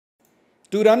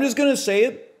Dude, I'm just gonna say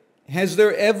it. Has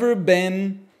there ever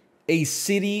been a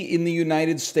city in the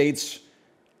United States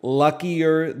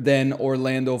luckier than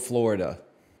Orlando, Florida?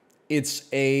 It's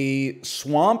a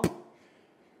swamp.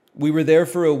 We were there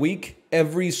for a week.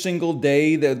 Every single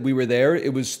day that we were there,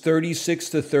 it was 36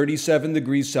 to 37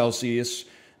 degrees Celsius.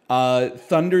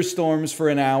 Thunderstorms for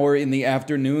an hour in the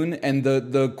afternoon, and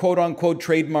the quote-unquote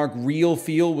trademark real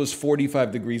feel was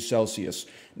 45 degrees Celsius.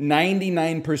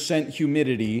 99%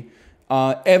 humidity.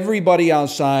 Everybody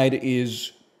outside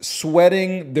is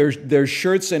sweating. Their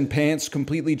shirts and pants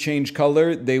completely changed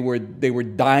color. They were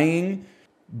dying.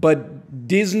 But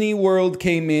Disney World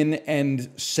came in and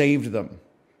saved them.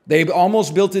 They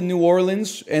almost built in New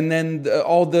Orleans, and then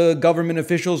all the government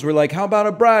officials were like, how about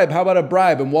a bribe? How about a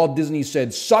bribe? And Walt Disney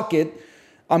said, suck it,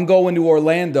 I'm going to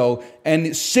Orlando,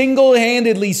 and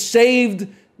single-handedly saved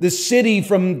the city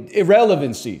from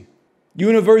irrelevancy.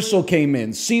 Universal came in,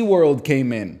 SeaWorld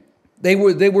came in. They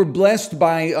were blessed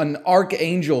by an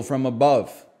archangel from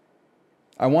above.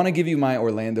 I want to give you my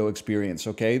Orlando experience,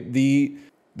 okay?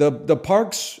 The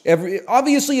parks,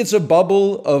 obviously it's a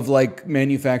bubble of like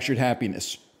manufactured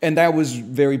happiness. And that was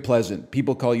very pleasant.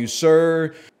 People call you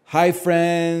sir. Hi,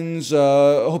 friends.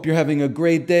 Hope you're having a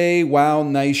great day. Wow,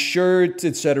 nice shirt,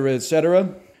 etc.,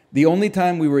 etc. The only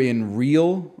time we were in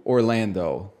real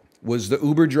Orlando was the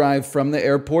Uber drive from the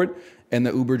airport and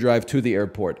the Uber drive to the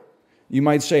airport. You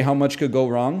might say, how much could go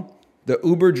wrong? The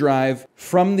Uber drive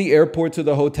from the airport to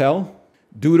the hotel,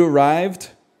 dude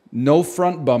arrived, no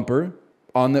front bumper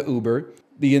on the Uber.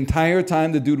 The entire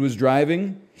time the dude was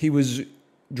driving, he was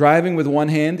driving with one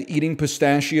hand, eating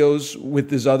pistachios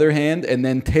with his other hand, and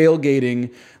then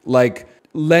tailgating like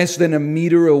less than a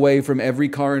meter away from every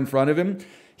car in front of him.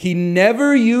 He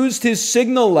never used his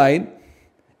signal light,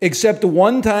 except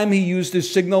one time he used his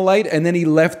signal light and then he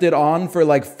left it on for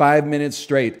like 5 minutes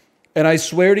straight. And I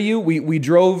swear to you, we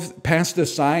drove past a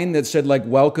sign that said like,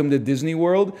 welcome to Disney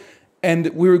World. And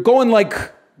we were going like,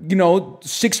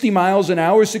 60 miles an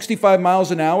hour, 65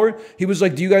 miles an hour. He was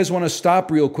like, do you guys want to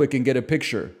stop real quick and get a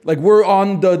picture? Like, we're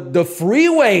on the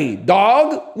freeway,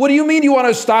 dog. What do you mean you want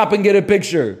to stop and get a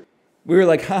picture? We were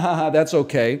like, ha ha ha, that's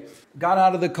okay. Got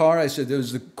out of the car. I said, it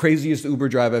was the craziest Uber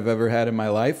drive I've ever had in my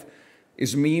life.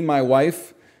 It's me, my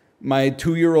wife, my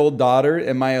 2-year-old daughter,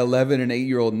 and my 11 and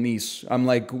 8-year-old niece. I'm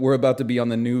like, we're about to be on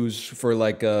the news for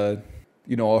like a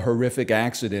horrific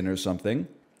accident or something.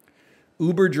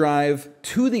 Uber drive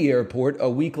to the airport a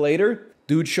week later.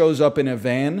 Dude shows up in a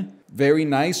van, very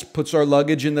nice, puts our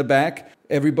luggage in the back.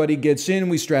 Everybody gets in,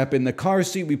 we strap in the car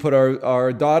seat, we put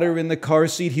our daughter in the car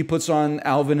seat. He puts on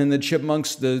Alvin and the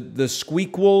Chipmunks, the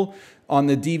squeak wool on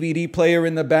the DVD player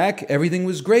in the back. Everything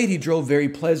was great. He drove very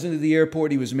pleasant to the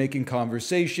airport. He was making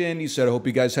conversation. He said, I hope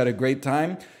you guys had a great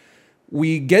time.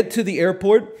 We get to the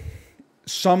airport.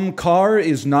 Some car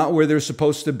is not where they're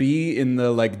supposed to be in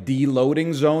the like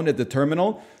deloading zone at the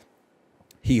terminal.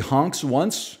 He honks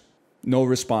once, no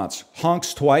response.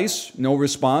 Honks twice, no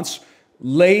response.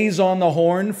 Lays on the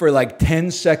horn for like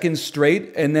 10 seconds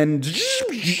straight and then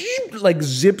like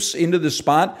zips into the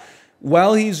spot.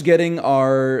 While he's getting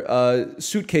our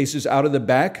suitcases out of the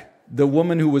back, the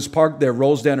woman who was parked there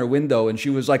rolls down her window and she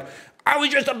was like, I was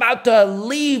just about to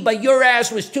leave, but your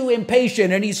ass was too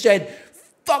impatient. And he said,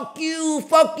 fuck you,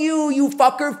 you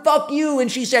fucker, fuck you.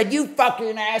 And she said, you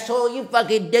fucking asshole, you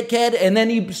fucking dickhead. And then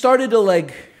he started to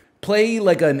like play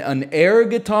like an air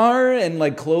guitar and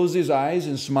like close his eyes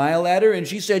and smile at her. And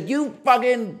she said, you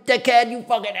fucking dickhead, you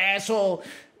fucking asshole.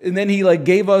 And then he like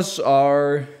gave us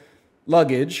our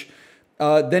luggage.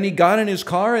 Then he got in his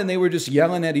car and they were just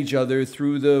yelling at each other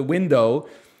through the window.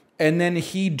 And then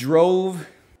he drove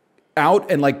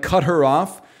out and like cut her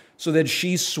off so that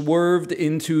she swerved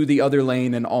into the other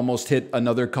lane and almost hit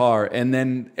another car. And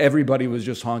then everybody was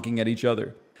just honking at each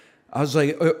other. I was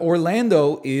like,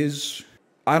 Orlando is,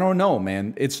 I don't know,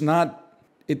 man. It's not,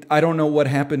 I don't know what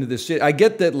happened to this city. I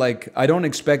get that, like, I don't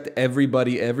expect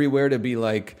everybody everywhere to be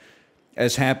like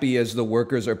as happy as the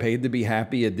workers are paid to be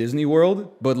happy at Disney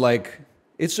World. But like,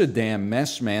 it's a damn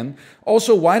mess, man.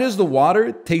 Also, why does the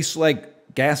water taste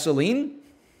like gasoline?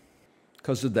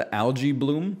 Because of the algae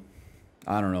bloom?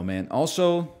 I don't know, man.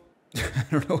 Also, I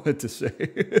don't know what to say.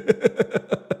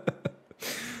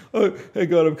 Oh, hey,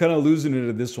 God, I'm kind of losing it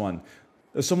at this one.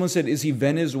 Someone said, is he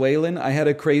Venezuelan? I had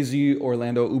a crazy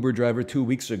Orlando Uber driver 2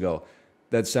 weeks ago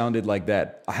that sounded like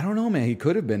that. I don't know, man. He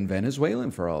could have been Venezuelan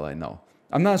for all I know.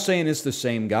 I'm not saying it's the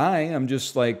same guy. I'm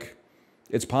just like,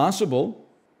 it's possible.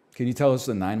 Can you tell us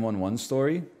the 911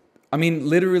 story? I mean,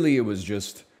 literally, it was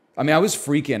just, I was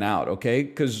freaking out, okay?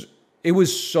 Because it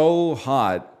was so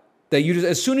hot that you just,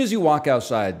 as soon as you walk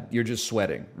outside, you're just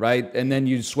sweating, right? And then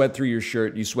you sweat through your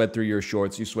shirt, you sweat through your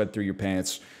shorts, you sweat through your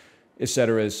pants,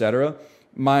 etc., etc.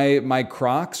 My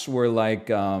Crocs were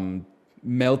like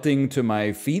melting to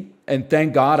my feet, and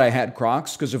thank God I had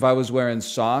Crocs, because if I was wearing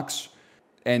socks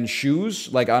and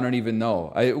shoes, like, I don't even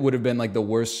know, it would have been like the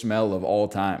worst smell of all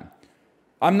time.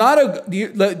 I'm not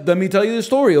let me tell you the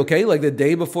story, okay? Like, the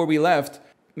day before we left,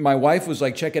 my wife was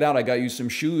like, check it out, I got you some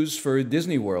shoes for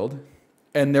Disney World,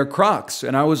 and they're Crocs.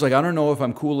 And I was like, I don't know if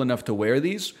I'm cool enough to wear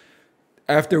these.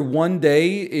 After one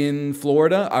day in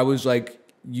Florida, I was like,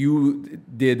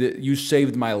 you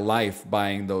saved my life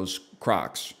buying those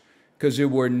Crocs. Because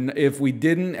if we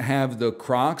didn't have the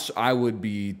Crocs, I would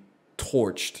be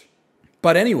torched.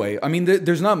 But anyway, I mean,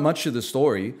 there's not much to the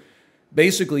story.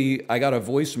 Basically, I got a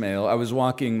voicemail. I was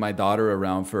walking my daughter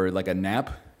around for like a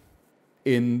nap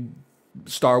in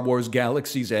Star Wars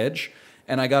Galaxy's Edge,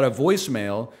 and I got a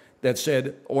voicemail that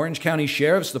said, Orange County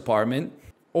Sheriff's Department,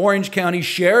 Orange County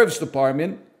Sheriff's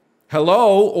Department,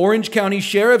 hello, Orange County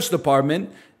Sheriff's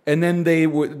Department. And then they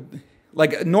would,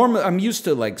 like, normally, I'm used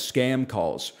to like scam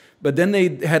calls, but then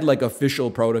they had like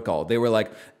official protocol. They were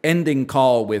like, ending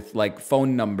call with like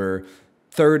phone number,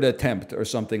 third attempt or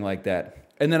something like that.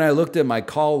 And then I looked at my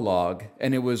call log,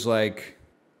 and it was like,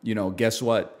 you know, guess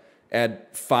what?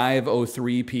 At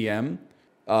 5:03 p.m.,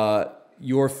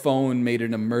 your phone made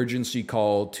an emergency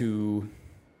call to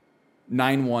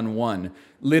 911.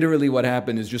 Literally what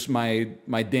happened is just my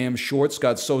damn shorts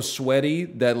got so sweaty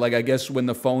that, like, I guess when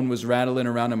the phone was rattling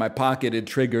around in my pocket, it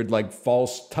triggered like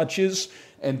false touches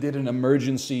and did an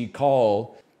emergency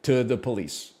call to the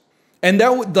police. And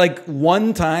that would, like,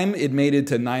 one time it made it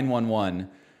to 911.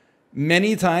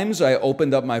 Many times I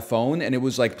opened up my phone and it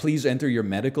was like, please enter your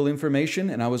medical information.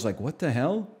 And I was like, what the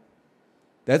hell?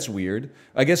 That's weird.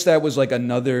 I guess that was like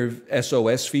another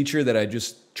SOS feature that I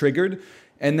just triggered.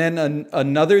 And then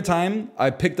another time I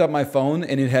picked up my phone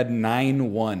and it had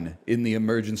 911 in the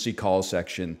emergency call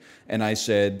section. And I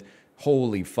said,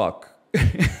 holy fuck.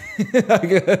 I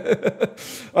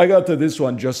got to this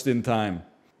one just in time.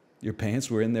 Your parents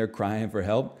were in there crying for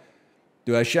help.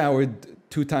 Dude, I showered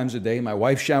 2 times a day. My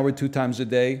wife showered 2 times a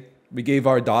day. We gave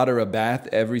our daughter a bath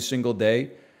every single day.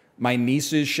 My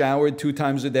nieces showered 2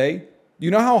 times a day.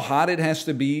 You know how hot it has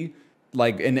to be,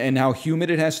 like, and how humid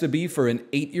it has to be for an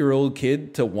 8-year-old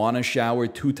kid to want to shower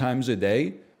 2 times a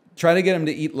day? Try to get him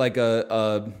to eat like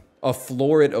a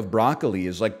floret of broccoli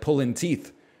is like pulling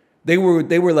teeth. They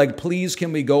were like, please,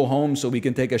 can we go home so we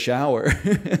can take a shower?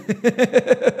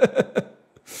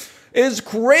 It's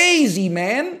crazy,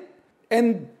 man.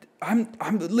 And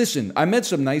listen, I met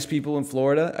some nice people in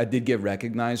Florida. I did get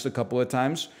recognized a couple of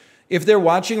times. If they're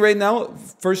watching right now,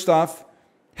 first off,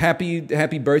 happy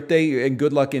birthday and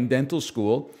good luck in dental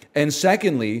school. And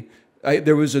secondly,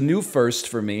 there was a new first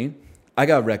for me. I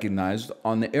got recognized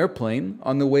on the airplane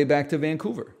on the way back to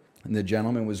Vancouver. And the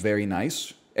gentleman was very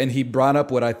nice. And he brought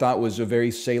up what I thought was a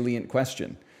very salient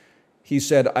question. He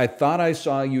said, I thought I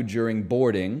saw you during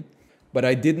boarding, but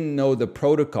I didn't know the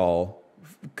protocol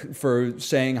for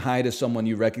saying hi to someone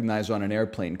you recognize on an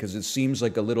airplane, because it seems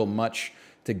like a little much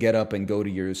to get up and go to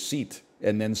your seat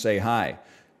and then say hi.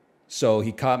 So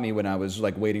he caught me when I was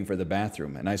like waiting for the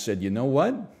bathroom. And I said, you know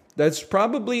what?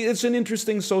 It's an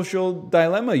interesting social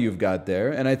dilemma you've got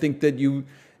there. And I think that you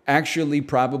actually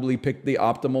probably picked the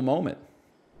optimal moment.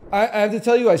 I have to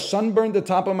tell you, I sunburned the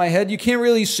top of my head. You can't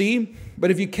really see,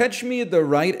 but if you catch me at the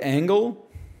right angle,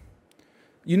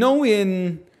 you know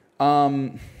in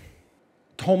Home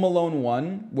Alone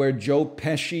 1, where Joe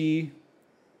Pesci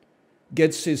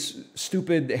gets his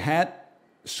stupid hat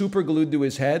super glued to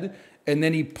his head, and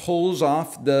then he pulls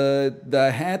off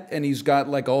the hat, and he's got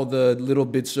like all the little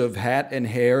bits of hat and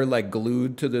hair like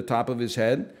glued to the top of his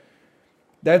head?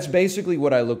 That's basically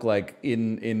what I look like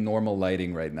in normal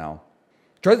lighting right now.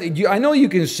 I know you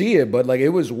can see it, but like it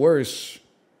was worse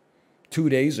 2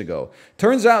 days ago.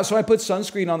 Turns out, so I put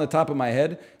sunscreen on the top of my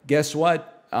head. Guess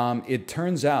what? It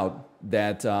turns out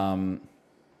that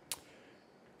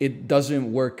it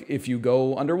doesn't work if you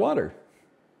go underwater.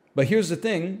 But here's the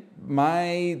thing.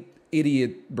 My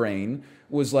idiot brain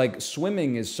was like,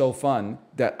 swimming is so fun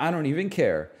that I don't even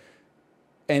care.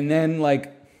 And then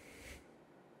like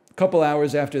a couple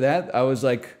hours after that, I was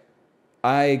like,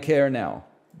 I care now.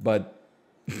 But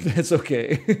that's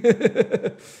okay.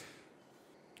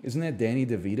 Isn't that Danny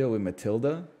DeVito in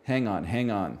Matilda? Hang on.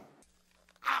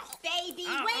 Oh, baby,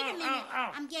 wait a minute.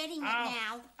 I'm getting it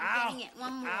now. I'm getting it.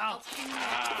 One more.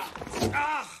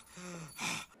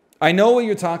 I know what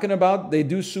you're talking about. They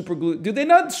do super glue. Do they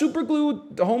not super glue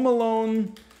Home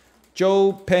Alone,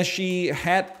 Joe Pesci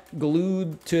hat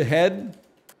glued to head?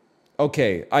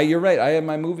 Okay, you're right. I have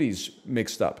my movies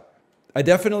mixed up.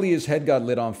 His head got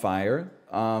lit on fire.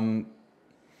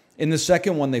 In the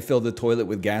second one, they filled the toilet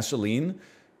with gasoline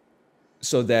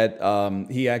so that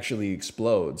he actually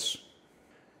explodes.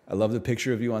 I love the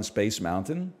picture of you on Space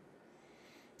Mountain.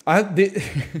 I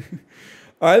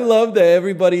love that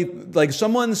everybody, like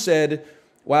someone said,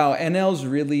 wow, NL's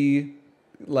really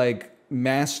like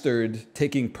mastered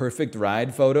taking perfect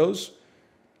ride photos.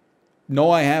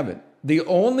 No, I haven't. The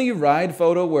only ride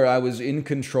photo where I was in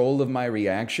control of my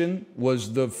reaction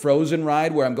was the Frozen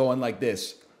ride where I'm going like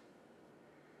this.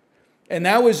 And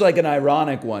that was like an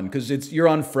ironic one because you're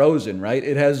on Frozen, right?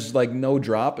 It has like no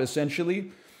drop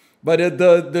essentially. But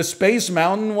the Space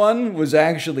Mountain one was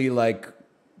actually like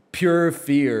pure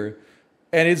fear.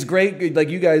 And it's great, like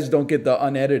you guys don't get the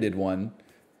unedited one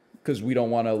because we don't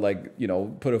want to like,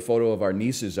 put a photo of our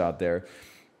nieces out there.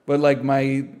 But like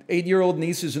my 8-year-old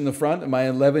niece is in the front and my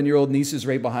 11-year-old niece is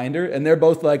right behind her. And they're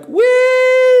both like,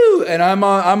 woo! And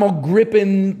I'm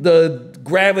gripping the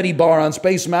gravity bar on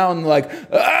Space Mountain like,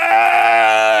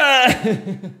 ah!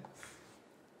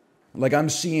 Like I'm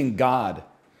seeing God.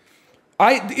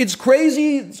 It's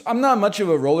crazy. I'm not much of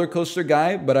a roller coaster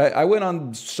guy, but I went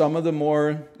on some of the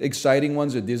more exciting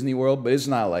ones at Disney World, but it's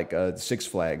not like Six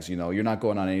Flags, You're not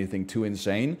going on anything too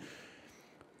insane.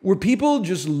 Were people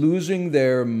just losing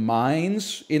their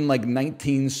minds in like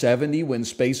 1970 when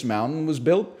Space Mountain was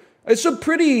built? It's a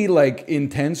pretty like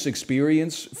intense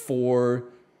experience for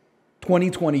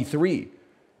 2023.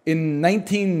 In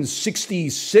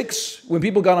 1966, when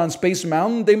people got on Space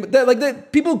Mountain,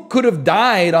 people could have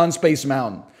died on Space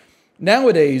Mountain.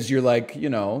 Nowadays, you're like,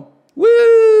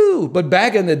 woo! But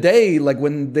back in the day, like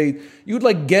when you'd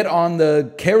like get on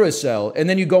the carousel and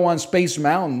then you go on Space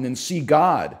Mountain and see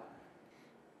God.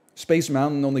 Space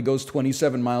Mountain only goes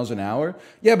 27 miles an hour.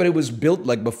 Yeah, but it was built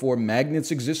like before magnets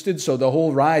existed, so the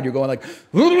whole ride you're going like,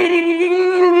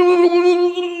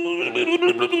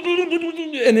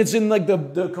 and it's in like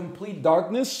the complete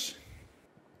darkness.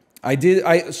 I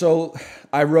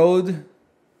rode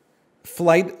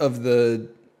Flight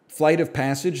of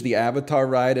Passage, the Avatar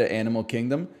ride at Animal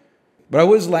Kingdom. But I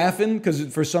was laughing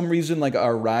because for some reason like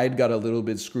our ride got a little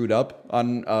bit screwed up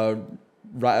on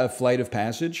Flight of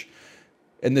Passage.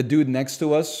 And the dude next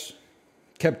to us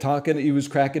kept talking. He was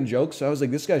cracking jokes. I was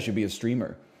like, this guy should be a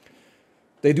streamer.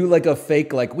 They do like a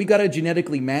fake, like, we got to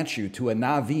genetically match you to a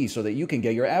Na'vi so that you can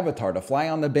get your avatar to fly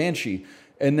on the Banshee.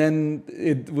 And then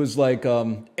it was like,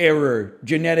 error,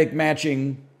 genetic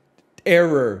matching,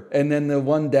 error. And then the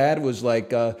one dad was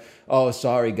like, oh,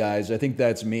 sorry, guys, I think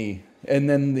that's me. And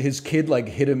then his kid like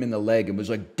hit him in the leg and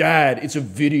was like, Dad, it's a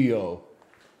video.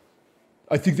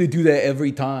 I think they do that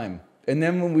every time. And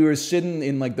then when we were sitting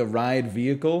in like the ride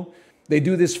vehicle, they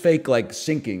do this fake like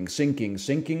sinking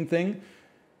thing.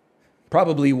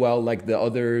 Probably while like the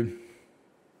other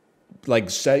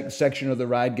like section of the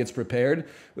ride gets prepared.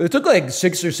 It took like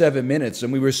 6 or 7 minutes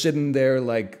and we were sitting there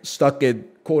like stuck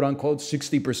at quote unquote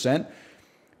 60%.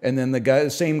 And then the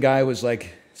same guy was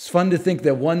like, it's fun to think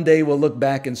that one day we'll look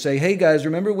back and say, hey guys,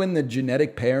 remember when the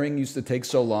genetic pairing used to take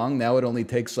so long? Now it only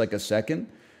takes like a second.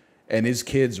 And his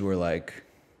kids were like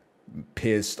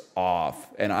pissed off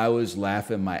and I was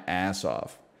laughing my ass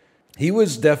off. He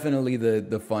was definitely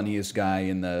the funniest guy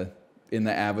in the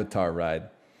Avatar ride.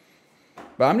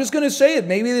 But I'm just gonna say it,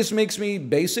 maybe this makes me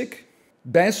basic.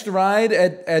 Best ride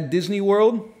at Disney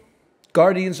World,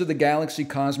 Guardians of the Galaxy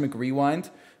Cosmic Rewind.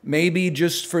 Maybe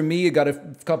just for me, it got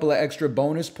a couple of extra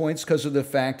bonus points because of the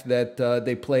fact that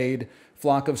they played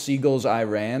Flock of Seagulls I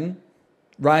Ran.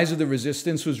 Rise of the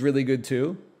Resistance was really good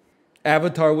too.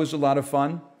 Avatar was a lot of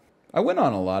fun. I went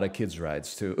on a lot of kids'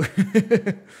 rides, too.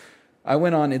 I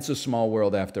went on It's a Small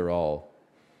World After All,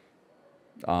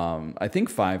 I think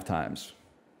 5 times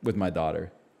with my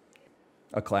daughter.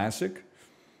 A classic.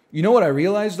 You know what I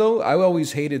realized, though? I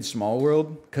always hated Small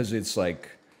World because it's like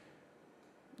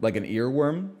an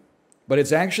earworm. But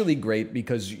it's actually great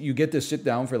because you get to sit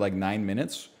down for like 9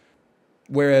 minutes.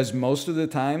 Whereas most of the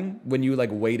time, when you like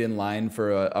wait in line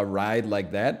for a ride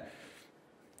like that,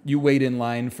 you wait in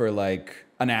line for like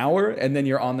an hour and then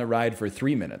you're on the ride for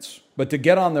 3 minutes. But to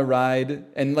get on the ride,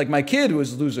 and like my kid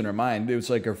was losing her mind. It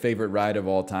was like her favorite ride of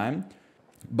all time.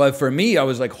 But for me, I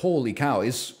was like, holy cow,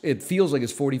 it feels like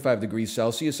it's 45 degrees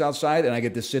Celsius outside and I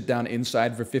get to sit down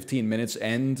inside for 15 minutes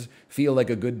and feel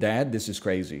like a good dad. This is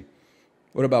crazy.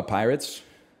 What about Pirates?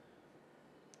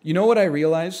 You know what I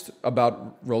realized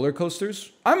about roller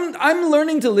coasters? I'm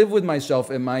learning to live with myself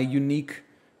and my unique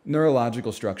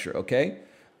neurological structure, okay?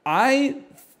 I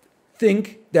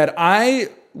think that I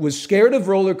was scared of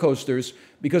roller coasters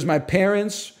because my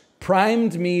parents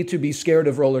primed me to be scared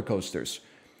of roller coasters.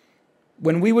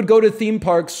 When we would go to theme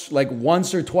parks like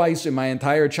once or twice in my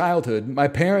entire childhood, my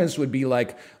parents would be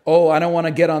like, oh, I don't want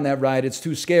to get on that ride. It's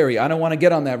too scary. I don't want to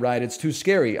get on that ride. It's too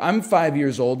scary. I'm 5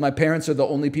 years old. My parents are the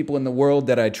only people in the world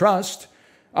that I trust.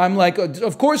 I'm like,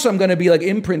 of course I'm going to be like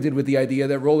imprinted with the idea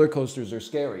that roller coasters are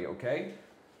scary, okay?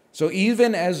 So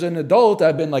even as an adult,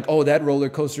 I've been like, oh, that roller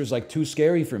coaster is like too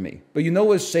scary for me. But you know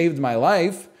what saved my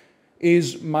life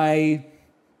is my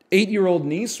 8-year-old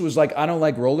niece was like, I don't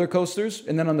like roller coasters.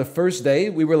 And then on the first day,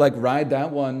 we were like, ride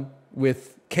that one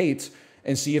with Kate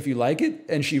and see if you like it.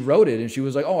 And she rode it and she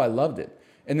was like, oh, I loved it.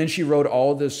 And then she rode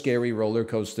all the scary roller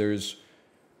coasters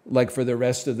like for the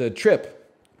rest of the trip.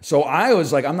 So I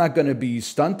was like, I'm not going to be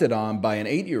stunted on by an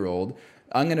 8-year-old.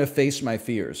 I'm going to face my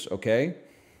fears, okay?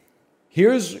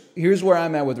 Here's where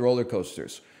I'm at with roller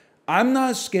coasters. I'm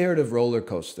not scared of roller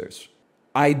coasters.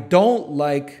 I don't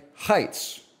like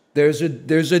heights. There's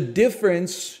a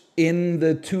difference in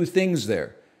the two things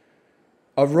there.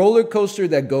 A roller coaster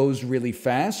that goes really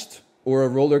fast, or a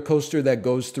roller coaster that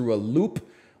goes through a loop,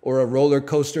 or a roller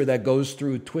coaster that goes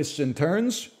through twists and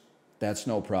turns, that's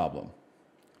no problem.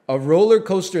 A roller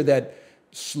coaster that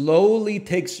slowly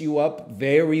takes you up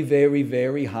very, very,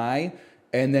 very high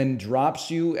and then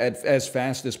drops you at as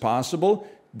fast as possible,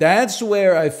 that's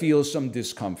where I feel some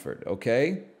discomfort,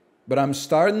 okay? But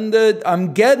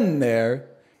I'm getting there.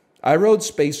 I rode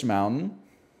Space Mountain.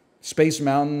 Space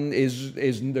Mountain is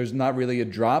there's not really a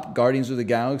drop. Guardians of the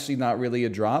Galaxy, not really a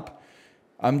drop.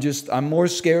 I'm more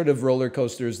scared of roller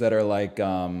coasters that are like,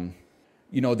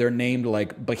 they're named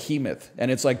like Behemoth.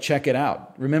 And it's like, check it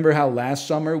out. Remember how last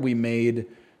summer we made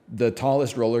the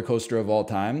tallest roller coaster of all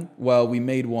time? Well, we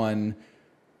made one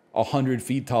 100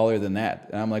 feet taller than that.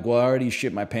 And I'm like, well, I already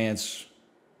shit my pants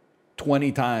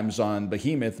 20 times on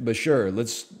Behemoth, but sure,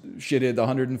 let's shit it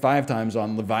 105 times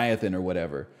on Leviathan or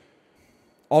whatever.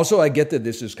 Also, I get that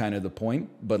this is kind of the point,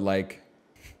 but like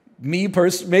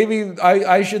maybe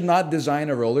I should not design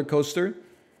a roller coaster,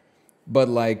 but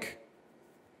like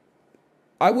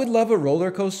I would love a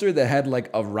roller coaster that had like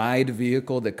a ride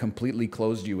vehicle that completely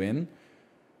closed you in.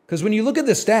 Because when you look at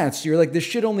the stats, you're like, this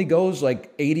shit only goes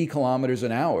like 80 kilometers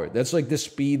an hour. That's like the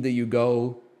speed that you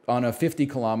go on a 50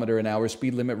 kilometer an hour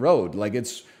speed limit road. Like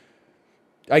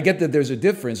I get that there's a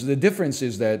difference. The difference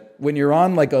is that when you're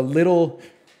on like a little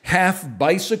half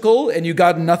bicycle and you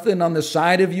got nothing on the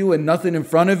side of you and nothing in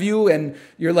front of you and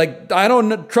you're like, I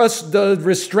don't trust the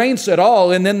restraints at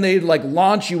all. And then they like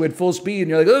launch you at full speed and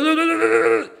you're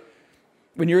like,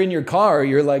 when you're in your car,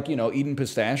 you're like, eating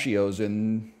pistachios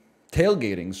and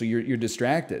tailgating. So you're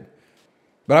distracted.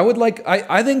 But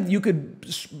I think you could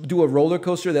do a roller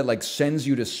coaster that like sends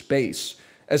you to space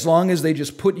as long as they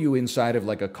just put you inside of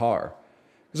like a car.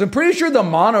 Because I'm pretty sure the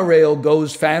monorail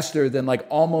goes faster than like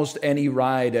almost any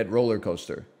ride at roller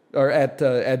coaster or at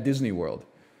Disney World.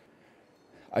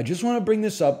 I just want to bring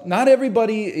this up. Not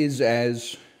everybody is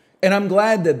and I'm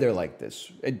glad that they're like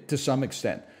this to some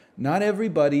extent. Not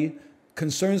everybody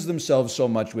concerns themselves so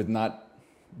much with not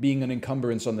being an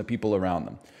encumbrance on the people around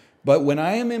them. But when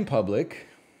I am in public,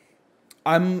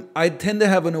 I tend to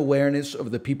have an awareness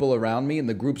of the people around me and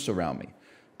the groups around me.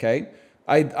 Okay?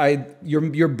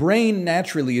 Your brain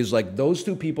naturally is like, those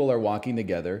two people are walking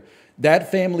together. That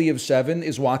family of 7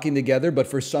 is walking together, but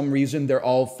for some reason, they're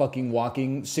all fucking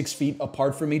walking 6 feet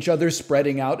apart from each other,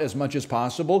 spreading out as much as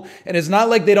possible. And it's not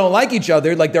like they don't like each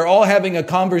other. Like they're all having a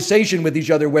conversation with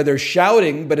each other where they're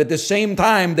shouting, but at the same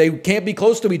time, they can't be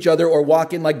close to each other or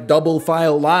walk in like double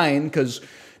file line, because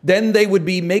then they would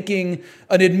be making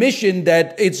an admission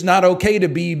that it's not okay to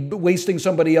be wasting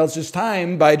somebody else's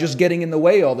time by just getting in the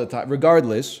way all the time.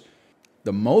 Regardless,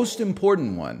 the most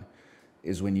important one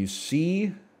is when you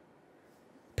see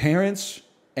parents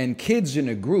and kids in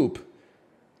a group,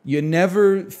 you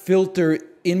never filter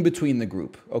in between the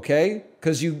group, okay?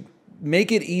 Because you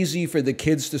make it easy for the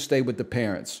kids to stay with the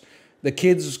parents. The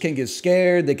kids can get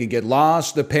scared, they can get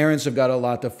lost. The parents have got a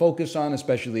lot to focus on,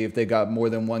 especially if they got more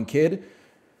than one kid.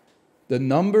 The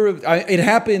number of, it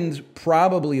happened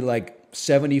probably like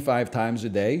 75 times a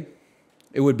day.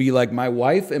 It would be like my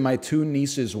wife and my 2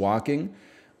 nieces walking.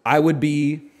 I would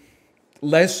be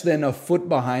less than a foot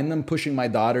behind them, pushing my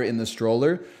daughter in the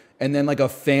stroller. And then like a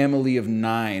family of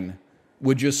 9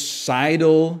 would just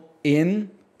sidle in.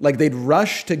 Like they'd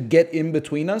rush to get in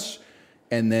between us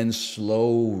and then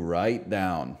slow right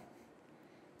down.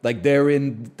 Like they're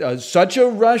in such a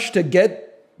rush to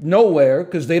get nowhere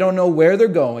because they don't know where they're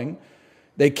going.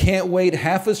 They can't wait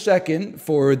half a second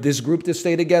for this group to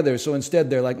stay together. So instead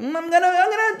they're like, I'm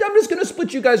just gonna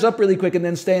split you guys up really quick and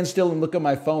then stand still and look at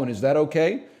my phone. Is that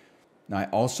okay? Now, I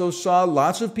also saw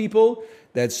lots of people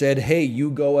that said, hey, you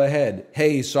go ahead.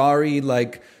 Hey, sorry,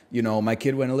 like you know, my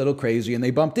kid went a little crazy and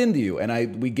they bumped into you.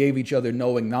 And we gave each other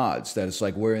knowing nods that it's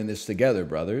like, we're in this together,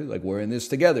 brother. Like, we're in this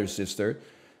together, sister.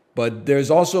 But there's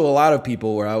also a lot of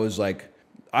people where I was like,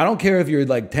 I don't care if your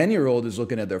like 10-year-old is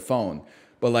looking at their phone,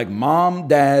 but like mom,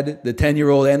 dad, the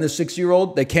 10-year-old and the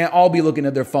 6-year-old, they can't all be looking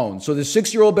at their phone. So the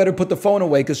 6-year-old better put the phone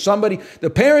away because the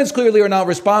parents clearly are not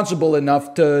responsible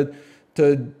enough to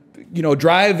you know,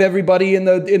 drive everybody in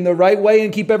the right way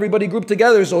and keep everybody grouped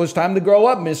together. So it's time to grow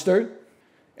up, mister.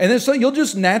 And then so you'll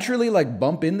just naturally like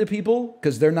bump into people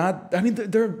because they're not, I mean,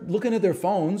 they're looking at their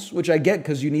phones, which I get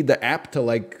because you need the app to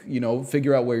like, you know,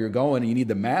 figure out where you're going and you need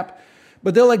the map.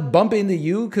 But they'll like bump into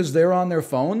you because they're on their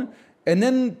phone. And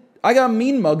then I got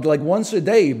mean mugged like once a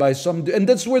day by and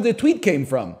that's where the tweet came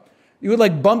from. You would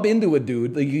like bump into a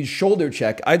dude, like you shoulder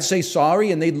check. I'd say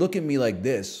sorry and they'd look at me like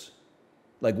this.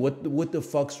 Like, what the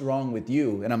fuck's wrong with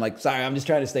you? And I'm like, sorry, I'm just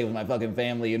trying to stay with my fucking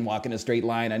family and walk in a straight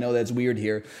line. I know that's weird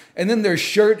here. And then their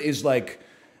shirt is like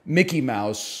Mickey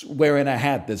Mouse wearing a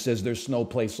hat that says there's no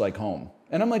place like home.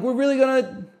 And I'm like, we're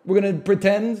gonna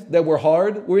pretend that we're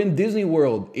hard? We're in Disney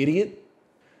World, idiot.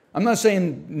 I'm not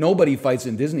saying nobody fights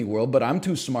in Disney World, but I'm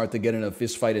too smart to get in a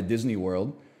fist fight at Disney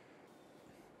World.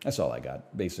 That's all I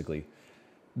got, basically.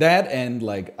 That and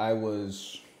like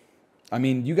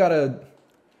you gotta...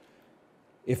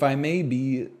 If I may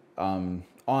be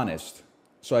honest,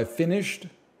 so I finished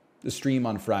the stream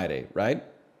on Friday, right?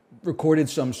 Recorded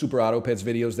some Super Auto Pets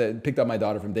videos that picked up my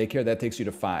daughter from daycare. That takes you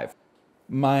to 5.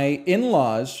 My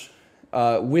in-laws,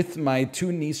 with my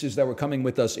 2 nieces that were coming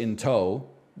with us in tow,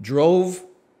 drove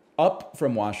up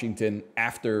from Washington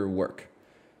after work.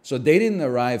 So they didn't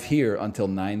arrive here until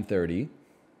 9:30.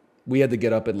 We had to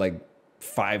get up at like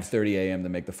 5:30 a.m. to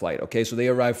make the flight, okay? So they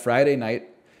arrived Friday night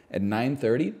at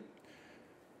 9:30.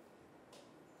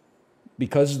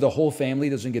 Because the whole family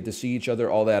doesn't get to see each other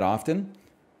all that often,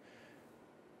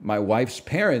 my wife's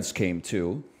parents came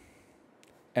too,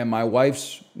 and my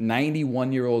wife's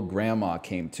 91-year-old grandma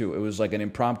came too. It was like an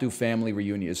impromptu family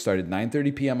reunion. It started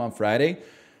 9:30 p.m. on Friday.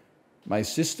 My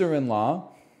sister-in-law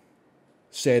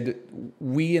said,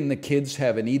 we and the kids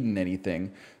haven't eaten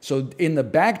anything. So in the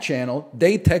back channel,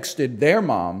 they texted their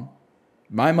mom,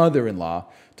 my mother-in-law,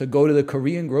 to go to the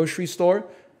Korean grocery store.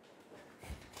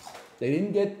 They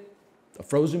didn't get a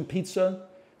frozen pizza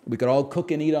we could all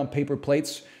cook and eat on paper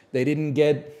plates. They didn't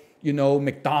get, you know,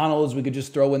 McDonald's we could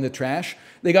just throw in the trash.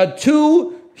 They got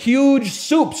 2 huge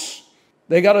soups.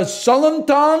 They got a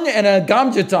sullamtang and a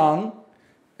gamjatang.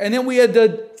 And then we had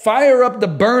to fire up the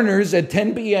burners at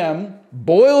 10 p.m.,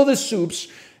 boil the soups.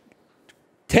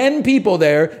 10 people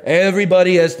there.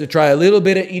 Everybody has to try a little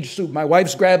bit of each soup. My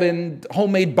wife's grabbing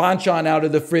homemade banchan out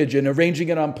of the fridge and arranging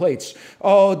it on plates.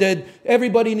 Oh,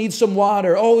 everybody needs some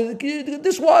water. Oh,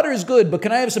 this water is good, but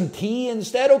can I have some tea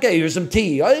instead? Okay, here's some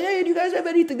tea. Oh, hey, do you guys have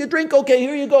anything to drink? Okay,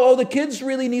 here you go. Oh, the kids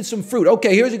really need some fruit.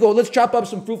 Okay, here you go. Let's chop up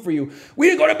some fruit for you. We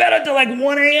didn't go to bed until like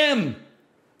 1 a.m.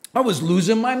 I was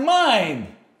losing my mind.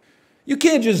 You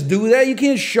can't just do that. You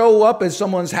can't show up at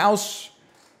someone's house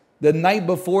the night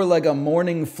before like a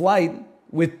morning flight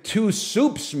with 2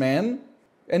 soups, man.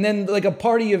 And then like a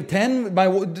party of 10. I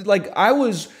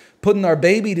was putting our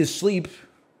baby to sleep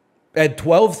at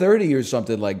 12:30 or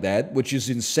something like that, which is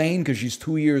insane because she's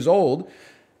 2 years old.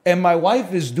 And my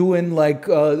wife is doing like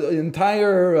an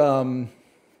entire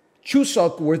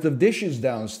Chuseok worth of dishes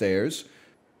downstairs.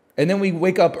 And then we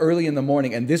wake up early in the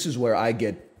morning, and this is where I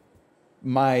get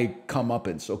my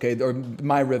comeuppance, okay, or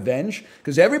my revenge.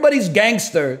 Because everybody's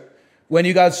gangster when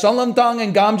you got sullamtang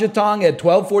and gamjatang at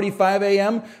 12:45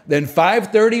 a.m., then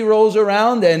 5:30 rolls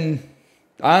around, and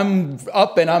I'm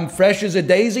up and I'm fresh as a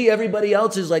daisy. Everybody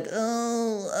else is like,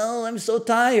 oh, I'm so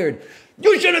tired.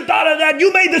 You should have thought of that.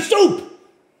 You made the soup.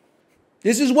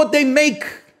 This is what they make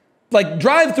like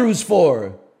drive-thrus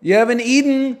for. You haven't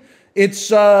eaten. It's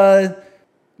 10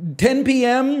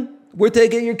 p.m. We're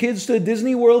taking your kids to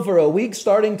Disney World for a week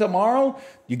starting tomorrow.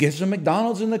 You get some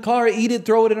McDonald's in the car, eat it,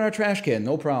 throw it in our trash can.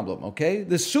 No problem, okay?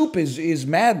 The soup is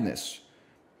madness.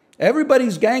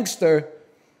 Everybody's gangster.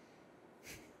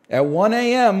 At 1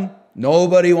 a.m.,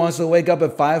 nobody wants to wake up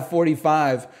at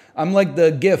 5:45. I'm like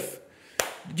the GIF.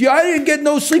 Yeah, I didn't get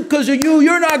no sleep because of you.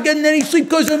 You're not getting any sleep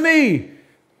because of me.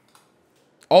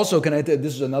 Also,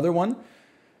 this is another one.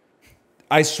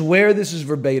 I swear this is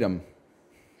verbatim.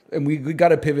 And we got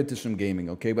to pivot to some gaming,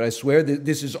 okay? But I swear that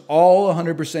this is all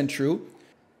 100% true.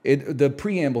 The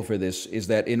preamble for this is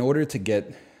that in order to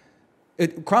get...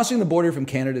 crossing the border from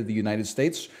Canada to the United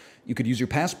States, you could use your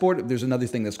passport. There's another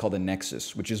thing that's called a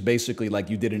nexus, which is basically like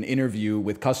you did an interview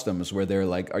with customs where they're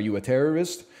like, are you a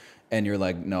terrorist? And you're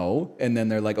like, no. And then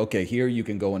they're like, okay, here you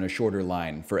can go in a shorter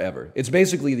line forever. It's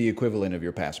basically the equivalent of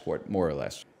your passport, more or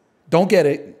less. Don't get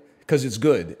it. because it's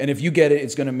good. And if you get it,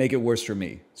 it's going to make it worse for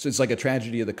me. So it's like a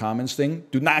tragedy of the commons thing.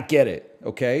 Do not get it,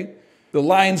 okay? The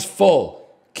line's full.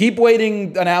 Keep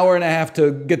waiting an hour and a half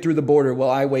to get through the border while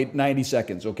I wait 90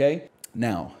 seconds, okay?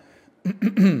 Now,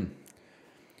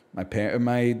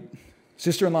 my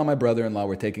sister-in-law, my brother-in-law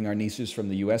were taking our nieces from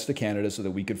the US to Canada so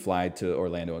that we could fly to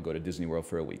Orlando and go to Disney World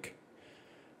for a week.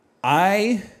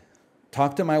 I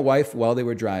talked to my wife while they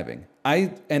were driving.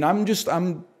 I'm anxious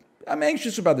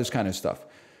about this kind of stuff.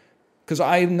 Because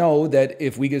I know that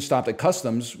if we get stopped at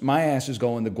customs, my ass is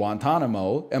going to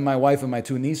Guantanamo, and my wife and my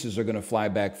two nieces are going to fly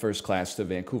back first class to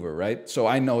Vancouver, right? So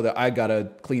I know that I got to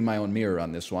clean my own mirror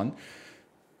on this one.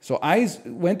 So I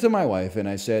went to my wife and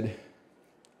I said,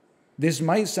 this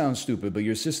might sound stupid, but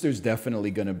your sister's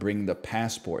definitely going to bring the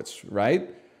passports,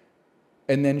 right?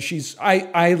 And then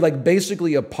I like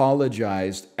basically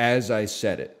apologized as I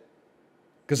said it.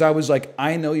 Because I was like,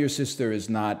 I know your sister is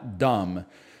not dumb.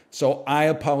 So I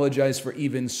apologize for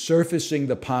even surfacing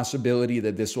the possibility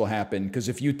that this will happen. Because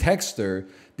if you text her,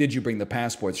 did you bring the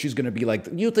passports? She's going to be like,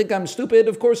 you think I'm stupid?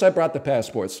 Of course I brought the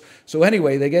passports. So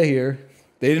anyway, they get here.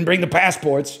 They didn't bring the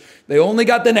passports. They only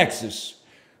got the Nexus.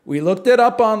 We looked it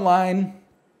up online.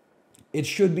 It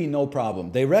should be no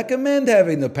problem. They recommend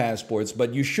having the passports,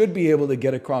 but you should be able to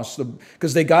get across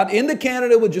because they got into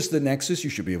Canada with just the Nexus. You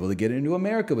should be able to get into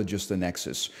America with just the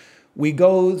Nexus. We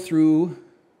go through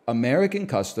American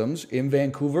customs in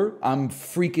Vancouver. I'm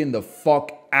freaking the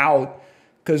fuck out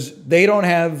because they don't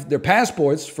have their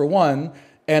passports, for one,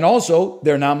 and also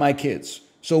they're not my kids.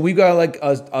 So we got like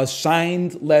a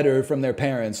signed letter from their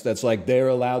parents that's like they're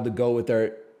allowed to go with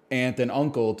their aunt and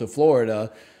uncle to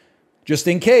Florida. Just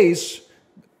in case.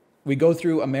 We go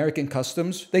through American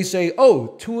customs. They say,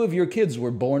 oh, 2 of your kids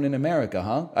were born in America,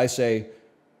 huh? I say,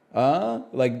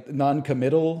 like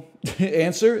non-committal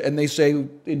answer. And they say,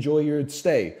 enjoy your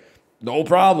stay. No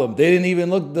problem. They didn't even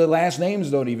look, the last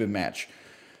names don't even match.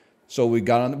 So we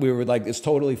were like, it's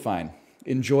totally fine.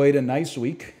 Enjoyed a nice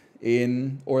week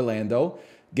in Orlando.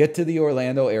 Get to the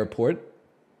Orlando airport.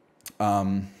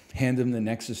 Hand them the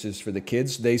Nexuses for the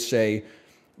kids. They say,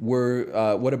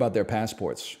 what about their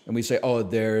passports? And we say, oh,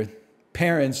 their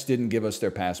parents didn't give us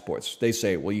their passports. They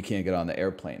say, well, you can't get on the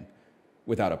airplane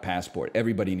without a passport.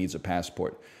 Everybody needs a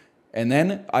passport. And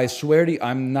then I swear to you,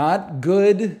 I'm not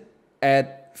good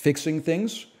at fixing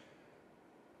things.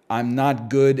 I'm not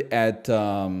good at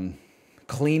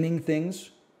cleaning things.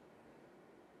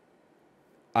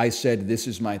 I said, this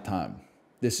is my time.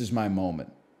 This is my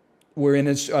moment. We're in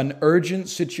an urgent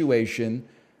situation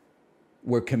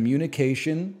where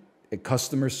communication and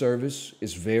customer service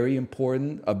is very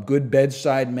important. A good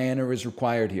bedside manner is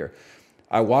required here.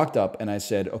 I walked up and I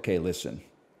said, okay, listen.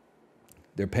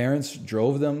 Their parents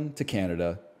drove them to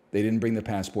Canada. They didn't bring the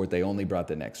passport. They only brought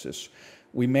the Nexus.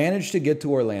 We managed to get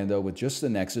to Orlando with just the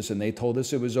Nexus, and they told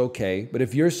us it was okay. But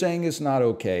if you're saying it's not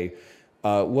okay,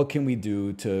 what can we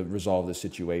do to resolve the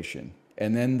situation?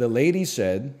 And then the lady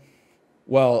said,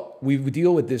 well, we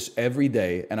deal with this every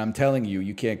day, and I'm telling you,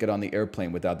 you can't get on the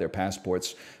airplane without their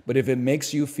passports. But if it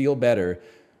makes you feel better,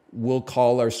 we'll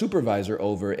call our supervisor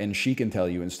over, and she can tell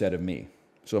you instead of me.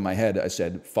 So in my head, I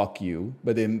said, fuck you.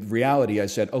 But in reality, I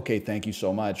said, okay, thank you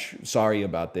so much. Sorry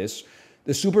about this.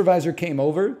 The supervisor came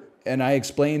over, and I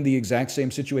explained the exact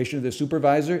same situation to the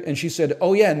supervisor, and she said,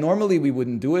 oh yeah, normally we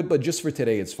wouldn't do it, but just for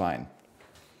today, it's fine.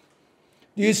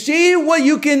 Do you see what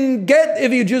you can get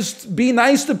if you just be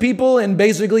nice to people and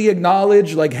basically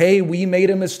acknowledge, like, hey, we made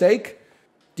a mistake?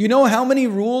 Do you know how many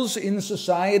rules in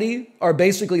society are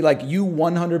basically like, you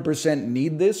 100%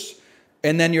 need this?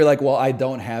 And then you're like, well, I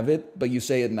don't have it, but you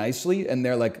say it nicely. And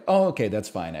they're like, oh, okay, that's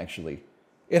fine, actually.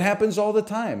 It happens all the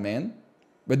time, man.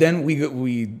 But then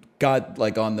we got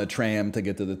like on the tram to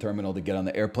get to the terminal to get on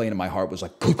the airplane, and my heart was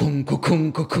like, kukung,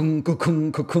 kukung, kukung,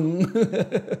 kukung,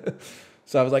 kukung.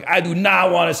 So I was like, I do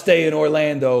not want to stay in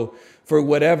Orlando for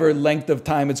whatever length of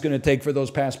time it's going to take for those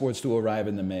passports to arrive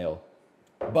in the mail.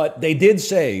 But they did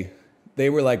say, they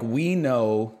were like, we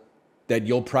know that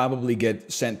you'll probably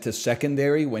get sent to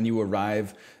secondary when you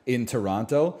arrive in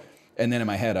Toronto. And then in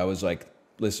my head, I was like,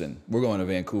 listen, we're going to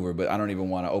Vancouver, but I don't even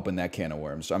want to open that can of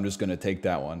worms. So I'm just going to take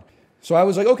that one. So I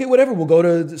was like, okay, whatever, we'll go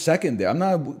to secondary. I'm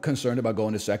not concerned about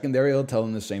going to secondary. I'll tell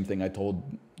them the same thing I told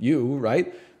you,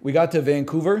 right? We got to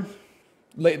Vancouver.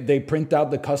 They print out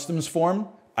the customs form.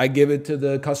 I give it to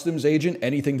the customs agent.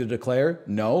 Anything to declare?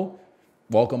 No.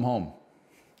 Welcome home.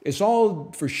 It's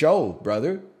all for show,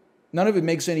 brother. None of it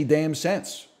makes any damn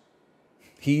sense.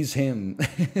 He's him.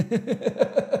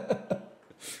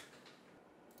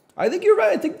 I think you're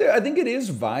right. I think it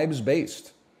is vibes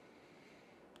based.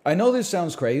 I know this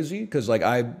sounds crazy because like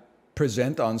I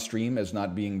present on stream as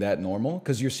not being that normal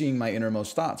because you're seeing my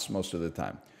innermost thoughts most of the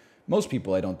time. Most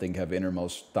people, I don't think, have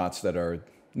innermost thoughts that are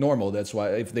normal. That's why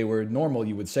if they were normal,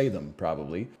 you would say them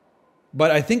probably. But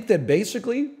I think that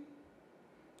basically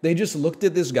they just looked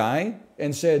at this guy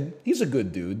and said, he's a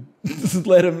good dude.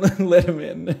 let him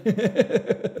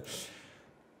in.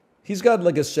 He's got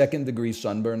like a 2nd-degree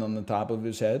sunburn on the top of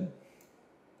his head.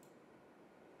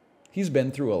 He's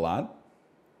been through a lot.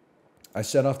 I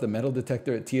set off the metal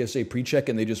detector at TSA pre-check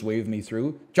and they just waved me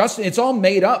through. Justin, it's all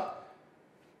made up.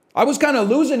 I was kind of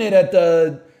losing it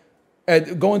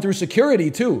at going through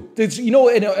security too. It's, you know,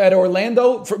 at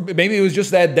Orlando, maybe it was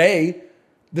just that day,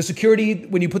 the security,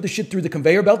 when you put the shit through the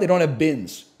conveyor belt, they don't have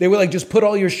bins. They were like, just put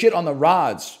all your shit on the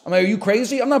rods. I'm like, are you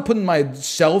crazy? I'm not putting my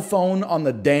cell phone on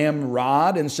the damn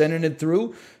rod and sending it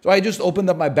through. So I just opened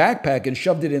up my backpack and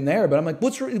shoved it in there. But I'm like,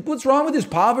 what's wrong with this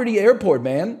poverty airport,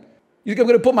 man? You think I'm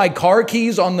going to put my car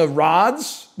keys on the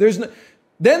rods? Then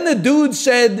the dude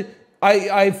said,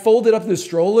 I folded up the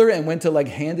stroller and went to like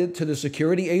hand it to the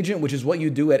security agent, which is what you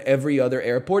do at every other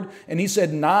airport. And he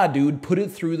said, nah, dude, put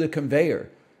it through the conveyor.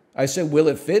 I said, will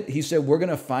it fit? He said, we're going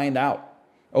to find out.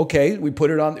 Okay, we put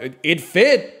it on. It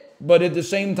fit. But at the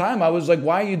same time, I was like,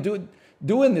 why are you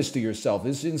doing this to yourself?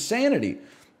 It's insanity.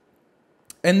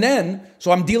 And then,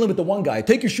 so I'm dealing with the one guy.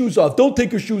 Take your shoes off. Don't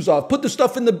take your shoes off. Put the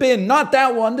stuff in the bin. Not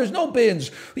that one. There's no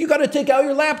bins. You got to take out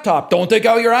your laptop. Don't take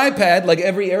out your iPad. Like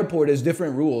every airport has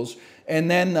different rules.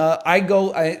 And then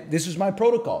this is my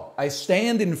protocol. I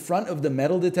stand in front of the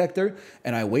metal detector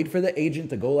and I wait for the agent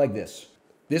to go like this.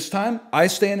 This time, I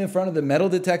stand in front of the metal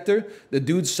detector. The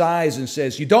dude sighs and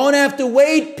says, you don't have to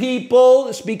wait,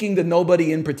 people. Speaking to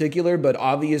nobody in particular, but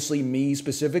obviously me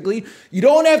specifically. You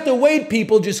don't have to wait,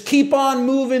 people. Just keep on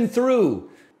moving through.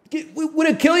 Would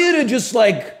it kill you to just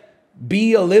like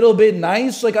be a little bit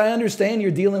nice? Like I understand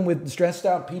you're dealing with stressed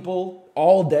out people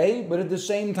all day, but at the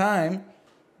same time,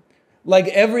 like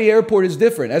every airport is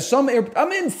different.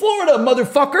 I'm in Florida,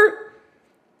 motherfucker.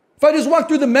 If I just walk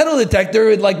through the metal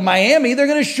detector at like Miami, they're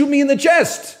going to shoot me in the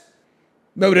chest.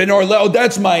 But in Orlando,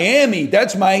 that's Miami.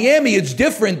 That's Miami. It's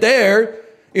different there.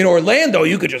 In Orlando,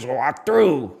 you could just walk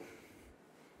through.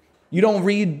 You don't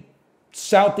read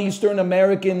Southeastern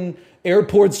American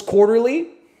Airports Quarterly?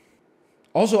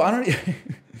 Also,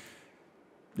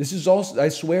 this is also, I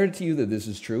swear to you that this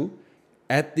is true.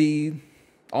 On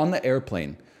the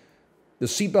airplane, the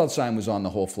seatbelt sign was on the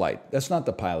whole flight. That's not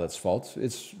the pilot's fault.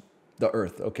 It's the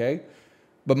earth, okay?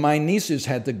 But my nieces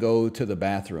had to go to the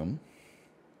bathroom.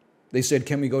 They said,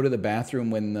 can we go to the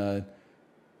bathroom when the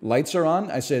lights are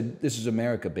on? I said, this is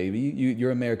America, baby.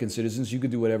 You're American citizens. You could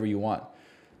do whatever you want.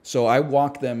 So I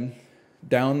walked them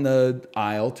down the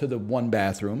aisle to the one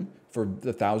bathroom for the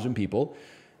 1,000 people.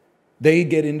 They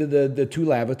get into the two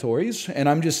lavatories, and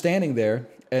I'm just standing there.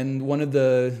 And one of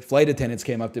the flight attendants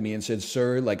came up to me and said,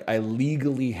 sir, like I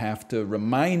legally have to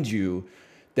remind you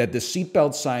that the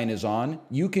seatbelt sign is on.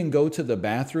 You can go to the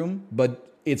bathroom,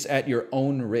 but it's at your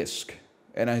own risk.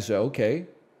 And I said, okay.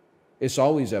 It's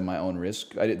always at my own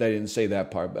risk. I didn't say that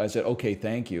part, but I said, okay,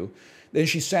 thank you. Then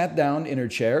she sat down in her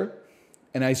chair,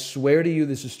 and I swear to you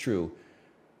this is true.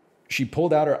 She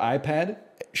pulled out her iPad.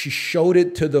 She showed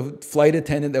it to the flight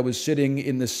attendant that was sitting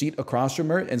in the seat across from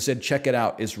her and said, check it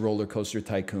out, it's Roller Coaster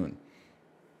Tycoon.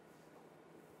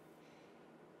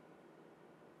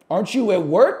 Aren't you at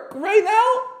work right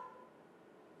now?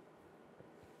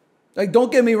 Like, don't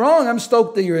get me wrong, I'm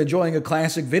stoked that you're enjoying a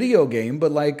classic video game,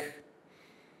 but like,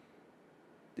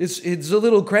 it's a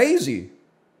little crazy.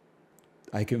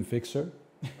 I can fix her.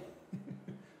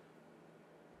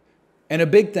 And a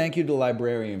big thank you to the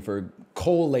librarian for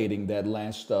collating that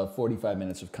last 45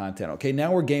 minutes of content. Okay,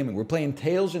 now we're gaming. We're playing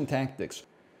Tales and Tactics.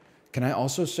 Can I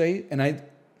also say,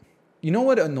 you know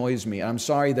what annoys me? I'm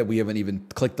sorry that we haven't even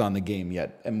clicked on the game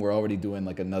yet, and we're already doing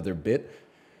like another bit.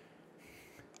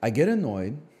 I get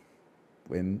annoyed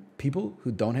when people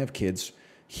who don't have kids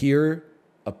hear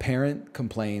a parent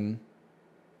complain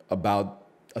about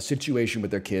a situation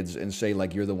with their kids and say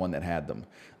like you're the one that had them.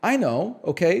 I know,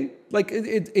 okay? Like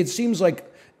it seems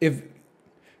like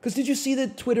because did you see the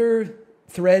Twitter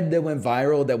thread that went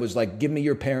viral that was like, give me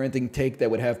your parenting take, that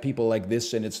would have people like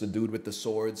this, and it's the dude with the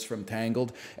swords from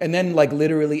Tangled. And then like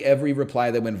literally every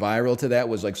reply that went viral to that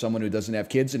was like someone who doesn't have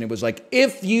kids, and it was like,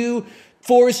 if you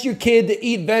force your kid to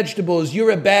eat vegetables, you're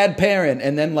a bad parent.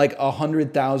 And then like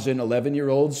 100,000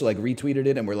 11-year-olds like retweeted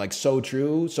it and were like, so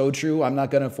true, so true. I'm not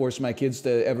going to force my kids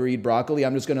to ever eat broccoli.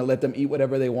 I'm just going to let them eat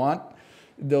whatever they want.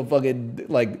 They'll fucking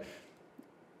like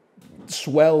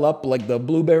swell up like the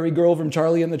blueberry girl from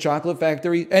Charlie and the Chocolate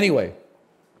Factory. Anyway,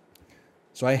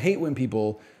 so I hate when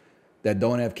people that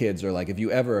don't have kids are like, if you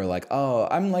ever are like, oh,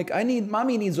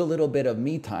 mommy needs a little bit of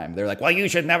me time. They're like, well, you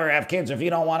should never have kids if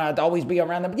you don't want to always be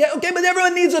around them. Yeah, okay, but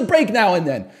everyone needs a break now and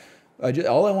then.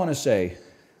 All I want to say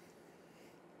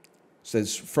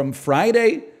says from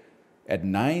Friday at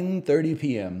 9:30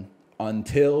 p.m.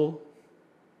 until,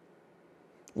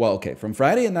 from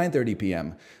Friday at 9:30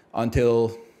 p.m.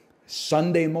 until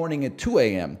Sunday morning at 2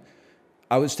 a.m.,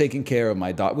 I was taking care of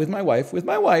my daughter with my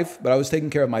wife, but I was taking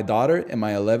care of my daughter and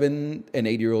my 11 and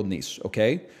 8-year-old niece,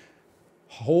 okay?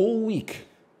 Whole week.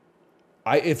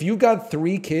 If you got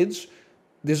 3 kids,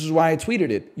 this is why I tweeted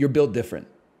it. You're built different.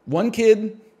 1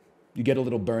 kid, you get a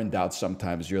little burned out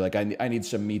sometimes. You're like, I need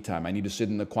some me time. I need to sit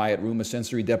in the quiet room, a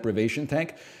sensory deprivation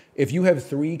tank. If you have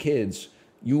 3 kids,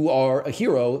 you are a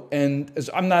hero. And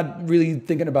I'm not really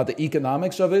thinking about the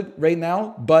economics of it right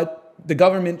now, but the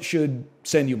government should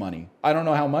send you money. I don't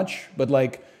know how much, but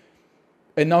like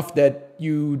enough that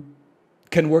you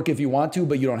can work if you want to,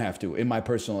 but you don't have to, in my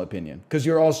personal opinion. Because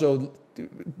you're also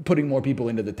putting more people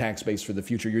into the tax base for the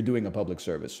future. You're doing a public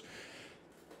service.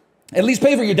 At least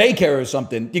pay for your daycare or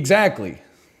something. Exactly.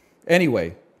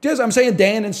 Anyway, I'm saying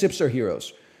Dan and Sips are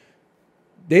heroes.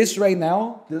 This right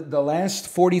now, the last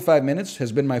 45 minutes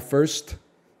has been my first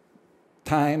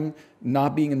time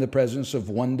not being in the presence of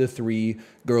 1 to 3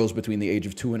 girls between the age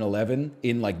of 2 and 11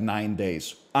 in like 9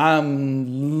 days.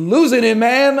 I'm losing it,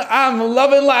 man. I'm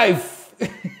loving life.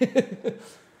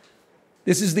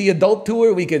 This is the adult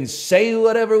tour. We can say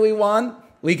whatever we want.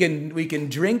 We can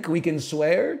drink. We can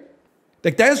swear.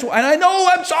 Like that's, and I know,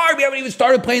 I'm sorry, we haven't even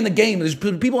started playing the game. There's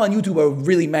people on YouTube are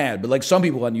really mad, but like some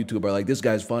people on YouTube are like, this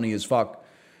guy's funny as fuck.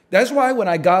 That's why when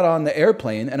I got on the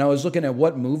airplane and I was looking at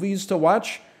what movies to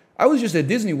watch, I was just at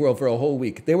Disney World for a whole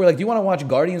week. They were like, do you want to watch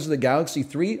Guardians of the Galaxy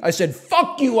 3? I said,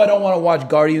 fuck you, I don't want to watch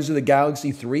Guardians of the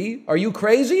Galaxy 3. Are you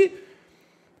crazy?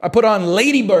 I put on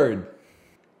Lady Bird.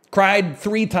 Cried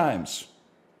 3 times.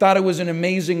 Thought it was an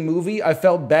amazing movie. I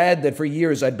felt bad that for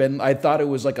years I thought it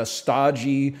was like a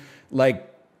stodgy, like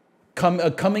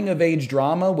a coming of age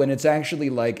drama when it's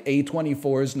actually like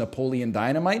A24's Napoleon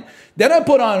Dynamite. Then I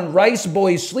put on Rice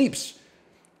Boy Sleeps,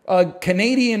 a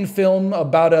Canadian film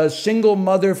about a single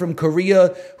mother from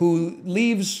Korea who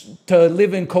leaves to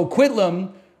live in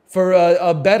Coquitlam for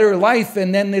a better life.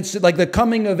 And then it's like the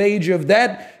coming of age of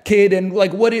that kid and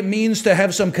like what it means to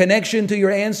have some connection to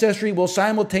your ancestry while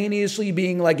simultaneously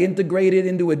being like integrated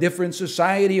into a different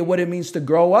society and what it means to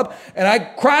grow up. And I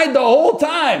cried the whole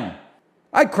time.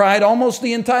 I cried almost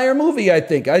the entire movie, I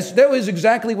think. That was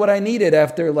exactly what I needed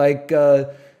after like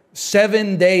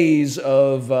 7 days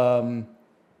of,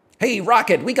 hey,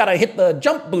 Rocket, we got to hit the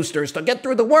jump boosters to get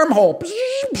through the wormhole.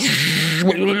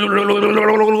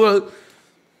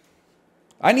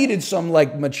 I needed some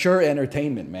like mature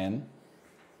entertainment, man.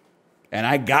 And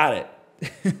I got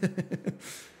it.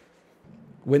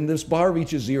 When this bar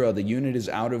reaches 0, the unit is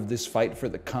out of this fight for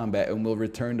the combat and will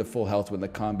return to full health when the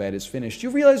combat is finished.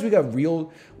 You realize we got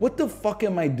real... What the fuck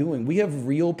am I doing? We have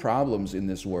real problems in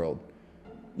this world.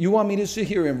 You want me to sit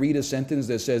here and read a sentence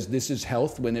that says this is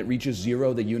health when it reaches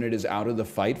 0, the unit is out of the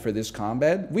fight for this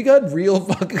combat? We got real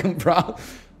fucking problems.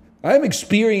 I'm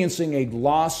experiencing a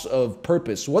loss of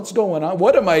purpose. What's going on?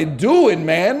 What am I doing,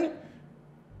 man?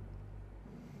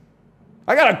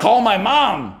 I gotta call my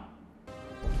mom.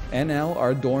 NL,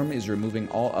 our dorm is removing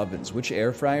all ovens. Which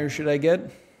air fryer should I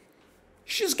get?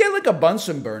 Just get like a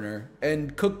Bunsen burner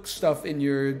and cook stuff on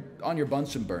your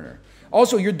Bunsen burner.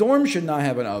 Also, your dorm should not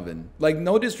have an oven. Like,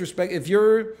 no disrespect. If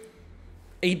you're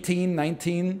 18,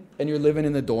 19, and you're living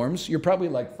in the dorms, you're probably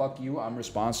like, fuck you, I'm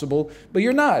responsible. But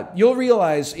you're not. You'll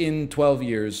realize in 12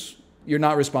 years, you're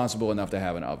not responsible enough to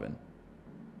have an oven.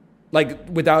 Like,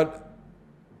 without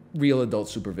real adult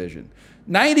supervision.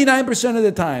 99% of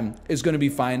the time, it's going to be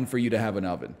fine for you to have an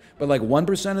oven. But like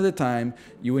 1% of the time,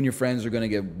 you and your friends are going to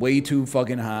get way too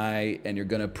fucking high, and you're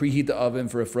going to preheat the oven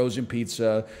for a frozen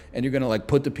pizza, and you're going to like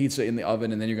put the pizza in the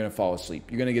oven, and then you're going to fall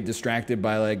asleep. You're going to get distracted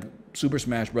by like Super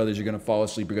Smash Brothers. You're going to fall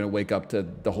asleep. You're going to wake up to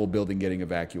the whole building getting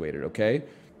evacuated, okay?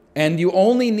 And you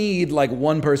only need like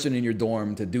one person in your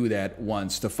dorm to do that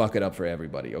once to fuck it up for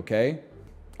everybody, okay?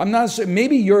 I'm not saying,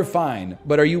 maybe you're fine,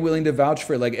 but are you willing to vouch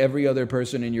for like every other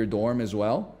person in your dorm as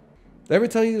well? Did I ever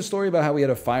tell you the story about how we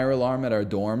had a fire alarm at our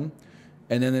dorm?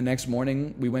 And then the next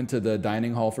morning we went to the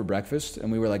dining hall for breakfast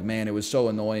and we were like, man, it was so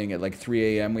annoying. At like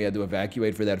 3 a.m. we had to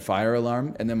evacuate for that fire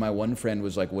alarm. And then my one friend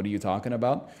was like, what are you talking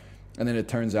about? And then it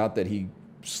turns out that he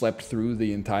slept through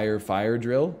the entire fire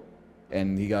drill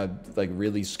and he got like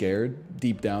really scared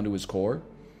deep down to his core.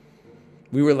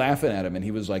 We were laughing at him, and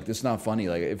he was like, this is not funny.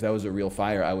 Like, if that was a real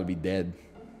fire, I would be dead.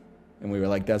 And we were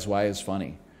like, that's why it's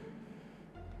funny.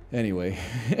 Anyway.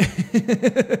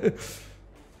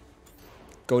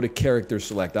 Go to character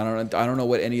select. I don't know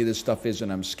what any of this stuff is,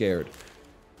 and I'm scared.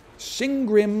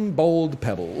 Singrim Bold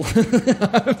Pebble.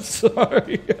 I'm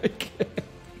sorry, I can't.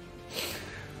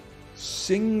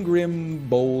 Singrim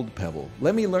Bold Pebble.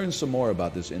 Let me learn some more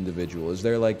about this individual. Is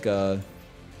there like is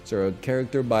there a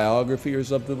character biography or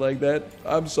something like that?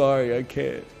 I'm sorry, I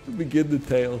can't begin the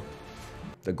tale.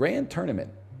 The Grand Tournament,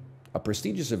 a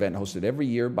prestigious event hosted every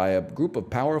year by a group of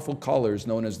powerful callers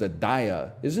known as the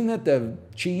Daya. Isn't that the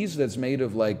cheese that's made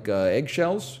of like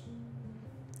eggshells?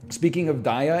 Speaking of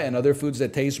Daya and other foods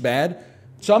that taste bad,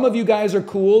 some of you guys are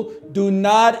cool. Do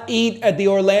not eat at the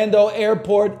Orlando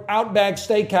Airport Outback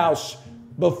Steakhouse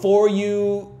before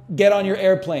you get on your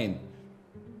airplane.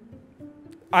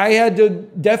 I had to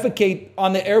defecate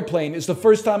on the airplane. It's the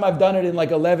first time I've done it in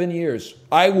like 11 years.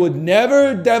 I would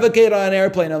never defecate on an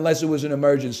airplane unless it was an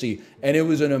emergency. And it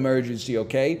was an emergency,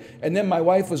 okay? And then my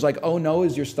wife was like, oh no,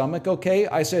 is your stomach okay?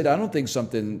 I said, I don't think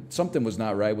something was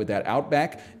not right with that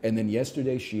Outback. And then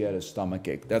yesterday she had a stomach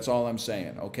ache. That's all I'm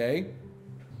saying, okay?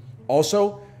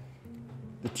 Also,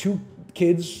 the two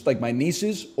kids, like my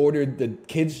nieces, ordered the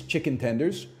kids' chicken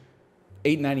tenders.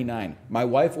 $8.99. My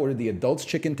wife ordered the adults'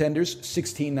 chicken tenders,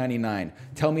 $16.99.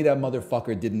 Tell me that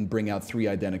motherfucker didn't bring out 3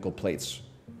 identical plates.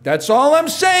 That's all I'm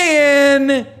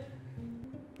saying!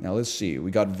 Now let's see.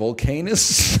 We got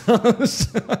Volcanus.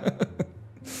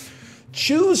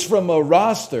 Choose from a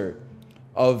roster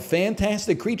of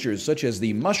fantastic creatures such as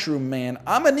the Mushroom Man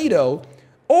Amanito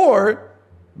or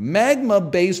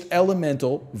magma-based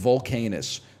elemental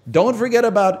Volcanus. Don't forget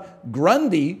about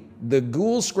Grundy, the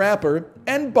Ghoul Scrapper,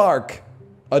 and Bark,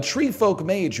 a tree folk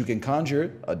mage who can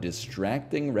conjure a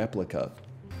distracting replica.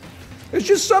 It's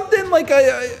just something like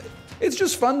it's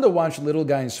just fun to watch little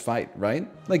guys fight, right?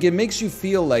 Like it makes you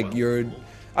feel like you're...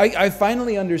 I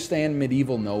finally understand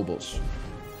medieval nobles.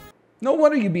 No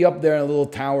wonder you'd be up there in a little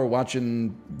tower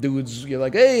watching dudes. You're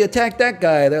like, hey, attack that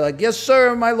guy. They're like, yes,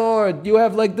 sir, my lord. You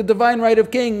have like the divine right of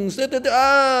kings.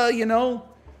 You know?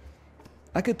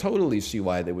 I could totally see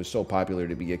why it was so popular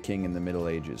to be a king in the Middle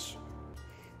Ages.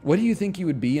 What do you think you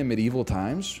would be in medieval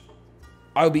times?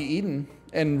 I would be eating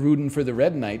and rooting for the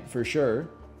Red Knight for sure.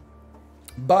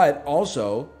 But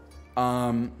also,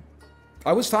 I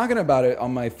was talking about it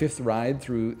on my 5th ride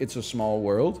through It's a Small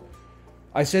World.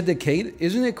 I said to Kate,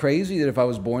 isn't it crazy that if I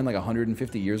was born like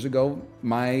 150 years ago,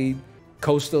 my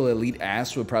coastal elite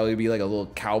ass would probably be like a little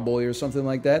cowboy or something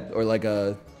like that? Or like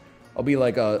I'll be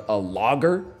like a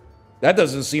logger. That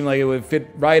doesn't seem like it would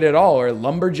fit right at all. Or a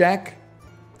lumberjack.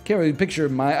 Can't really picture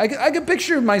I could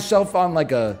picture myself on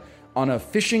like on a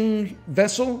fishing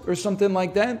vessel or something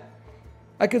like that.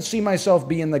 I could see myself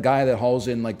being the guy that hauls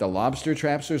in like the lobster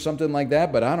traps or something like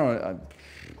that, but I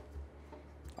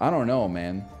don't know,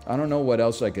 man. I don't know what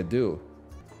else I could do.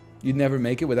 You'd never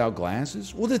make it without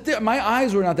glasses? Well, my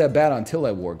eyes were not that bad until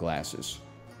I wore glasses.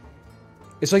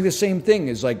 It's like the same thing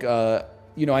as like,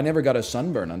 you know, I never got a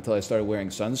sunburn until I started wearing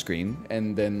sunscreen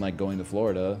and then like going to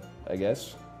Florida, I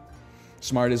guess.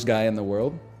 Smartest guy in the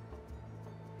world.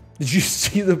 Did you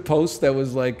see the post that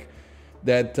was like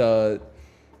that the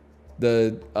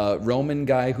Roman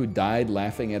guy who died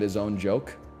laughing at his own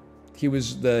joke? He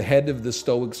was the head of the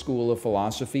Stoic school of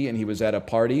philosophy, and he was at a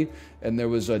party, and there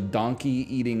was a donkey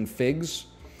eating figs.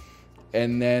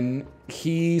 And then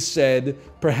he said,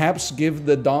 perhaps give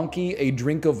the donkey a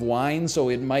drink of wine so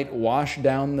it might wash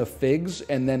down the figs,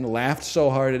 and then laughed so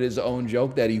hard at his own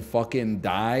joke that he fucking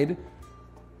died.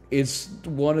 It's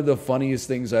one of the funniest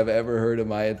things I've ever heard in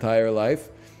my entire life.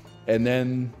 And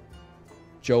then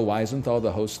Joe Weisenthal,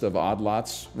 the host of Odd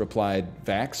Lots, replied,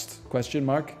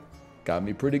 vaxxed, ? Got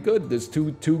me pretty good. There's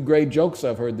two great jokes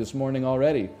I've heard this morning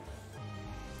already.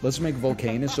 Let's make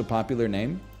Volcanus a popular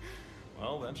name.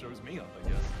 Well, that shows me up, I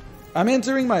guess. I'm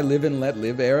entering my live and let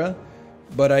live era,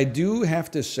 but I do have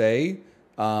to say,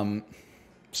 some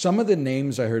of the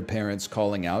names I heard parents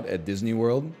calling out at Disney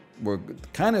World were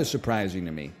kind of surprising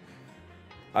to me.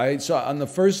 I saw on the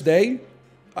first day,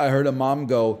 I heard a mom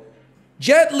go,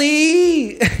 Jet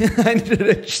Li!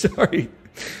 Sorry.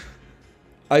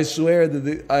 I swear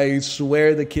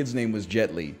the kid's name was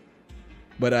Jet Li,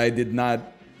 but I did not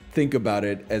think about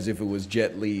it as if it was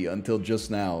Jet Li until just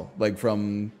now, like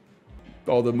from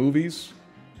all the movies,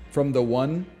 from the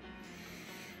one.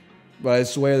 But I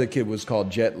swear the kid was called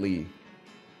Jet Li,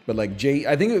 but like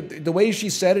I think the way she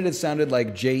said it, it sounded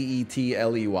like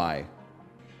Jetley.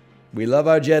 We love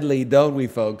our Jet Li, don't we,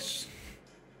 folks?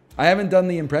 I haven't done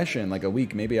the impression in like a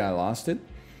week. Maybe I lost it.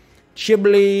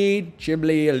 Chibli,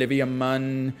 Olivia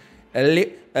Munn,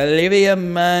 Olivia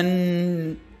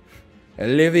Munn,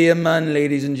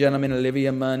 ladies and gentlemen,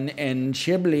 Olivia Munn and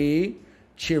Chibli.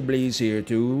 Chibli's here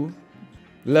too.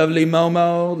 Lovely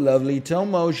Momo, lovely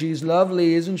Tomo. She's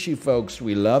lovely, isn't she, folks?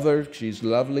 We love her. She's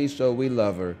lovely, so we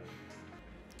love her.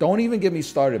 Don't even get me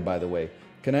started, by the way.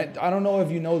 I don't know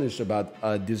if you know this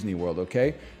about Disney World,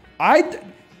 okay? I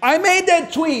made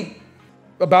that tweet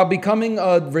about becoming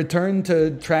a return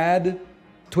to trad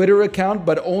Twitter account,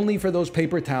 but only for those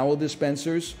paper towel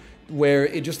dispensers where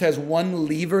it just has one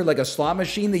lever, like a slot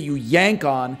machine that you yank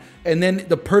on, and then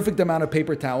the perfect amount of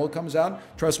paper towel comes out.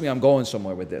 Trust me, I'm going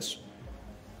somewhere with this.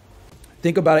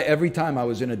 Think about it every time I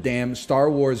was in a damn Star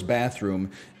Wars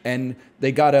bathroom and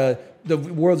they got the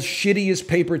world's shittiest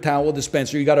paper towel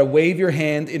dispenser. You got to wave your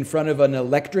hand in front of an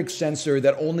electric sensor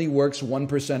that only works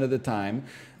 1% of the time.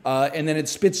 And then it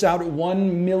spits out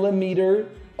 1 millimeter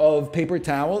of paper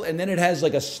towel. And then it has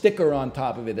like a sticker on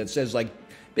top of it that says like,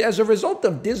 as a result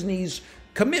of Disney's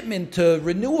commitment to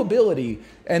renewability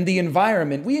and the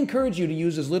environment, we encourage you to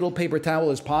use as little paper towel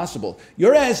as possible.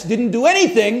 Your ass didn't do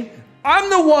anything.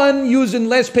 I'm the one using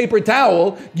less paper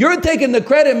towel. You're taking the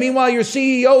credit. Meanwhile, your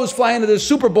CEO is flying to the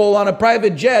Super Bowl on a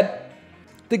private jet.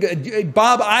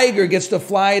 Bob Iger gets to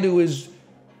fly to his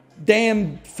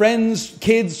damn friend's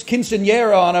kid's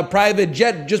quinceañera on a private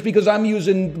jet just because I'm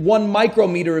using 1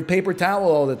 micrometer of paper towel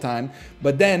all the time.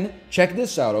 But then, check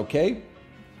this out, okay?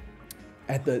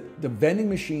 At the vending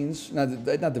machines, not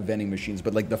the vending machines,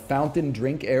 but like the fountain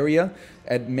drink area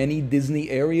at many Disney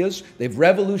areas, they've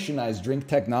revolutionized drink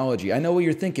technology. I know what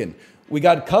you're thinking. We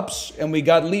got cups and we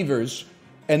got levers,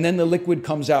 and then the liquid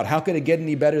comes out. How could it get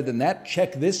any better than that?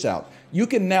 Check this out. You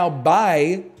can now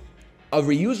buy a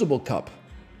reusable cup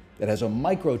that has a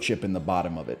microchip in the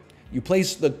bottom of it. You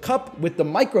place the cup with the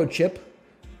microchip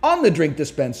on the drink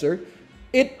dispenser.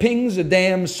 It pings a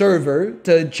damn server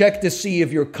to check to see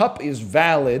if your cup is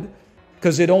valid,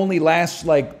 because it only lasts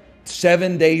like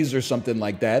 7 days or something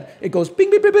like that. It goes ping,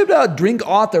 ping, ping, ping, ping, drink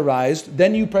authorized.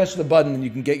 Then you press the button and you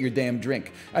can get your damn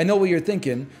drink. I know what you're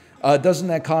thinking. Doesn't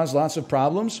that cause lots of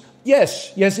problems?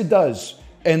 Yes, it does.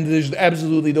 And there's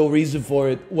absolutely no reason for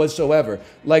it whatsoever.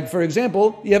 Like, for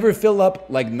example, you ever fill up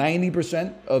like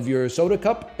 90% of your soda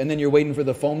cup and then you're waiting for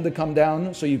the foam to come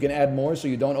down so you can add more so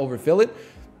you don't overfill it?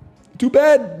 Too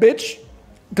bad, bitch,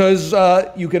 because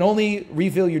you can only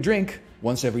refill your drink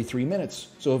once every 3 minutes.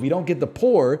 So if you don't get the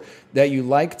pour that you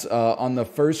liked on the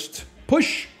first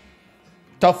push,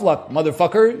 tough luck,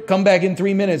 motherfucker. Come back in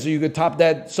 3 minutes so you could top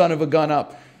that son of a gun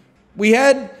up. We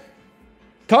had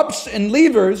cups and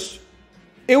levers.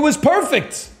 It was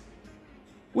perfect.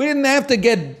 We didn't have to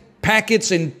get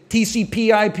packets and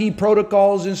TCP/IP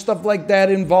protocols and stuff like that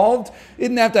involved.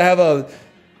 Didn't have to have a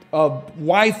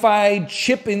Wi-Fi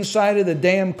chip inside of the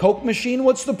damn Coke machine.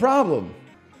 What's the problem?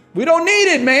 We don't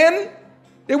need it, man.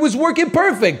 It was working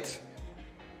perfect.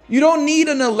 You don't need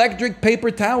an electric paper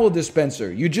towel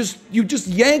dispenser. You just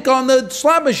yank on the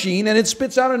slot machine and it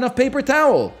spits out enough paper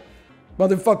towel.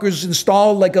 Motherfuckers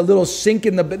install like a little sink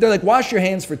in the... They're like, wash your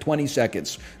hands for 20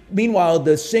 seconds. Meanwhile,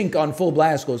 the sink on full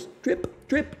blast goes drip,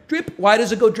 drip, drip. Why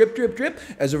does it go drip, drip, drip?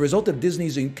 As a result of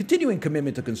Disney's continuing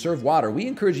commitment to conserve water, we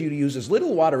encourage you to use as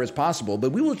little water as possible,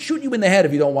 but we will shoot you in the head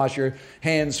if you don't wash your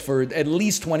hands for at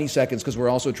least 20 seconds because we're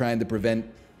also trying to prevent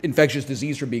infectious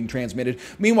disease from being transmitted.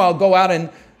 Meanwhile, go out and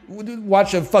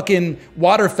watch a fucking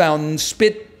water fountain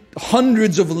spit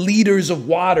hundreds of liters of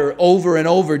water over and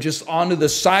over just onto the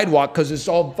sidewalk because it's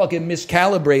all fucking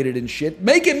miscalibrated and shit.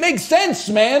 Make it make sense,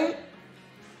 man.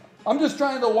 I'm just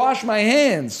trying to wash my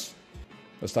hands.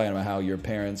 I was talking about how your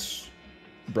parents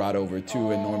brought over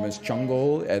two enormous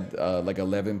chungal at like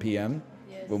 11 p.m.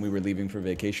 Yes. when we were leaving for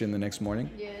vacation the next morning.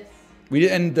 Yes. We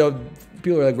did, and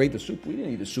people were like, rate the soup. We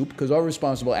didn't eat the soup because our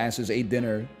responsible asses ate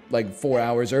dinner like 4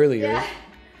 hours earlier. Yeah.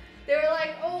 They were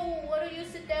like, oh, why don't you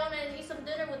sit down and eat some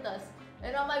dinner with us?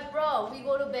 And I'm like, bro, we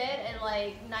go to bed at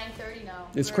like 9:30 now.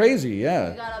 It's crazy,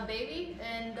 yeah. We got a baby,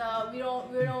 and we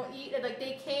don't eat. Like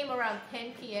they came around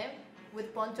 10 p.m. with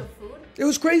a bunch of food. It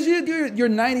was crazy. Your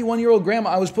 91-year-old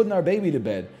grandma. I was putting our baby to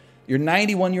bed. Your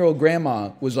 91-year-old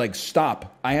grandma was like,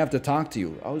 stop. I have to talk to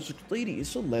you. I was like, lady,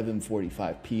 it's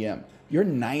 11:45 p.m. You're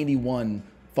 91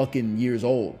 fucking years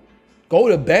old. Go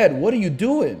to bed. What are you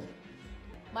doing?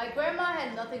 My grandma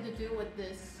had nothing to do with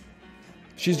this.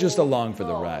 She's just along for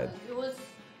the ride.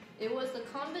 It was the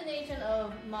combination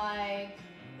of my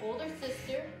older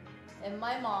sister and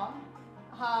my mom.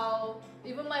 How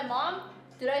even my mom,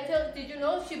 did you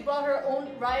know she brought her own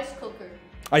rice cooker?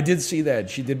 I did see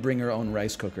that. She did bring her own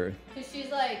rice cooker. Cause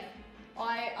she's like,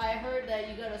 I heard that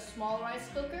you got a small rice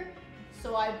cooker,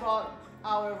 so I brought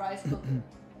our rice cooker.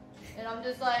 And I'm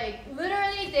just like,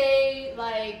 literally they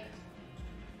like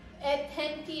at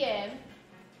 10 p.m.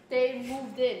 they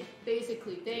moved in,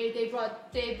 basically. They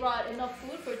brought enough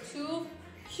food for 2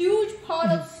 huge pot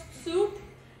of soup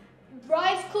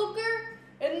rice cooker,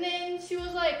 and then she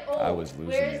was like, I oh, was losing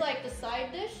where's it. like the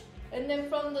side dish? And then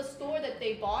from the store that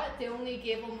they bought, they only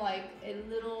gave them like a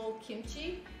little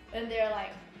kimchi, and they're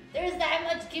like, there's that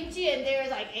much kimchi and there's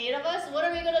like 8 of us, what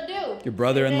are we gonna do? Your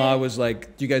brother-in-law was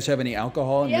like, do you guys have any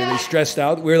alcohol? And Yeah. really stressed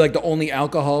out. We're like, the only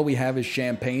alcohol we have is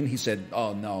champagne. He said,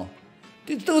 oh no.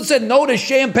 This dude said no to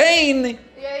champagne.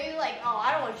 Yeah, he's like, oh,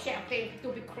 I don't want champagne,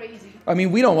 don't be crazy. I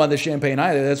mean, we don't want the champagne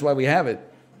either. That's why we have it.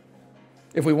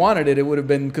 If we wanted it, it would have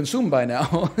been consumed by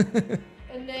now.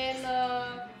 And then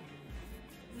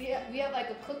we have like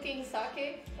a cooking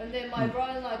sake, and then my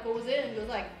brother-in-law goes in and goes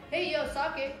like, hey, you have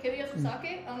sake? Can we have some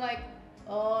sake? I'm like,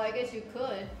 oh, I guess you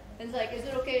could. And it's like, is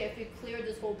it okay if we clear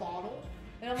this whole bottle?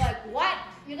 And I'm like, what?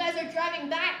 You guys are driving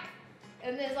back.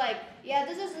 And then it's like, yeah,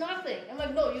 this is nothing. I'm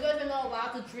like, no, you guys are not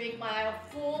allowed to drink my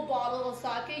full bottle of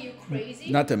sake. You crazy?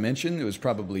 Not to mention, it was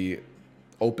probably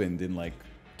opened in like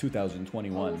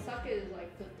 2021. Oh, sake is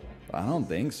like good though. I don't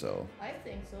think so. I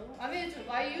think so. I mean,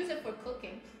 I use it for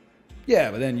cooking.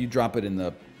 Yeah, but then you drop it in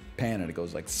the pan and it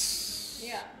goes like.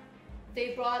 Yeah.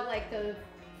 They brought like a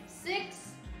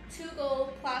 6 to-go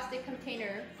plastic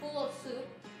container full of soup,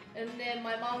 and then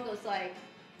my mom goes like,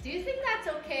 do you think that's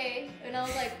okay? And I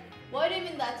was like, what do you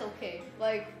mean that's okay?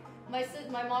 Like, my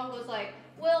mom was like,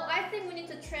 well, I think we need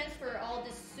to transfer all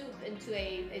this soup into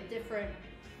a different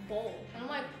bowl. And I'm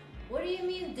like, what do you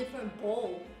mean different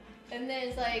bowl? And then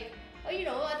it's like, oh, you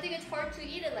know, I think it's hard to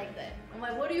eat it like that. I'm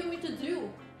like, what do you want me to do?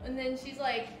 And then she's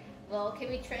like, well, can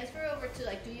we transfer over to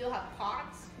like, do you have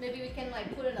pots? Maybe we can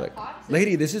like put in a Like, pot.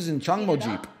 lady, this is in Heat it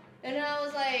Changmo up. And I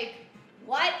was like,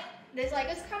 what? It's like,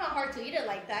 it's kind of hard to eat it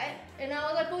like that. And I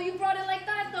was like, well, you brought it like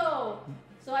that though.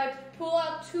 So I pull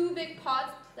out 2 big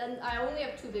pots, and I only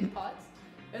have 2 big pots.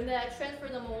 And then I transfer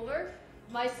them over.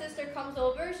 My sister comes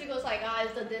over, she goes like,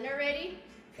 is the dinner ready?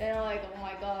 And I'm like, oh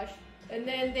my gosh. And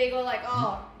then they go like,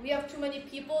 oh, we have too many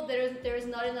people, there is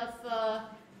not enough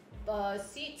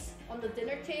seats on the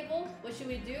dinner table. What should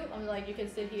we do? I'm like, you can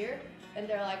sit here. And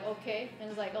they're like, okay. And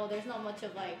it's like, oh, there's not much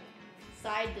of like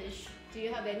side dish. Do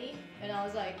you have any? And I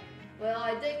was like, well,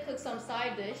 I did cook some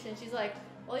side dish. And she's like,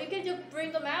 well, you can just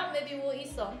bring them out, maybe we'll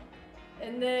eat some.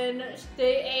 And then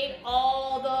they ate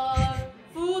all the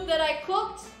food that I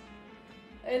cooked.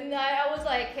 And I was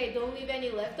like, hey, don't leave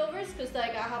any leftovers, because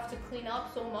like I have to clean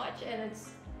up so much, and it's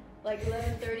like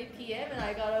 11:30 p.m. and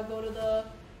I gotta go to the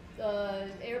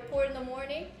airport in the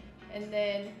morning. And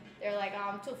then they're like,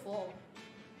 oh, I'm too full.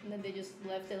 And then they just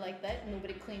left it like that.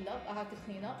 Nobody cleaned up. I have to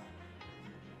clean up.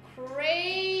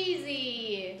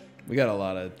 Crazy. We got a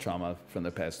lot of trauma from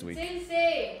the past week. It's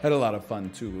insane. Had a lot of fun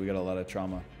too, but we got a lot of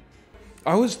trauma.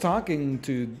 I was talking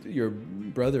to your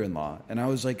brother-in-law, and I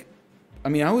was like, I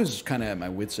mean, I was kind of at my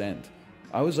wit's end.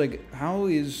 I was like, how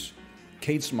is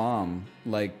Kate's mom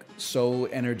like so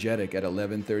energetic at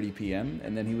 11:30 p.m.?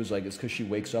 And then he was like, it's because she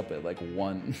wakes up at like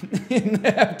 1 in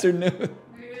the afternoon.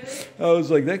 Really? I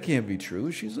was like, that can't be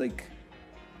true. She's like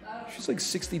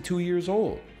 62 years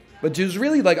old. But she was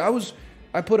really like,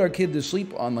 I put our kid to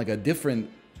sleep on like a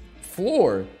different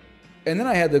floor, and then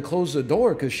I had to close the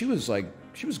door because she was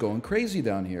going crazy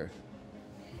down here.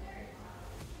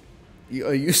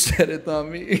 You said it, not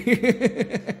me.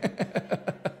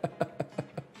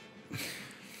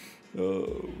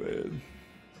 Oh man,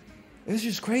 it's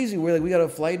just crazy. We got a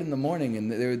flight in the morning,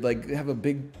 and they would like have a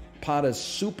big pot of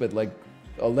soup at like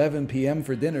 11 p.m.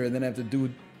 for dinner, and then have to do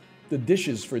the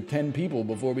dishes for 10 people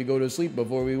before we go to sleep,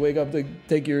 before we wake up to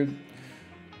take your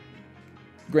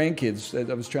grandkids.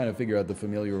 I was trying to figure out the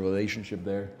familial relationship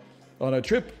there on a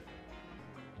trip.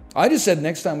 I just said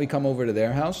next time we come over to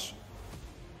their house,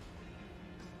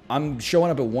 I'm showing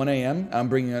up at 1 a.m. I'm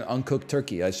bringing an uncooked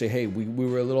turkey. I say, hey, we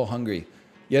were a little hungry.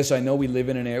 Yes, I know we live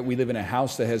in a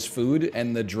house that has food,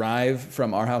 and the drive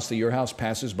from our house to your house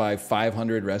passes by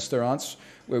 500 restaurants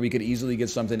where we could easily get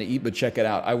something to eat. But check it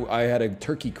out. I had a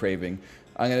turkey craving.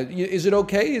 Is it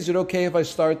okay? Is it okay if I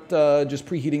start just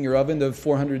preheating your oven to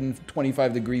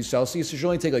 425 degrees Celsius? It should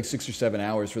only take like 6 or 7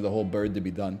 hours for the whole bird to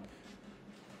be done.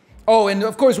 Oh, and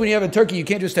of course, when you have a turkey, you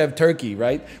can't just have turkey,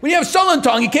 right? When you have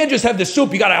solentong, you can't just have the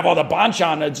soup. You got to have all the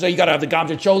banchan. So you got to have the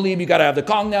gamja cholim. You got to have the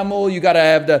kongnamul. You got to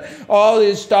have all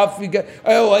this stuff.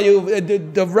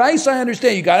 The rice, I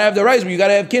understand. You got to have the rice, but you got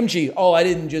to have kimchi. Oh, I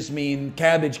didn't just mean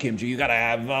cabbage kimchi. You got to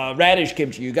have radish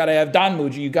kimchi. You got to have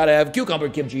danmuji. You got to have cucumber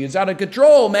kimchi. It's out of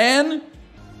control, man.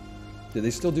 Do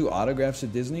they still do autographs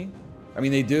at Disney? I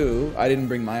mean, they do. I didn't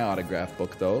bring my autograph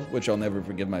book, though, which I'll never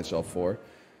forgive myself for.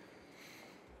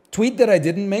 Tweet that I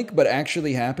didn't make, but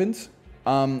actually happened.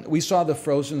 We saw the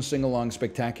Frozen sing-along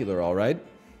spectacular, all right?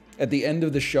 At the end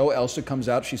of the show, Elsa comes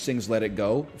out. She sings Let It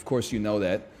Go. Of course, you know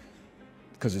that,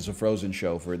 because it's a Frozen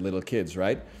show for little kids,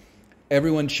 right?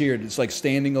 Everyone cheered. It's like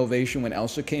standing ovation when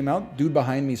Elsa came out. Dude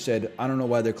behind me said, I don't know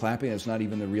why they're clapping. It's not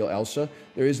even the real Elsa.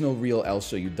 There is no real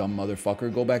Elsa, you dumb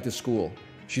motherfucker. Go back to school.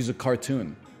 She's a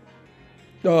cartoon.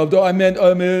 No, I meant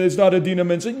it's not Idina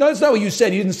Menzel. No, that's not what you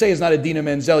said. You didn't say it's not Idina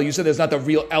Menzel. You said it's not the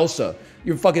real Elsa.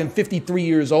 You're fucking 53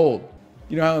 years old.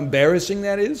 You know how embarrassing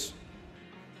that is?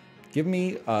 Give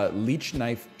me a leech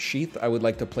knife sheath. I would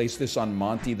like to place this on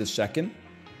Monty II.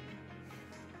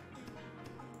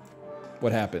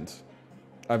 What happened?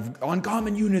 I've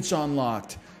uncommon units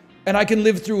unlocked. And I can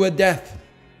live through a death.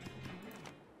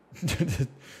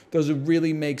 Doesn't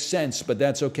really make sense, but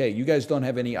that's okay. You guys don't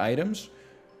have any items?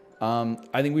 I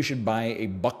think we should buy a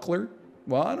buckler.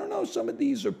 Well, I don't know. Some of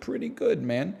these are pretty good,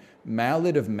 man.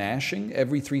 Mallet of Mashing.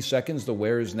 Every 3 seconds, the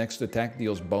wearer's next attack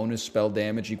deals bonus spell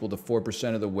damage equal to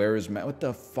 4% of the wearer's... What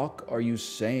the fuck are you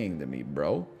saying to me,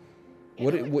 bro?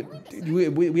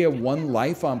 We have one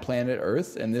life on planet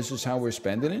Earth, and this is how we're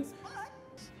spending it?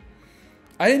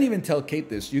 I didn't even tell Kate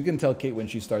this. You can tell Kate when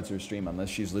she starts her stream, unless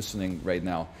she's listening right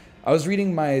now. I was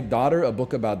reading my daughter a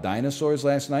book about dinosaurs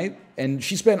last night, and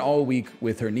she spent all week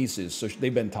with her nieces, so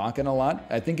they've been talking a lot.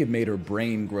 I think it made her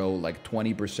brain grow like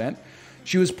 20%.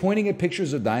 She was pointing at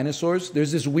pictures of dinosaurs.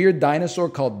 There's this weird dinosaur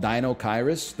called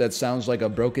Dinokairos that sounds like a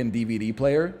broken DVD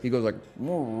player. He goes like...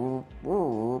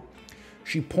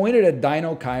 She pointed at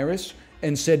Dinokairos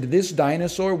and said, this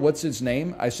dinosaur, what's its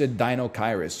name? I said,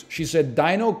 Dinokairos. She said,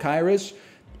 Dinokairos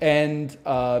and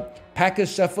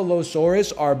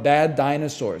Pachycephalosaurus are bad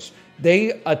dinosaurs.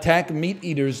 They attack meat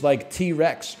eaters like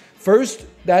T-Rex. First,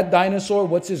 that dinosaur,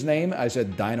 what's his name? I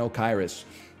said, Dinokairos.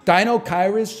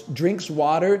 Dinokairos drinks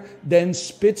water, then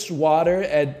spits water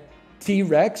at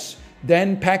T-Rex.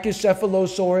 Then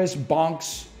Pachycephalosaurus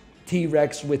bonks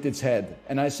T-Rex with its head.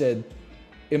 And I said,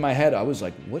 in my head, I was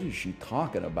like, what is she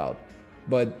talking about?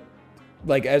 But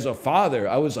like as a father,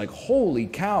 I was like, holy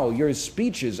cow, your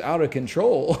speech is out of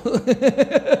control.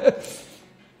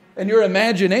 And your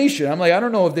imagination, I'm like, I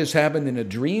don't know if this happened in a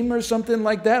dream or something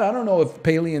like that. I don't know if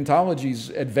paleontology's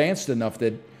advanced enough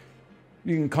that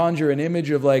you can conjure an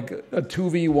image of like a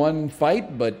 2v1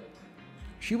 fight, but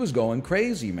she was going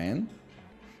crazy, man.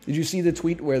 Did you see the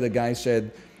tweet where the guy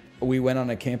said, we went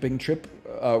on a camping trip,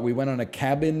 we went on a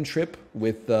cabin trip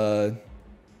with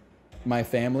my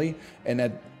family,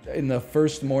 and in the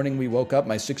first morning we woke up,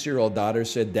 my 6-year-old daughter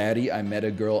said, Daddy, I met a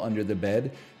girl under the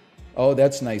bed. Oh,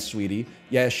 that's nice, sweetie.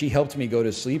 Yeah, she helped me go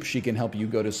to sleep. She can help you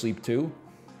go to sleep too.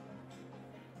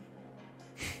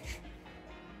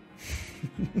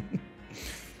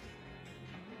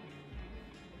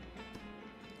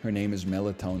 Her name is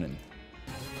Melatonin.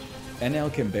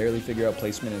 NL can barely figure out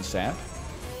placement in SAP.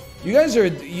 You guys are,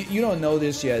 you don't know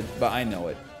this yet, but I know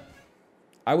it.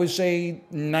 I would say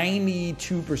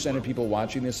 92% of people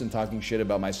watching this and talking shit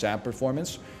about my SAP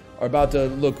performance are about to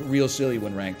look real silly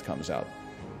when ranked comes out.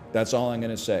 That's all I'm going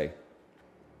to say.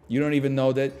 You don't even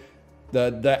know that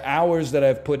the hours that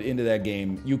I've put into that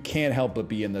game, you can't help but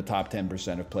be in the top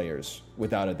 10% of players,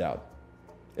 without a doubt.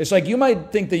 It's like you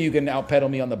might think that you can outpedal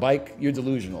me on the bike. You're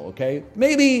delusional, okay?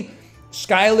 Maybe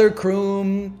Skylar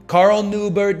Kroom, Carl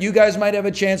Newbert, you guys might have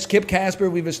a chance. Kip Casper,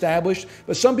 we've established.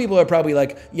 But some people are probably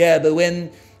like, yeah, but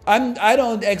when I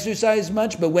don't exercise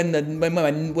much, but when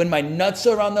my nuts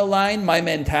are on the line, my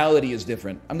mentality is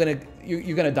different.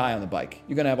 You're gonna die on the bike.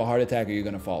 You're gonna have a heart attack, or you're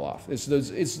gonna fall off. They're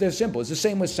simple. It's the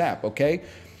same with SAP, okay?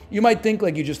 You might think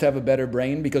like you just have a better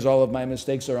brain because all of my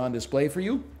mistakes are on display for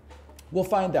you. We'll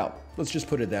find out. Let's just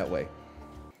put it that way.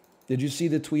 Did you see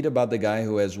the tweet about the guy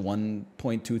who has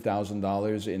 $1.2 thousand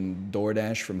in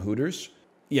DoorDash from Hooters?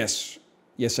 Yes.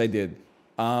 Yes, I did.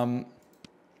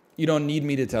 You don't need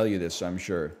me to tell you this, I'm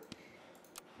sure.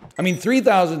 I mean,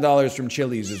 $3,000 from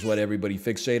Chili's is what everybody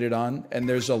fixated on. And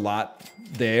there's a lot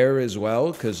there as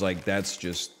well, because, like, that's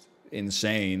just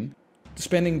insane.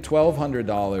 Spending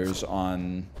 $1,200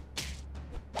 on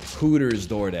Hooters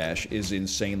DoorDash is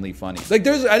insanely funny. Like,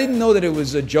 I didn't know that it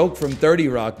was a joke from 30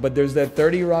 Rock, but there's that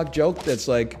 30 Rock joke that's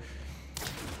like,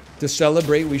 to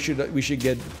celebrate, we should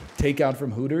get takeout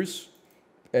from Hooters.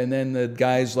 And then the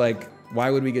guy's like, why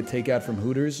would we get takeout from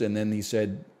Hooters? And then he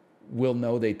said, we'll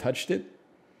know they touched it.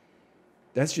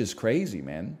 That's just crazy,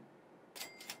 man.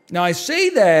 Now, I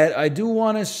say that, I do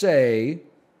want to say,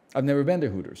 I've never been to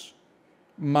Hooters.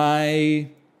 My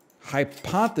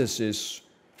hypothesis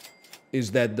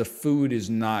is that the food is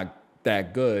not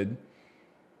that good,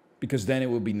 because then it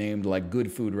would be named like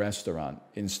Good Food Restaurant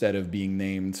instead of being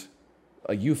named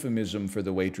a euphemism for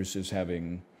the waitresses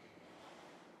having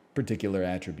particular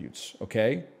attributes,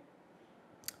 okay?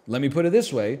 Let me put it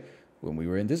this way. When we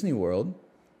were in Disney World,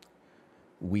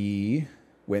 we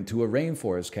went to a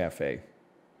rainforest cafe.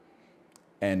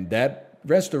 And that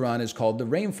restaurant is called the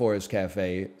Rainforest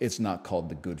Cafe. It's not called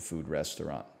the Good Food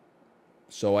Restaurant.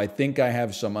 So I think I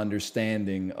have some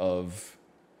understanding of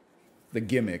the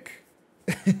gimmick.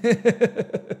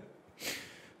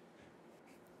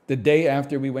 The day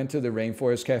after we went to the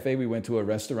Rainforest Cafe, we went to a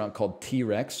restaurant called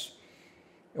T-Rex.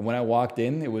 And when I walked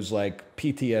in, it was like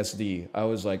PTSD. I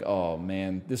was like, oh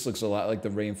man, this looks a lot like the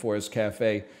Rainforest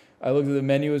Cafe. I looked at the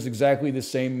menu, it's exactly the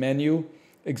same menu.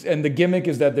 And the gimmick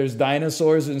is that there's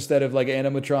dinosaurs instead of like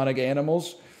animatronic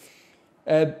animals.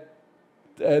 At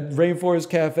Rainforest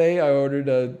Cafe, I ordered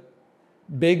a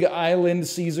Big Island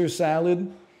Caesar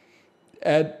salad.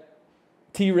 At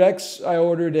T-Rex, I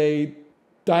ordered a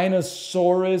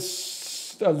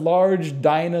large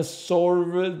Dino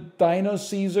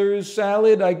Caesar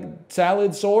salad,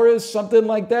 Salad-saurus, something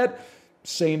like that.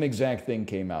 Same exact thing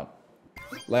came out.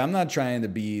 Like, I'm not trying to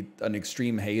be an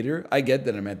extreme hater. I get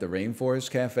that I'm at the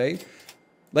Rainforest Cafe.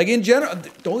 Like, in general,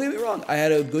 don't get me wrong, I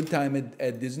had a good time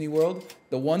at Disney World.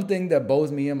 The one thing that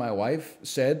both me and my wife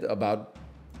said about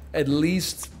at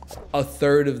least a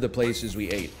third of the places we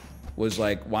ate was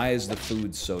like, why is the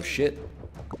food so shit?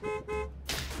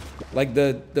 Like,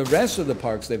 the rest of the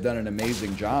parks, they've done an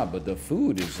amazing job, but the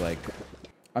food is like,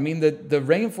 I mean, the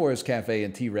Rainforest Cafe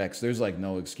and T-Rex, there's like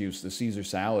no excuse. The Caesar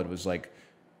salad was like,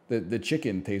 the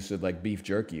chicken tasted like beef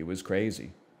jerky. It was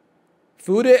crazy.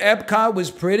 Food at Epcot was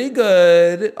pretty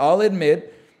good, I'll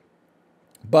admit.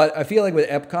 But I feel like with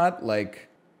Epcot, like,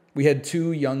 we had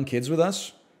 2 young kids with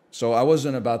us. So I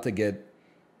wasn't about to get,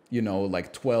 you know,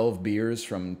 like 12 beers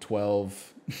from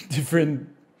 12 different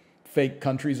fake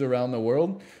countries around the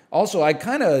world. Also, I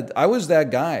was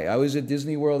that guy. I was at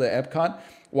Disney World at Epcot,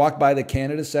 walked by the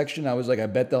Canada section. I was like, I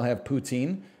bet they'll have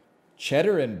poutine.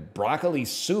 Cheddar and broccoli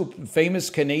soup. Famous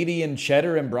Canadian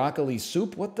cheddar and broccoli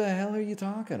soup. What the hell are you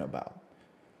talking about?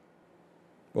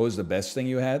 What was the best thing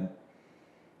you had?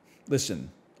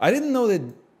 Listen, I didn't know that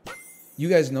you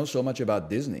guys know so much about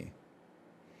Disney.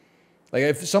 Like,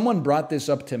 if someone brought this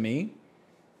up to me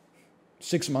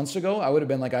 6 months ago, I would have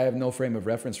been like, I have no frame of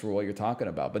reference for what you're talking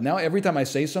about. But now every time I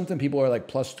say something, people are like,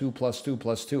 +2, +2,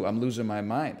 +2. I'm losing my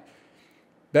mind.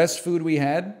 Best food we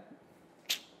had?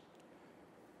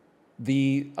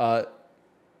 The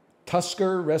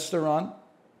Tusker restaurant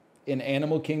in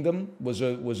Animal Kingdom was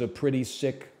a pretty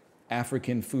sick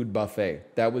African food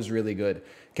buffet. That was really good.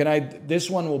 This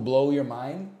one will blow your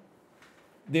mind.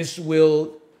 It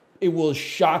will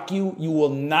shock you. You will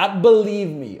not believe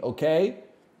me, okay?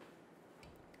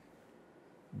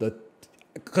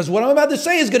 Because what I'm about to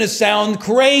say is going to sound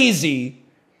crazy.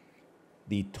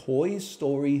 The Toy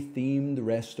Story themed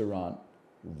restaurant,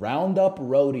 Roundup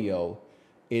Rodeo,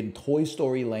 in Toy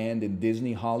Story Land in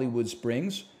Disney Hollywood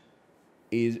Springs,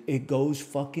 it goes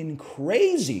fucking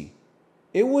crazy.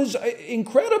 It was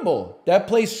incredible. That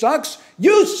place sucks.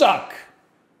 You suck.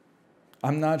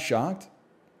 I'm not shocked.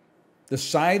 The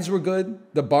sides were good.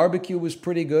 The barbecue was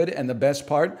pretty good. And the best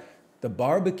part, the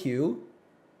barbecue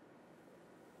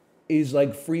is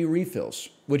like free refills,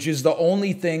 which is the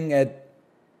only thing at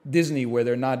Disney where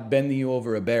they're not bending you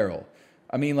over a barrel.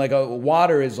 I mean, like,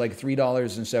 water is like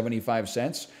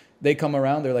 $3.75. They come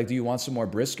around, they're like, do you want some more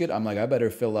brisket? I'm like, I better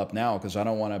fill up now because I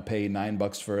don't want to pay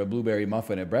 $9 for a blueberry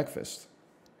muffin at breakfast.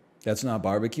 That's not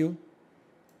barbecue?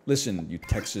 Listen, you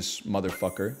Texas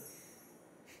motherfucker.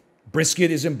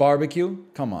 Brisket isn't barbecue?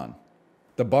 Come on.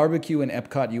 The barbecue in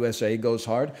Epcot, USA goes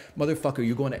hard. Motherfucker,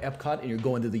 you're going to Epcot and you're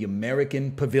going to the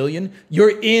American Pavilion.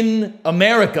 You're in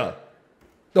America.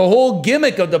 The whole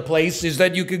gimmick of the place is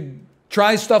that you could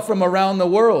try stuff from around the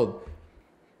world.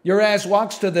 Your ass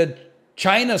walks to the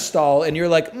China stall and you're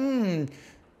like,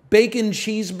 bacon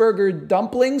cheeseburger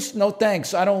dumplings? No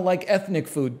thanks, I don't like ethnic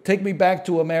food. Take me back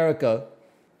to America.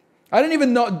 I didn't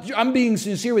even know, I'm being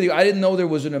sincere with you, I didn't know there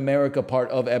was an America part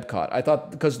of Epcot. I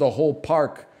thought because the whole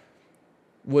park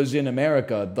was in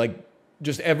America, like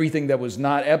just everything that was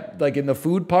not, like in the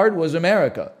food part was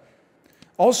America.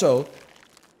 Also,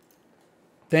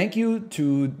 thank you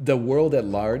to the world at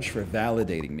large for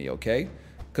validating me, okay?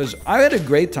 Because I had a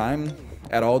great time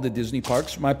at all the Disney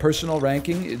parks. My personal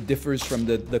ranking, it differs from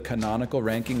the canonical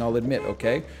ranking, I'll admit,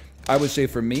 okay? I would say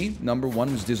for me, number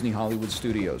 1 was Disney Hollywood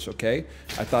Studios, okay?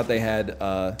 I thought they had,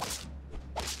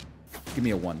 give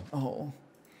me a 1. Oh.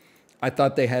 I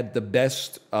thought they had the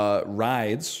best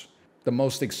rides, the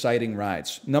most exciting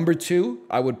rides. Number 2,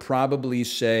 I would probably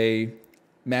say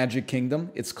Magic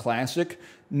Kingdom. It's classic.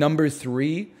 Number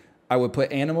 3, I would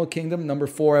put Animal Kingdom. Number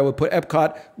 4, I would put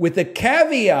Epcot, with the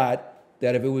caveat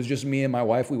that if it was just me and my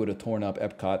wife, we would have torn up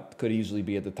Epcot. Could easily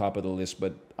be at the top of the list,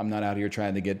 but I'm not out here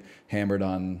trying to get hammered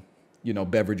on, you know,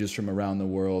 beverages from around the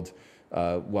world,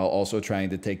 while also trying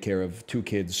to take care of 2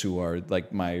 kids who are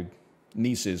like my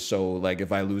nieces. So like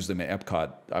if I lose them at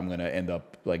Epcot, I'm going to end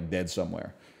up like dead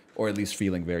somewhere, or at least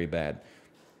feeling very bad.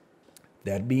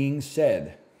 That being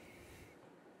said,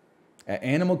 at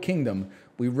Animal Kingdom,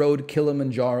 we rode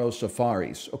Kilimanjaro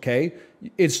safaris, okay?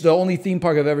 It's the only theme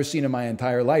park I've ever seen in my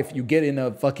entire life. You get in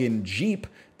a fucking Jeep,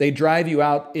 they drive you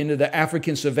out into the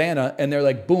African savannah, and they're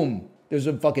like, boom, there's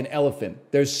a fucking elephant.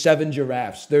 There's 7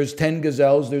 giraffes. There's 10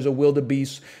 gazelles. There's a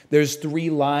wildebeest. There's 3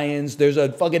 lions. There's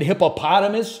a fucking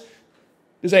hippopotamus.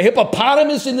 There's a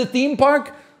hippopotamus in the theme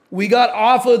park. We got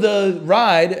off of the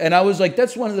ride, and I was like,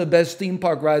 that's one of the best theme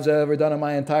park rides I've ever done in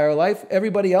my entire life.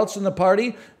 Everybody else in the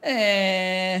party,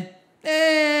 it's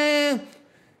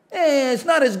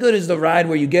not as good as the ride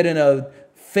where you get in a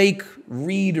fake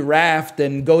reed raft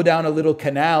and go down a little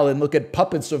canal and look at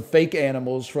puppets of fake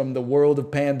animals from the world of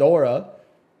Pandora.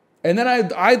 And then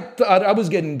I thought I was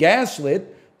getting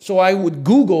gaslit, so I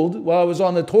Googled, while I was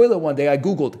on the toilet one day, I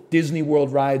Googled Disney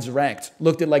World rides ranked.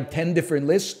 Looked at like 10 different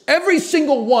lists. Every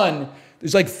single one,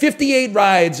 there's like 58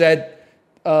 rides at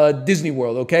Disney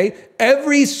World, okay?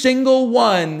 Every single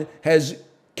one has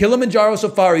Kilimanjaro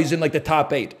safaris in like the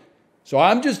top 8. So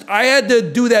I had to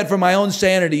do that for my own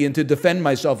sanity and to defend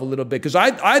myself a little bit, because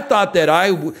I thought that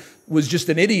I was just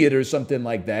an idiot or something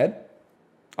like that.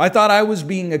 I thought I was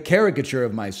being a caricature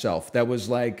of myself that was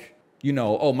like, you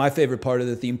know, oh, my favorite part of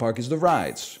the theme park is the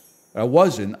rides. I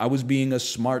wasn't. I was being a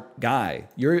smart guy.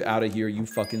 You're out of here. You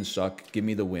fucking suck. Give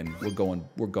me the win.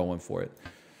 We're going for it.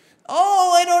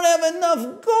 Oh, I don't have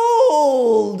enough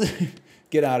gold.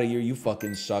 Get out of here. You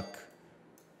fucking suck.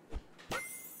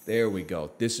 There we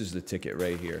go. This is the ticket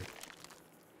right here.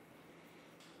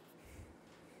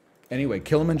 Anyway,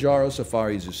 Kilimanjaro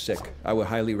Safaris is sick. I would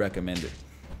highly recommend it.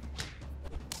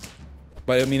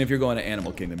 But I mean, if you're going to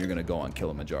Animal Kingdom, you're going to go on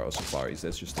Kilimanjaro Safaris.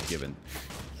 That's just a given.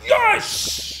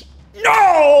 Yes!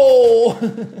 No!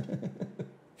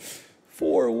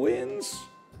 4 wins?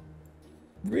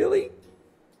 Really?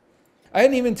 I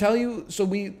didn't even tell you. So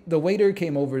the waiter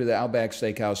came over to the Outback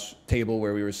Steakhouse table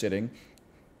where we were sitting.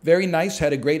 Very nice,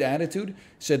 had a great attitude.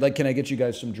 Said, like, can I get you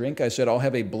guys some drink? I said, I'll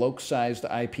have a bloke-sized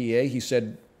IPA. He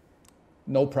said,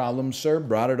 no problem, sir.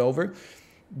 Brought it over.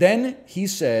 Then he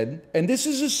said, and this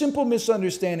is a simple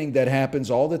misunderstanding that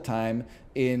happens all the time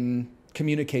in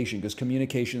communication, because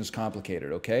communication is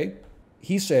complicated, okay?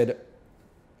 He said,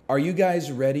 are you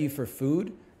guys ready for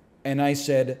food? And I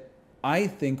said, I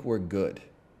think we're good.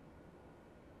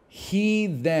 He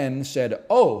then said,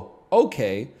 oh,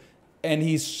 okay. And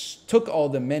he took all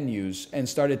the menus and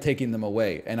started taking them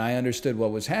away. And I understood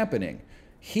what was happening.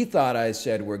 He thought I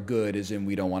said we're good as in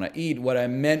we don't want to eat. What I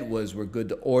meant was we're good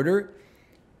to order.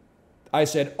 I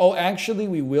said, oh, actually,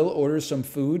 we will order some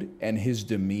food. And his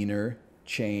demeanor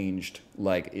changed,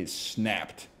 like it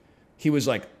snapped. He was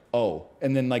like, oh,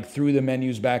 and then like threw the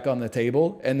menus back on the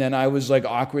table. And then I was like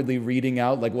awkwardly reading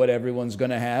out like what everyone's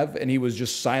going to have. And he was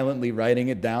just silently writing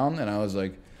it down. And I was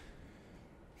like,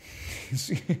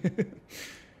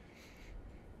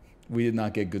 we did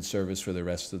not get good service for the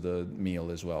rest of the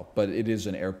meal as well. But it is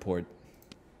an airport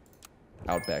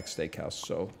Outback Steakhouse.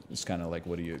 So it's kind of like,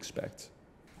 what do you expect?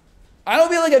 I don't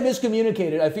feel like I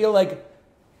miscommunicated. I feel like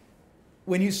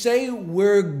when you say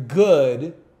we're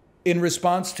good in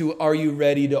response to are you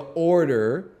ready to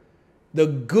order, the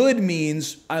good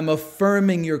means I'm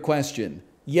affirming your question.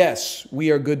 Yes,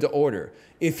 we are good to order.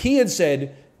 If he had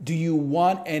said, do you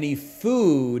want any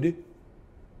food?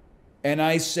 And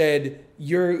I said,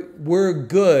 we're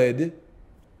good,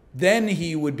 then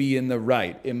he would be in the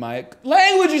right. In my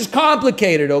language is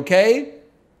complicated, okay?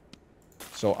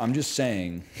 So I'm just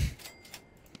saying,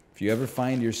 if you ever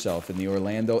find yourself in the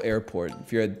Orlando airport,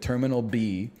 if you're at Terminal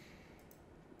B,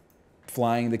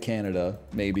 flying to Canada,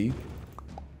 maybe,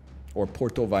 or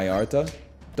Puerto Vallarta,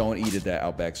 don't eat at that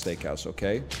Outback Steakhouse,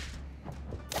 okay?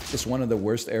 It's one of the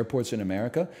worst airports in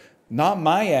America. Not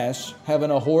my ass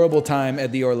having a horrible time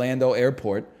at the Orlando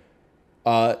airport.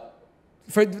 For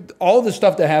all the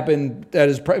stuff that happened that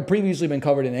has previously been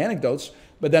covered in anecdotes.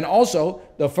 But then also,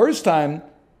 the first time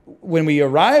when we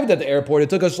arrived at the airport, it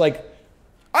took us like,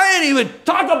 I didn't even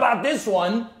talk about this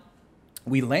one.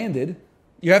 We landed.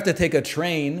 You have to take a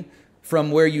train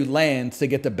from where you land to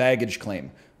get the baggage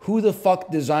claim. Who the fuck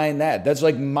designed that? That's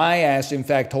like my ass in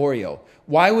Factorio.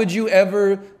 Why would you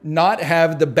ever not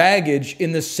have the baggage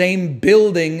in the same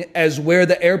building as where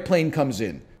the airplane comes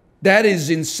in? That is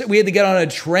insane. We had to get on a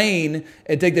train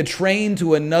and take the train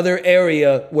to another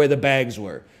area where the bags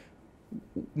were.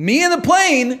 Me and the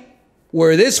plane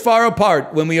were this far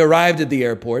apart when we arrived at the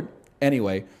airport.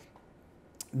 Anyway,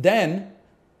 then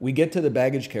we get to the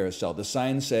baggage carousel. The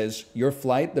sign says, your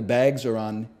flight, the bags are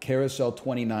on carousel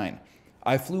 29.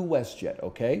 I flew WestJet,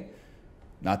 okay?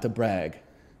 not to brag.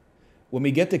 When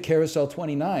we get to Carousel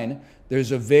 29,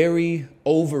 there's a very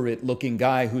over it looking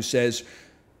guy who says,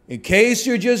 in case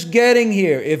you're just getting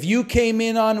here, if you came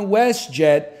in on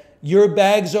WestJet, your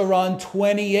bags are on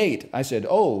 28. I said,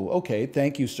 oh, okay,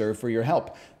 thank you, sir, for your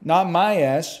help. Not my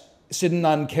ass sitting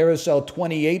on Carousel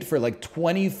 28 for like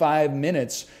 25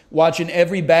 minutes, watching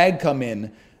every bag come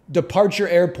in. Departure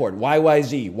airport,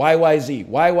 YYZ, YYZ,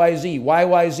 YYZ,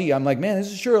 YYZ. I'm like, man,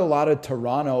 this is sure a lot of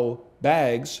Toronto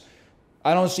bags.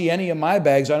 I don't see any of my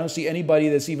bags. I don't see anybody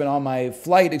that's even on my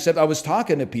flight, except I was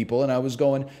talking to people and I was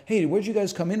going, hey, where'd you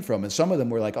guys come in from? And some of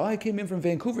them were like, oh, I came in from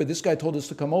Vancouver. This guy told us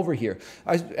to come over here.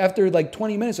 After like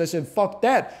 20 minutes, I said, fuck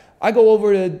that. I go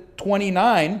over to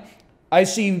 29. I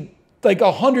see like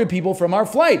 100 people from our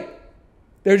flight.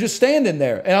 They're just standing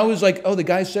there. And I was like, oh, the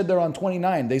guy said they're on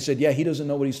 29. They said, yeah, he doesn't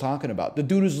know what he's talking about. The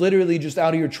dude is literally just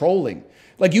out here trolling.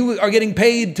 Like, you are getting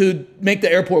paid to make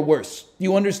the airport worse.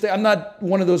 You understand? I'm not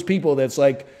one of those people that's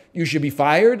like, you should be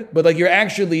fired. But like,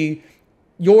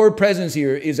 your presence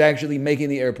here is actually making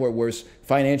the airport worse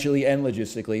financially and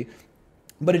logistically.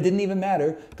 But it didn't even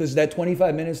matter because that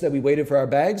 25 minutes that we waited for our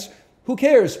bags, who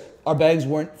cares? Our bags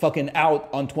weren't fucking out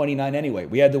on 29 anyway.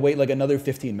 We had to wait like another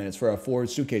 15 minutes for our 4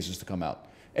 suitcases to come out.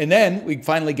 And then we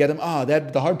finally get them.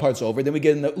 The hard part's over. Then we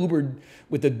get in the Uber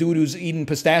with the dude who's eating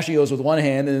pistachios with one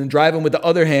hand and then driving with the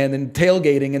other hand and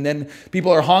tailgating. And then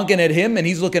people are honking at him and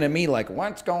he's looking at me like,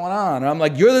 what's going on? And I'm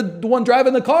like, you're the one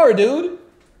driving the car, dude.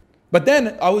 But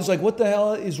then I was like, what the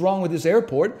hell is wrong with this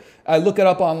airport? I look it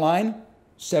up online.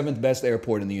 7th best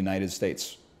airport in the United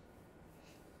States.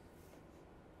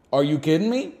 Are you kidding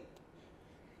me?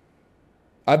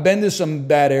 I've been to some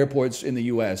bad airports in the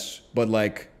US, but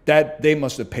like, that they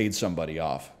must have paid somebody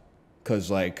off.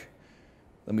 Because, like,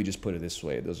 let me just put it this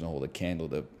way. It doesn't hold a candle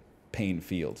to Payne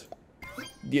Field.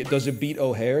 Yeah, does it beat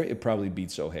O'Hare? It probably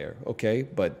beats O'Hare, okay?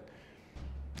 But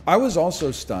I was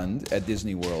also stunned at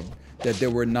Disney World that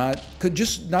there were not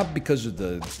because of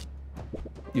the,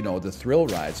 the thrill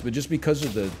rides, but just because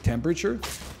of the temperature.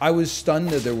 I was stunned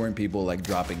that there weren't people, like,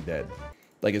 dropping dead.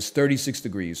 Like, it's 36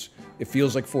 degrees. It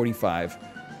feels like 45.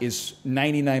 It's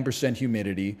 99%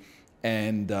 humidity.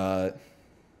 And a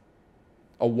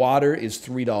water is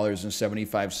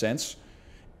 $3.75,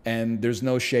 and there's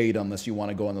no shade unless you want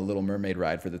to go on the Little Mermaid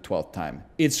ride for the 12th time.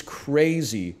 It's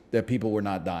crazy that people were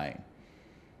not dying.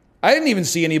 I didn't even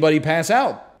see anybody pass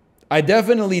out. I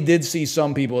definitely did see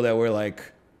some people that were like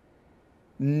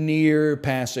near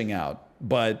passing out,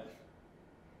 but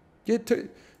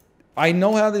I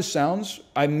know how this sounds.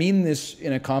 I mean this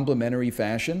in a complimentary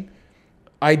fashion.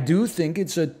 I do think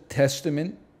it's a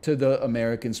testament to the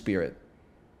American spirit.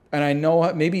 And I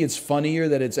know maybe it's funnier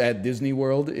that it's at Disney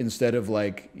World instead of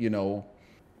like,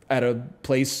 at a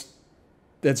place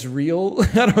that's real.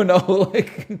 I don't know,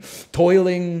 like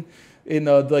toiling in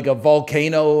like a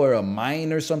volcano or a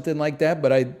mine or something like that.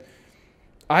 But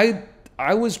I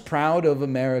was proud of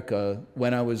America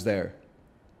when I was there.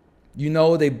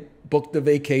 They booked the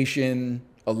vacation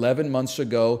 11 months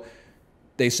ago.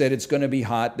 They said it's going to be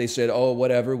hot. They said, oh,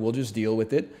 whatever, we'll just deal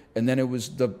with it. And then it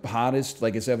was the hottest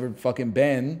like it's ever fucking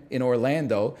been in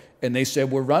Orlando. And they said,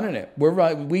 we're running it.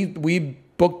 We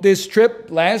booked this trip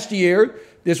last year.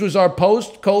 This was our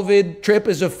post-COVID trip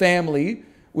as a family.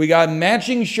 We got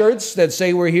matching shirts that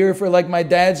say we're here for like my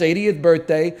dad's 80th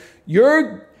birthday.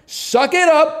 Suck it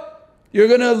up. You're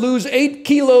going to lose 8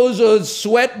 kilos of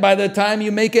sweat by the time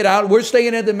you make it out. We're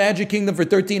staying at the Magic Kingdom for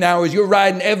 13 hours. You're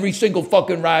riding every single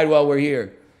fucking ride while we're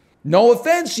here. No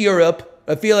offense, Europe.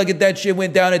 I feel like if that shit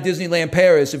went down at Disneyland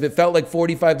Paris, if it felt like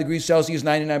 45 degrees Celsius,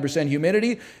 99%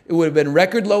 humidity, it would have been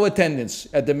record low attendance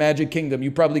at the Magic Kingdom.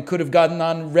 You probably could have gotten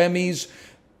on Remy's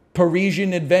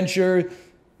Parisian Adventure.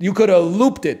 You could have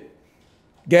looped it.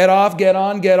 Get off, get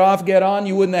on, get off, get on.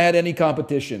 You wouldn't have had any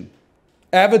competition.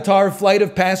 Avatar Flight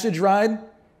of Passage ride,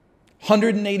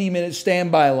 180-minute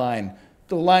standby line.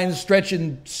 The line's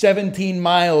stretching 17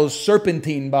 miles,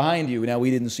 serpentine behind you. Now, we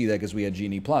didn't see that because we had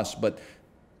Genie Plus, but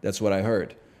that's what I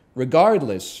heard.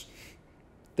 Regardless,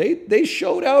 they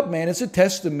showed out, man. It's a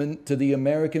testament to the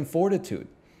American fortitude.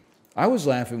 I was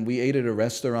laughing. We ate at a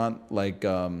restaurant like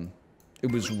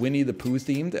it was Winnie the Pooh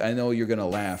themed. I know you're going to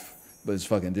laugh, but it's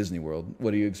fucking Disney World.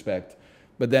 What do you expect?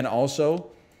 But then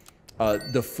also,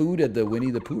 the food at the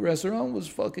Winnie the Pooh restaurant was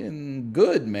fucking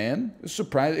good, man. It was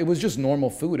surprising. It was just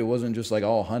normal food. It wasn't just like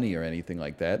all honey or anything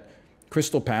like that.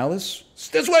 Crystal Palace.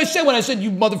 That's what I said when I said,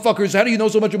 you motherfuckers, how do you know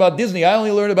so much about Disney? I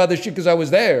only learned about this shit because I was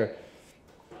there.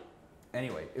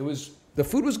 Anyway, the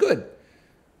food was good.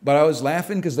 But I was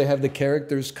laughing because they have the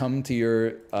characters come to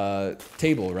your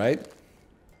table, right?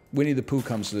 Winnie the Pooh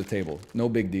comes to the table. No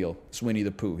big deal. It's Winnie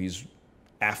the Pooh. He's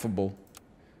affable.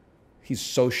 He's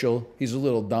social. He's a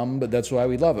little dumb, but that's why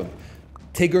we love him.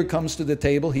 Tigger comes to the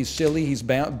table. He's silly. He's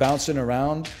bouncing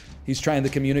around. He's trying to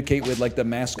communicate with like the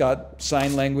mascot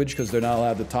sign language because they're not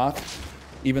allowed to talk,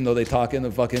 even though they talk in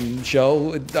the fucking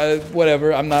show.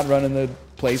 Whatever. I'm not running the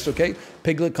place, okay?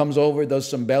 Piglet comes over, does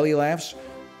some belly laughs.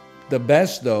 The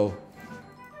best, though,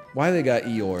 why they got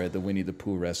Eeyore at the Winnie the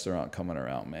Pooh restaurant coming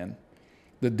around, man?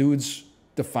 The dude's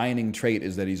defining trait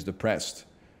is that he's depressed.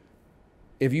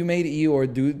 If you made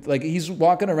Eeyore, dude, like he's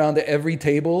walking around to every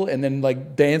table and then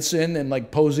like dancing and like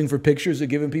posing for pictures and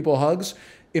giving people hugs.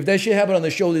 If that shit happened on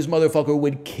the show, this motherfucker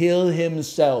would kill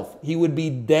himself. He would be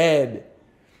dead.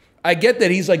 I get that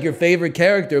he's like your favorite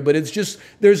character, but it's just,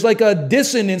 there's like a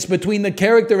dissonance between the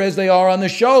character as they are on the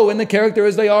show and the character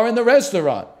as they are in the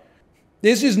restaurant.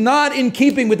 This is not in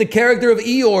keeping with the character of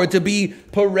Eeyore to be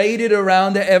paraded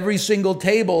around to every single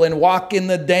table and walk in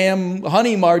the damn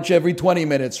honey march every 20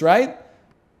 minutes, right?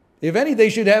 If any, they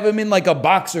should have him in like a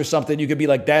box or something. You could be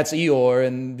like, that's Eeyore.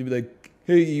 And you'd be like,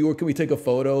 hey, Eeyore, can we take a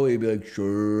photo? He'd be like,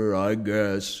 sure, I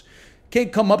guess.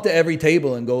 Can't come up to every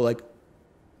table and go like,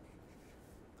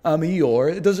 I'm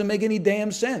Eeyore. It doesn't make any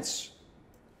damn sense.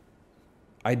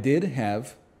 I did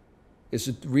have, it's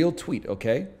a real tweet,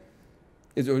 okay?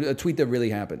 It's a tweet that really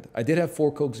happened. I did have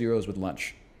 4 Coke Zeros with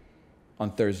lunch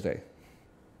on Thursday.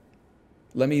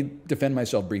 Let me defend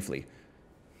myself briefly.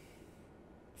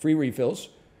 Free refills.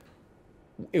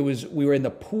 We were in the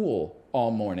pool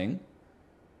all morning,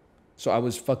 so I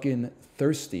was fucking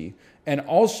thirsty. And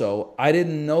also, I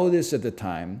didn't know this at the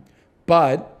time,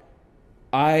 but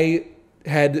I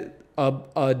had a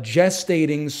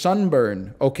gestating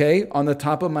sunburn, okay, on the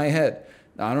top of my head.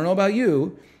 Now, I don't know about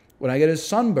you. When I get a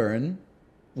sunburn,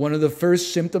 one of the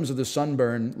first symptoms of the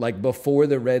sunburn, like before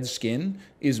the red skin,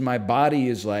 is my body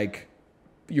is like,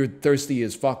 you're thirsty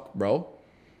as fuck, bro.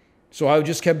 So I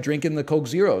just kept drinking the Coke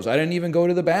Zeros. I didn't even go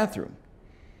to the bathroom.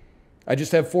 I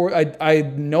just have 4, I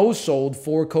no-sold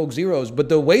 4 Coke Zeros. But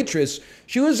the waitress,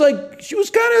 she was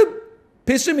kind of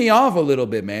pissing me off a little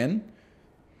bit, man.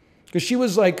 Because she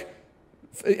was like,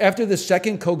 after the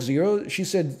second Coke Zero, she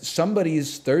said,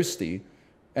 somebody's thirsty.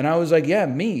 And I was like, yeah,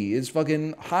 me. It's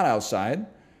fucking hot outside.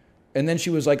 And then she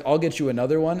was like, I'll get you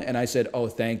another one. And I said, oh,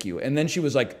 thank you. And then she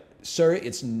was like, sir,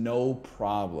 it's no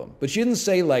problem. But she didn't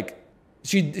say like,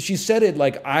 she said it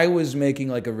like I was making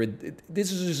like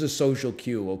this is just a social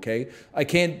cue, okay? I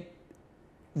can't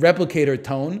replicate her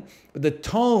tone. But the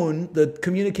tone, the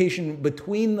communication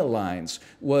between the lines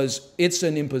was, it's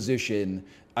an imposition.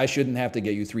 I shouldn't have to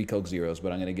get you 3 Coke Zeros,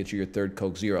 but I'm going to get you your 3rd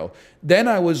Coke Zero. Then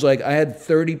I was like, I had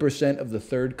 30% of the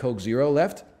 3rd Coke Zero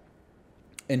left.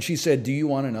 And she said, do you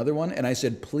want another one? And I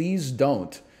said, please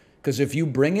don't. Because if you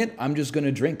bring it, I'm just going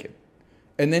to drink it.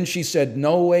 And then she said,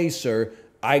 no way, sir.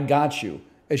 I got you.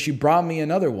 And she brought me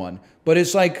another one. But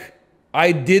it's like,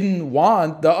 I didn't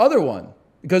want the other one.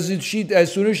 Because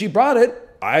as soon as she brought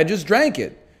it, I just drank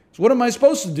it. So what am I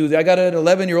supposed to do? I got an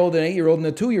 11-year-old, an 8-year-old, and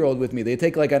a 2-year-old with me. They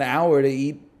take like an hour to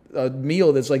eat a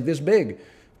meal that's like this big.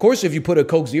 Of course, if you put a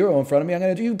Coke Zero in front of me, I'm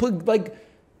going to do, you put like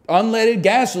unleaded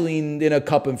gasoline in a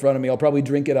cup in front of me, I'll probably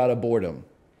drink it out of boredom.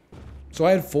 So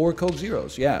I had 4 Coke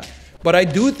Zeros, yeah. But I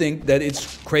do think that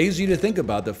it's crazy to think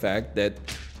about the fact that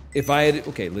if I had,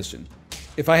 okay, listen,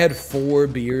 if I had 4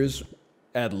 beers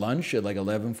at lunch at like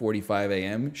 11:45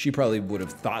 a.m., she probably would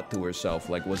have thought to herself,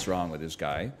 like, what's wrong with this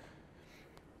guy?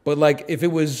 But like, if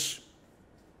it was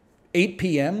 8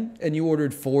 p.m. and you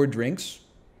ordered 4 drinks,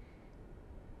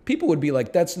 people would be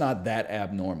like, that's not that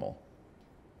abnormal.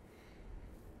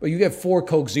 But you get 4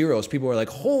 Coke Zeros, people are like,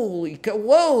 holy,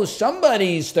 whoa,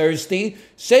 somebody's thirsty.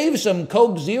 Save some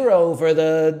Coke Zero for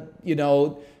the, you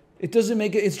know, it doesn't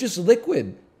make it, it's just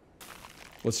liquid.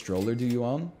 What stroller do you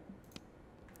own?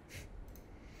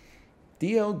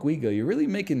 DL Guiga, you're really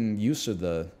making use of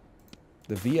the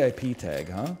VIP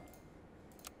tag, huh?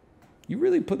 You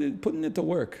really putting it to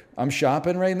work. I'm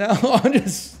shopping right now. I'm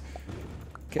just,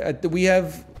 okay, we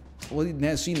have,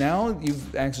 well, see now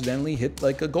you've accidentally hit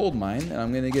like a gold mine and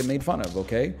I'm gonna get made fun of,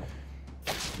 okay?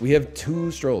 We have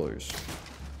 2 strollers.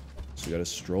 So we got a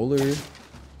stroller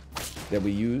that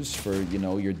we use for, you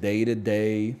know, your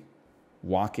day-to-day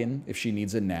walking if she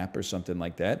needs a nap or something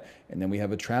like that. And then we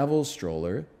have a travel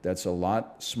stroller that's a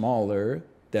lot smaller,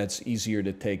 that's easier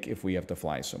to take if we have to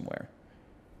fly somewhere.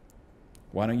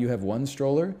 Why don't you have 1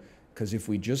 stroller? Because if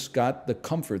we just got the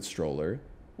comfort stroller,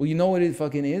 well, you know what it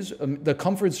fucking is? The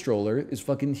comfort stroller is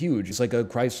fucking huge. It's like a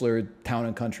Chrysler Town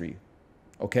and Country,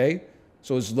 okay?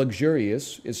 So it's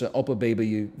luxurious. It's an Oppa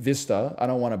Baby Vista. I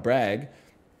don't want to brag.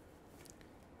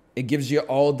 It gives you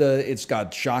all it's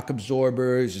got shock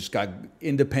absorbers, it's got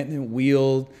independent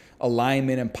wheel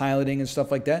alignment and piloting and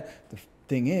stuff like that. The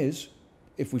thing is,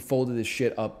 if we folded this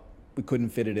shit up, we couldn't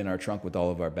fit it in our trunk with all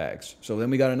of our bags. So then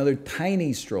we got another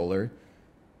tiny stroller.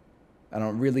 I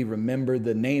don't really remember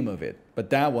the name of it, but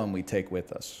that one we take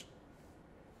with us.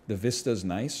 The Vista's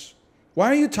nice. Why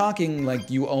are you talking like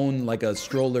you own like a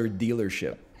stroller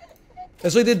dealership?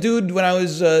 That's like the dude when I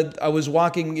was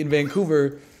walking in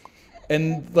Vancouver,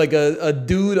 and like a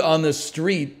dude on the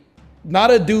street,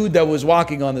 not a dude that was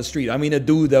walking on the street, I mean a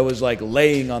dude that was like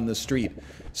laying on the street,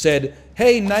 said,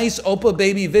 "Hey, nice Opa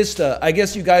Baby Vista. I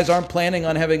guess you guys aren't planning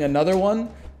on having another one?"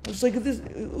 I was like,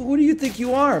 who do you think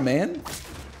you are, man?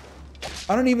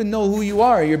 I don't even know who you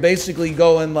are. You're basically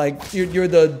going like, you're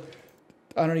the,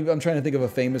 I'm trying to think of a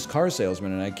famous car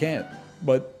salesman and I can't.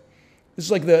 But this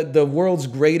is like the world's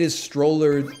greatest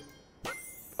stroller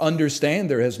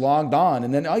understander has logged on.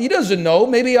 And then he doesn't know.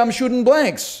 Maybe I'm shooting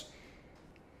blanks.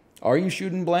 Are you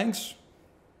shooting blanks?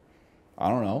 I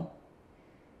don't know.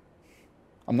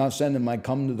 I'm not sending my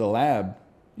cum to the lab,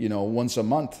 you know, once a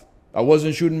month. I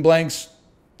wasn't shooting blanks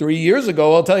 3 years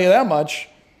ago, I'll tell you that much.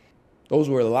 Those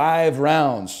were live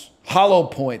rounds, hollow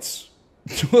points.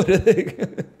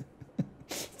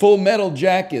 Full Metal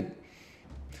Jacket.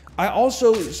 I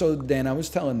also, so Dan, I was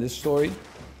telling this story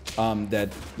that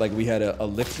like we had a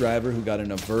Lyft driver who got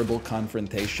in a verbal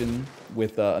confrontation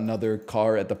with another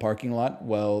car at the parking lot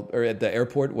or at the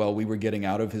airport while we were getting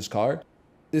out of his car.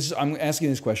 I'm asking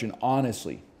this question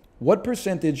honestly. What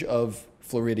percentage of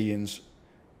Floridians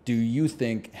do you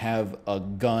think have a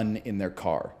gun in their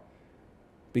car?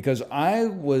 Because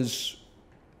I'm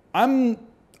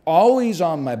always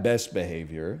on my best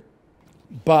behavior,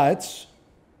 but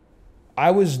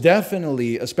I was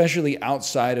definitely, especially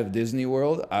outside of Disney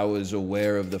World, I was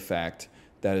aware of the fact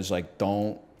that it's like,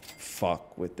 don't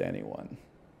fuck with anyone,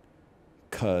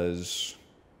 because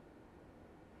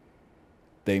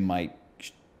they might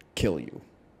kill you.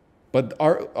 But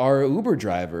our Uber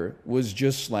driver was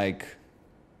just like,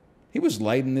 he was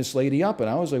lighting this lady up, and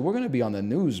I was like, we're going to be on the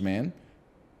news, man.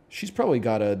 She's probably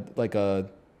got a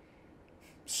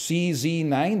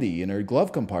CZ90 in her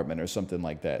glove compartment or something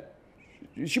like that.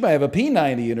 She might have a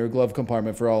P90 in her glove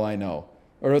compartment for all I know.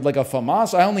 Or like a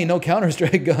FAMAS. I only know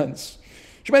Counter-Strike guns.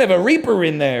 She might have a Reaper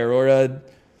in there or an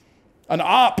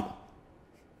Op.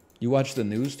 You watch the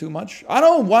news too much? I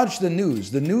don't watch the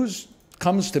news. The news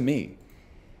comes to me.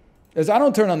 As I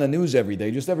don't turn on the news every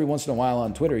day. Just every once in a while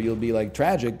on Twitter, you'll be like,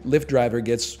 tragic, Lyft driver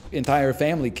gets entire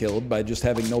family killed by just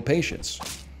having no patience.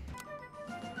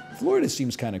 Florida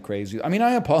seems kind of crazy. I mean,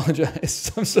 I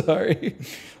apologize. I'm sorry.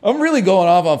 I'm really going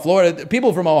off on Florida.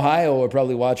 People from Ohio are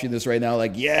probably watching this right now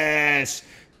like, yes,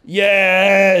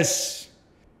 yes.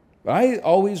 I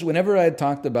always, whenever I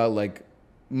talked about like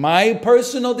my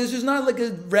personal, this is not like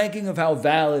a ranking of how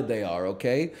valid they are,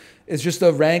 okay? It's just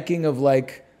a ranking of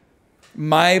like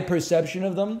my perception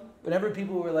of them. Whenever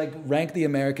people were like, rank the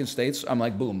American states, I'm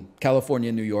like, boom,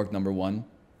 California, New York, #1.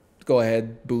 Go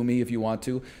ahead, boo me if you want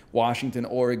to. Washington,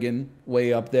 Oregon,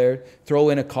 way up there. Throw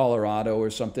in a Colorado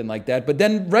or something like that. But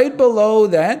then right below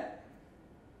that,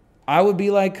 I would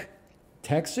be like,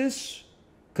 Texas?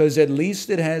 Because at least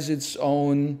it has its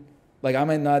own, like I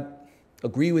might not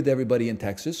agree with everybody in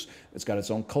Texas. It's got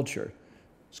its own culture.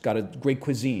 It's got a great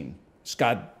cuisine. It's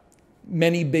got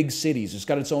many big cities. It's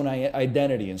got its own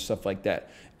identity and stuff like that.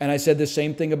 And I said the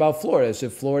same thing about Florida. I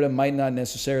said Florida might not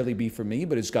necessarily be for me,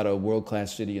 but it's got a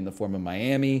world-class city in the form of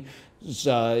Miami.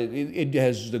 It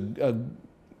has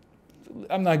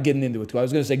I'm not getting into it. I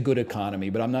was going to say good economy,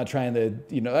 but I'm not trying to,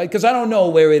 you know, because I don't know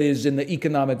where it is in the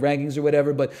economic rankings or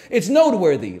whatever, but it's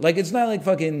noteworthy. Like, it's not like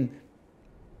fucking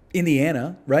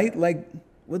Indiana, right? Like,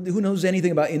 who knows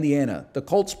anything about Indiana? The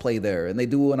Colts play there and they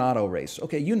do an auto race.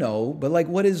 Okay, you know, but like,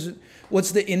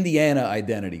 what's the Indiana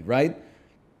identity, right?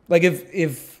 Like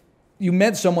if you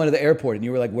met someone at the airport and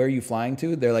you were like, where are you flying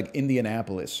to? They're like,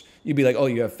 Indianapolis. You'd be like, oh,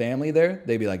 you have family there?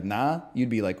 They'd be like, nah. You'd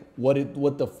be like, what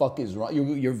the fuck is wrong?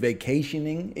 You're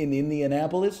vacationing in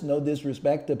Indianapolis? No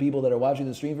disrespect to people that are watching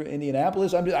the stream for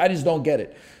Indianapolis. I just don't get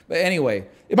it. But anyway,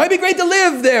 it might be great to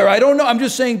live there. I don't know. I'm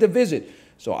just saying to visit.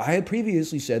 So I had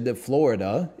previously said that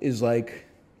Florida is like,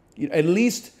 at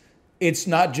least it's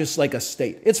not just like a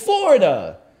state. It's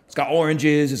Florida. It's got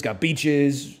oranges, it's got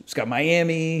beaches, it's got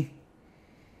Miami,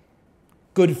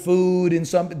 good food and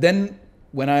some. Then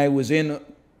when I was in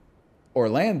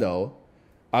Orlando,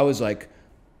 I was like,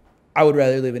 I would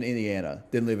rather live in Indiana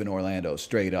than live in Orlando,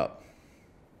 straight up.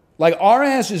 Like our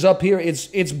ass is up here,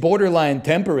 it's borderline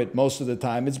temperate most of the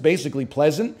time. It's basically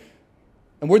pleasant.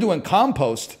 And we're doing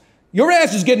compost. Your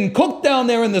ass is getting cooked down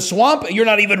there in the swamp. You're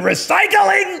not even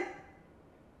recycling.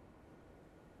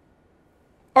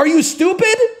 Are you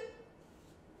stupid?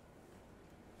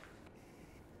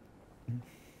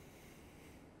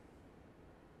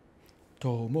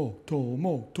 Tomo,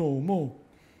 Tomo, Tomo.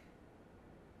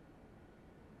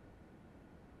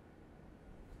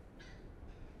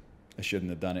 I shouldn't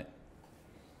have done it.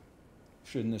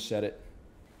 Shouldn't have said it.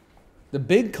 The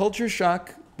big culture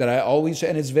shock that I always,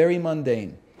 and it's very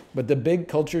mundane, but the big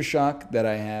culture shock that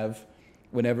I have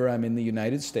whenever I'm in the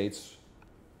United States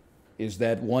is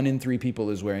that 1 in 3 people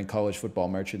is wearing college football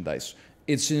merchandise.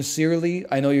 It's sincerely,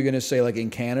 I know you're going to say like in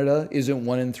Canada, isn't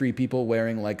 1 in 3 people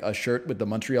wearing like a shirt with the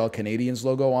Montreal Canadiens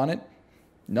logo on it?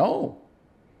 No.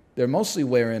 They're mostly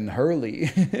wearing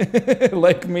Hurley,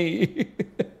 like me.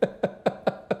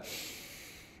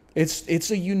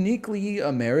 It's a uniquely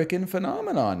American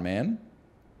phenomenon, man.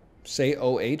 Say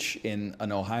OH in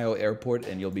an Ohio airport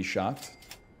and you'll be shocked.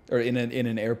 Or in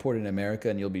an airport in America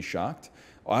and you'll be shocked.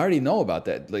 Oh, I already know about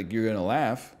that. Like, you're going to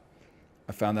laugh.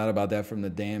 I found out about that from the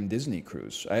damn Disney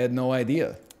cruise. I had no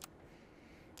idea.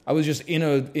 I was just in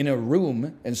a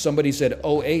room and somebody said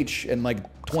OH and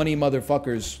like 20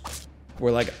 motherfuckers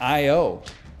were like IO.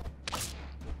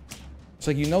 It's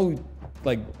like, you know,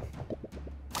 like,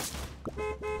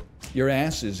 your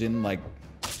ass is in like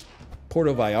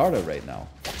Puerto Vallarta right now.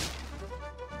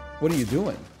 What are you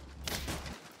doing?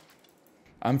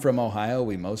 I'm from Ohio.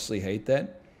 We mostly hate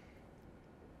that.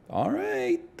 All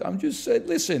right. I'm just saying,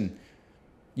 listen,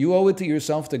 you owe it to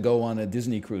yourself to go on a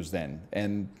Disney cruise then.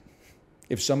 And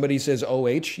if somebody says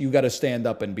OH, you got to stand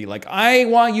up and be like, I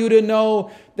want you to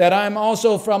know that I'm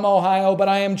also from Ohio, but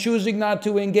I am choosing not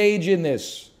to engage in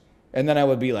this. And then I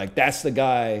would be like, that's the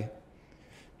guy.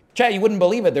 Chad, you wouldn't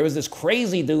believe it. There was this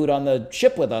crazy dude on the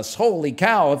ship with us. Holy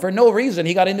cow. For no reason,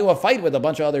 he got into a fight with a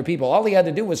bunch of other people. All he had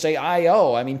to do was say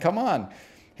IO. I mean, come on.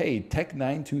 Hey,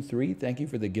 Tech923, thank you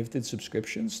for the gifted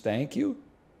subscriptions. Thank you.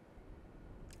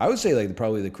 I would say like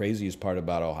probably the craziest part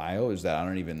about Ohio is that I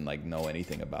don't even like know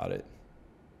anything about it.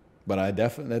 But I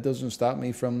definitely, that doesn't stop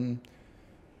me from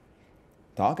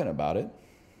talking about it.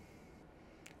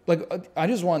 Like, I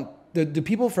just want, do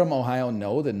people from Ohio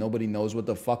know that nobody knows what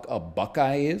the fuck a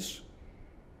Buckeye is?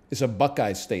 It's a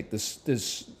Buckeye state.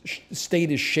 This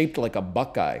state is shaped like a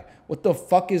Buckeye. What the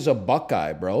fuck is a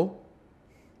Buckeye, bro?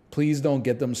 Please don't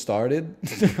get them started.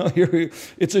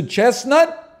 It's a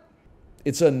chestnut?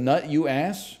 It's a nut, you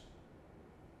ass?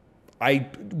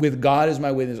 With God as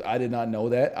my witness, I did not know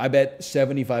that. I bet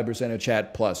 75% of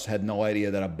chat plus had no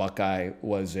idea that a Buckeye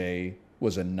was a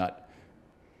nut.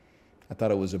 I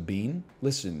thought it was a bean.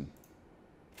 Listen,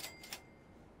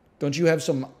 don't you have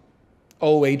some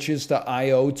OHs to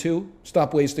IO to?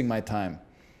 Stop wasting my time.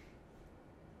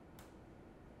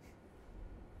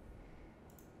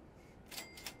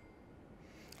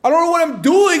 I don't know what I'm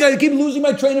doing. I keep losing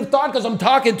my train of thought because I'm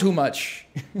talking too much.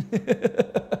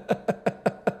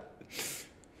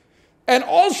 And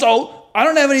also, I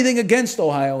don't have anything against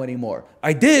Ohio anymore.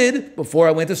 I did before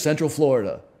I went to Central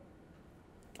Florida.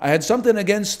 I had something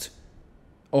against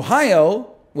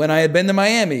Ohio when I had been to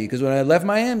Miami, because when I left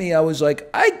Miami, I was like,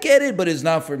 I get it, but it's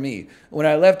not for me. When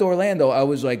I left Orlando, I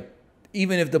was like,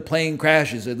 even if the plane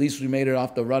crashes, at least we made it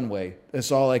off the runway.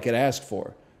 That's all I could ask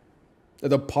for.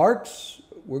 The parks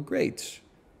were great.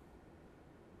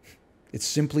 It's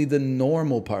simply the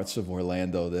normal parts of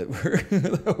Orlando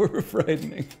that were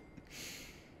frightening.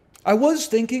 I was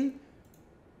thinking,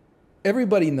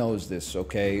 everybody knows this,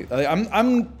 okay?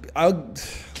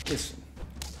 Listen,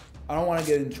 I don't want to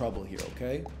get in trouble here,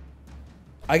 okay?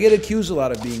 I get accused a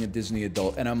lot of being a Disney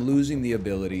adult, and I'm losing the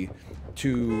ability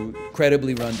to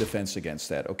credibly run defense against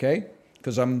that, okay?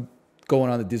 Because I'm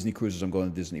going on the Disney cruises, I'm going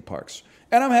to Disney parks,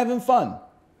 and I'm having fun.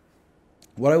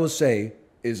 What I will say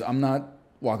is I'm not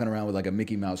walking around with like a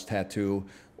Mickey Mouse tattoo,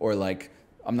 or like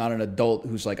I'm not an adult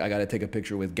who's like, I got to take a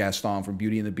picture with Gaston from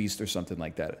Beauty and the Beast or something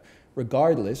like that.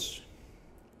 Regardless,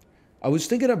 I was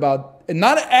thinking about, and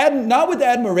not with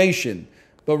admiration,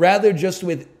 but rather just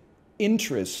with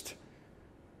interest.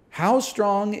 How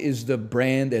strong is the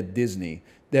brand at Disney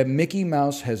that Mickey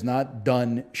Mouse has not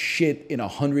done shit in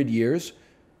 100 years?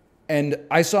 And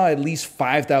I saw at least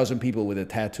 5,000 people with a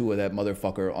tattoo of that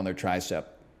motherfucker on their tricep.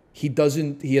 He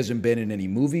hasn't been in any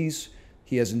movies.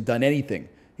 He hasn't done anything.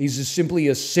 He's just simply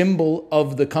a symbol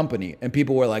of the company. And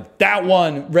people were like, that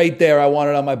one right there, I want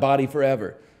it on my body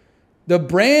forever. The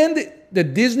brand, the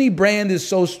Disney brand is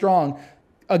so strong.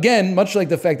 Again, much like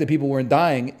the fact that people weren't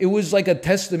dying, it was like a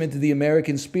testament to the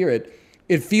American spirit.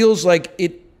 It feels like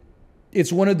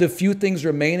it's one of the few things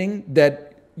remaining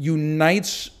that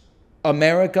unites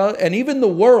America and even the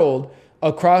world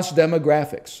across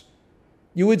demographics.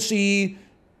 You would see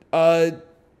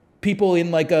people in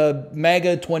like a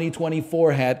MAGA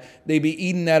 2024 hat. They'd be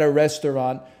eating at a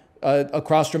restaurant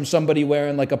across from somebody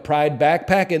wearing like a pride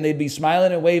backpack, and they'd be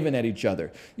smiling and waving at each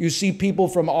other. You see people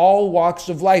from all walks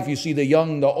of life. You see the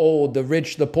young, the old, the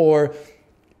rich, the poor.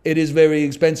 It is very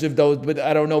expensive though, but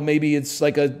I don't know, maybe it's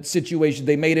like a situation.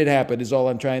 They made it happen is all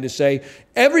I'm trying to say.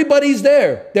 Everybody's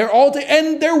there. They're all,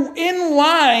 and they're in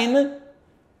line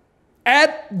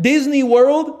at Disney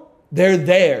World. They're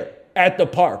there at the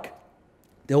park.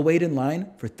 They'll wait in line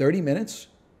for 30 minutes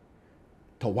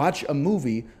to watch a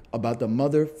movie about the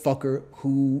motherfucker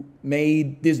who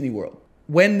made Disney World.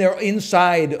 When they're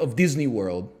inside of Disney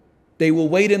World, they will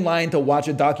wait in line to watch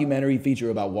a documentary feature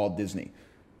about Walt Disney.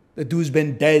 The dude's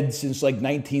been dead since like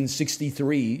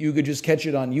 1963. You could just catch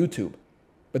it on YouTube.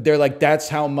 But they're like, that's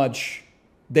how much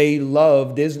they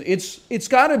love Disney. It's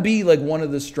got to be like one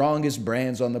of the strongest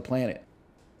brands on the planet,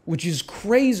 which is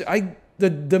crazy.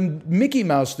 The Mickey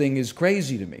Mouse thing is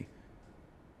crazy to me.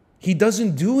 He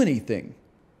doesn't do anything.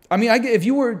 I mean, if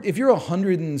you're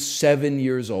 107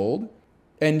 years old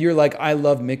and you're like, I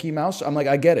love Mickey Mouse, I'm like,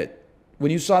 I get it.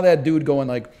 When you saw that dude going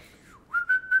like,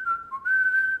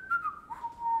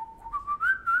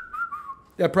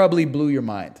 that probably blew your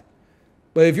mind.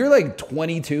 But if you're like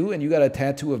 22 and you got a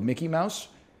tattoo of Mickey Mouse,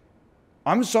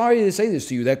 I'm sorry to say this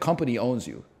to you, that company owns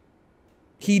you.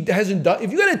 He hasn't done,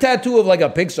 if you got a tattoo of like a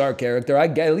Pixar character, I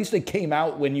get, at least it came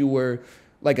out when you were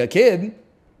like a kid.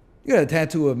 You got a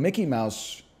tattoo of Mickey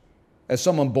Mouse as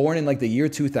someone born in like the year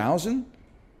 2000?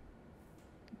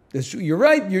 You're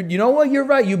right. You know what? You're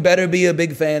right. You better be a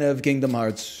big fan of Kingdom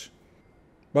Hearts.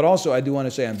 But also, I do want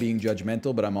to say I'm being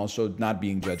judgmental, but I'm also not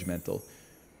being judgmental.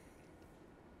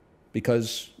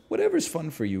 Because whatever's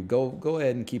fun for you, go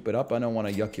ahead and keep it up. I don't want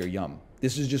to yuck your yum.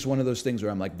 This is just one of those things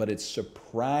where I'm like, but it's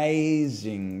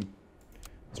surprising.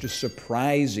 It's just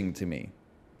surprising to me.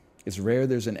 It's rare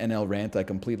there's an NL rant I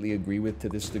completely agree with to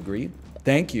this degree.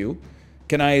 Thank you.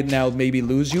 Can I now maybe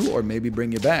lose you or maybe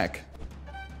bring you back?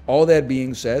 All that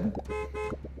being said,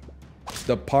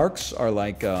 the parks are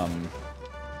like,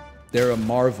 they're a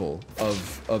marvel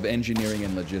of engineering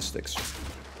and logistics.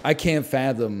 I can't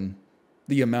fathom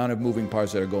the amount of moving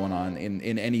parts that are going on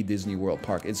in any Disney World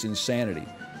park. It's insanity.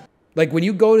 Like when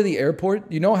you go to the airport,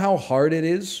 you know how hard it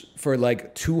is for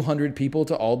like 200 people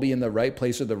to all be in the right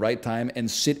place at the right time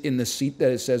and sit in the seat that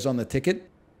it says on the ticket?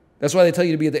 That's why they tell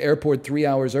you to be at the airport 3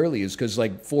 hours early, is because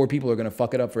like 4 people are going to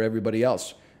fuck it up for everybody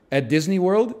else. At Disney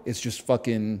World, it's just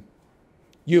fucking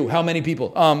you. How many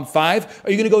people? 5?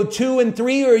 Are you going to go 2 and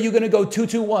 3 or are you going to go 2,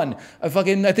 2, 1? I think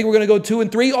we're going to go 2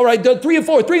 and 3. All right, 3 and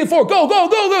 4, 3 and 4. Go, go,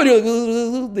 go,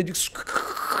 go. They just...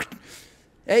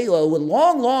 Hey, a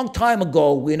long time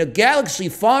ago, in a galaxy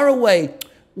far away.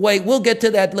 Wait, we'll get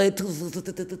to that later.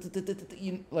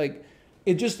 Like,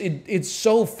 it's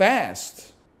so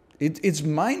fast. It's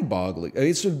mind-boggling.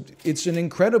 It's an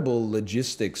incredible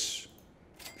logistics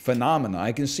phenomena.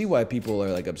 I can see why people are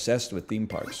like obsessed with theme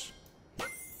parks.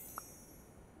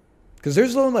 Because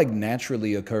there's no like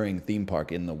naturally occurring theme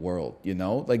park in the world, you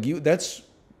know? Like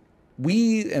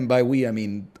we, and by we I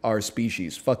mean our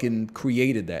species, fucking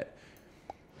created that.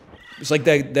 It's like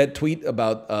that tweet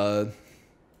about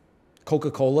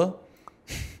Coca-Cola.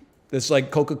 It's like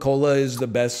Coca-Cola is the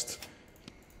best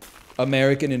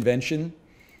American invention.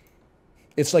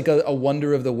 It's like a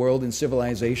wonder of the world and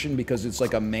civilization because it's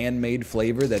like a man-made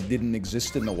flavor that didn't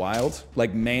exist in the wild.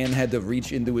 Like man had to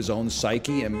reach into his own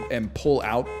psyche and pull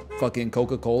out fucking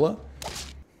Coca-Cola.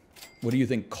 What do you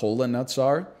think cola nuts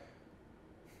are?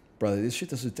 Brother, this shit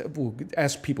doesn't...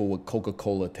 Ask people what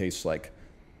Coca-Cola tastes like.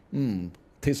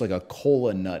 Tastes like a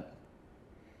cola nut.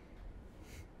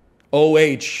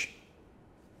 OH.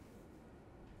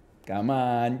 Come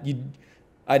on.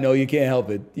 I know you can't help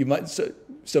it. You might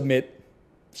submit.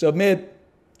 Submit.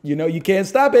 You know you can't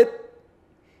stop it.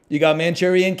 You got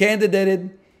Manchurian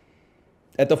candidated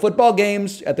at the football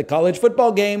games, at the college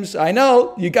football games. I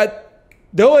know. You got...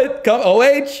 Do it. Come.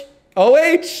 OH.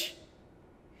 OH.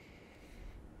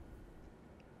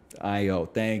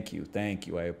 Thank you. Thank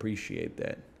you. I appreciate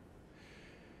that.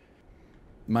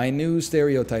 My new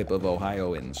stereotype of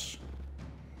Ohioans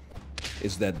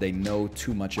is that they know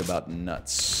too much about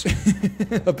nuts.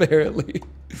 Apparently.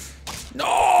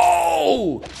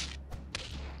 No!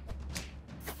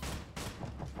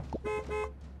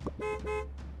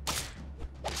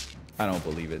 I don't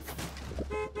believe it.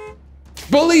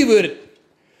 Believe it!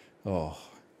 Oh.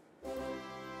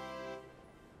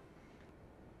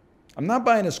 I'm not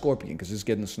buying a scorpion because it's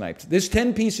getting sniped. There's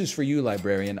 10 pieces for you,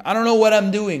 librarian. I don't know what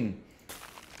I'm doing.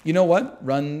 You know what?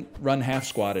 Run half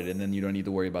squatted and then you don't need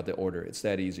to worry about the order. It's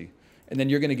that easy. And then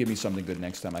you're going to give me something good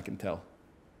next time, I can tell.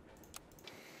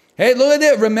 Hey, look at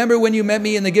that. Remember when you met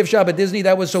me in the gift shop at Disney?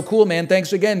 That was so cool, man.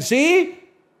 Thanks again. See?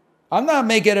 I'm not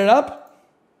making it up.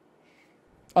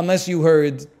 Unless you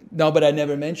heard, no, but I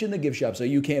never mentioned the gift shop, so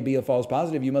you can't be a false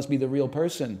positive. You must be the real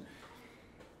person.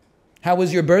 How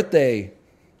was your birthday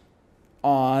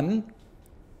on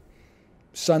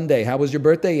Sunday? How was your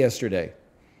birthday yesterday?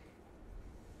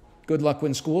 Good luck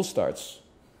when school starts.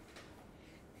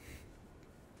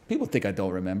 People think I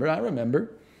don't remember. I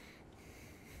remember.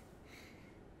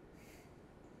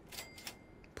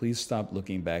 Please stop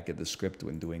looking back at the script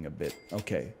when doing a bit.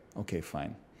 Okay,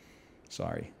 fine.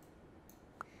 Sorry.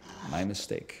 My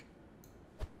mistake.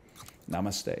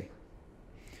 Namaste.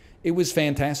 It was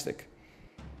fantastic.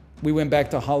 We went back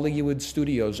to Hollywood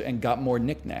Studios and got more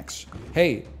knickknacks.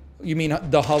 Hey, you mean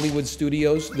the Hollywood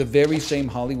Studios? The very same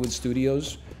Hollywood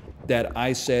Studios that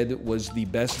I said was the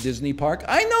best Disney park?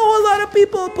 I know a lot of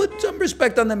people put some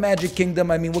respect on the Magic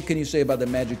Kingdom. I mean, what can you say about the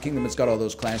Magic Kingdom? It's got all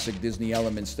those classic Disney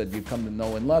elements that you've come to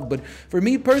know and love. But for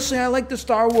me personally, I like the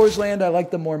Star Wars land. I like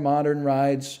the more modern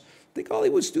rides. I think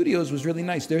Hollywood Studios was really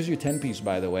nice. There's your 10-piece,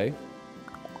 by the way.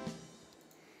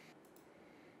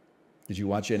 Did you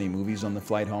watch any movies on the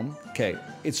flight home? Okay,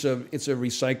 it's a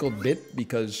recycled bit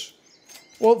because,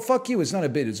 well, fuck you, it's not a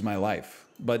bit, it's my life.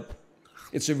 But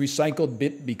it's a recycled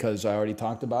bit because I already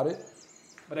talked about it.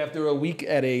 But after a week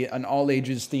at an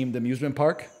all-ages themed amusement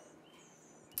park,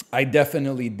 I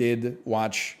definitely did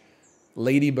watch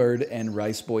Lady Bird and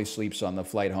Rice Boy Sleeps on the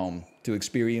flight home to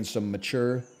experience some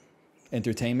mature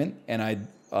entertainment, and I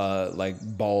like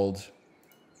bawled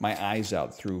my eyes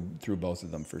out through both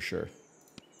of them for sure.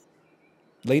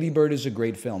 Lady Bird is a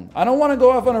great film. I don't want to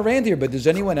go off on a rant here, but does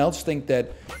anyone else think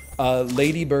that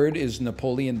Lady Bird is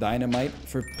Napoleon Dynamite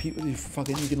for people?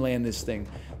 Fucking, you can land this thing.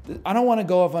 I don't want to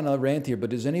go off on a rant here, but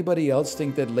does anybody else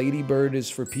think that Lady Bird is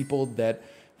for people that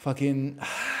fucking...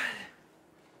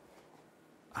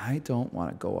 I don't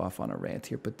want to go off on a rant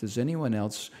here, but does anyone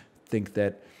else think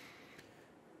that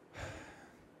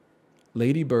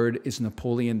Lady Bird is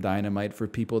Napoleon Dynamite for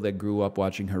people that grew up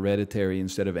watching Hereditary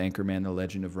instead of Anchorman: The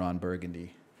Legend of Ron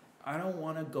Burgundy? I don't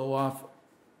want to go off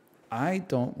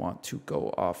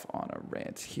on a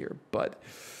rant here, but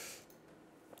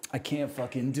I can't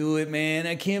fucking do it, man.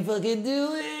 I can't fucking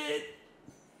do it.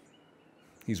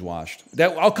 He's washed.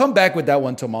 I'll come back with that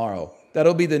one tomorrow.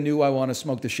 That'll be the new I want to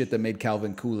smoke the shit that made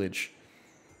Calvin Coolidge.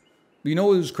 You know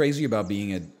what was crazy about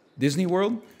being at Disney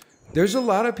World? There's a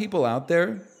lot of people out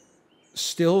there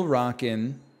still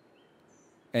rocking,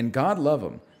 and God love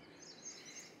them,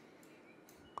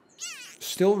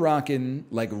 still rocking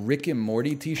like Rick and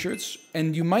Morty t-shirts.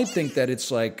 And you might think that it's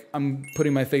like, I'm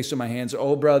putting my face in my hands.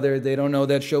 Oh, brother, they don't know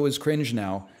that show is cringe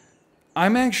now.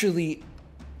 I'm actually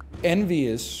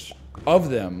envious of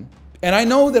them. And I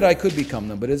know that I could become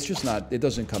them, but it's just not, it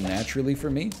doesn't come naturally for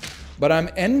me. But I'm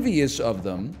envious of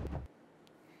them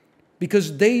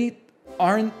because they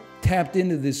aren't tapped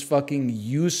into this fucking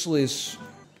useless,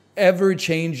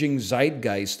 ever-changing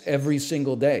zeitgeist every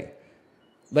single day.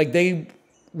 Like, they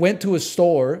went to a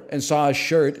store and saw a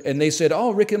shirt and they said, oh,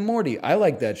 Rick and Morty, I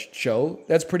like that show.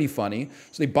 That's pretty funny.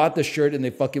 So they bought the shirt and they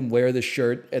fucking wear the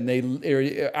shirt and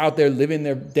they're out there living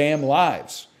their damn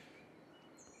lives.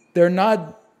 They're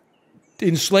not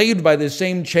enslaved by the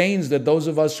same chains that those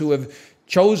of us who have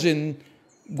chosen,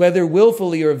 whether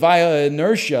willfully or via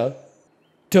inertia,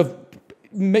 to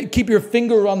keep your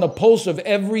finger on the pulse of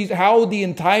how the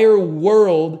entire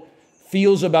world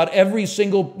feels about every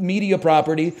single media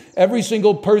property, every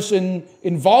single person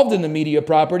involved in the media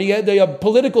property. They have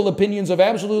political opinions of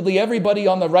absolutely everybody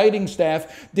on the writing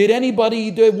staff. Did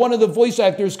one of the voice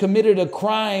actors committed a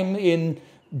crime in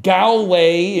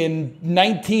Galway in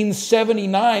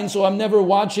 1979, so I'm never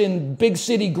watching Big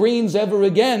City Greens ever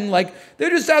again? Like, they're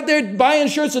just out there buying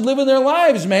shirts and living their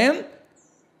lives, man.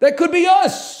 That could be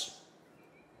us.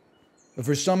 But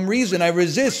for some reason, I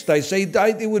resist. I say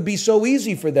it would be so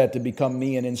easy for that to become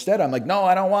me, and instead I'm like, no,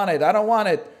 I don't want it. I don't want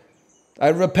it. I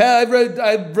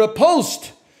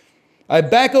repulsed. I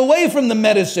back away from the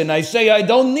medicine. I say I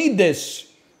don't need this.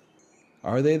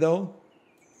 Are they, though?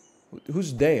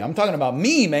 Who's they? I'm talking about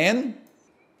me, man.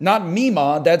 Not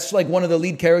Mima. That's like one of the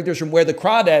lead characters from Where the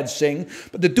Crawdads Sing.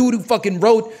 But the dude who fucking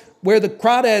wrote Where the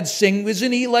Crawdads Sing,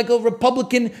 isn't he like a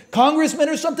Republican congressman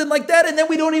or something like that? And then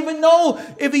we don't even know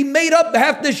if he made up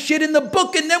half the shit in the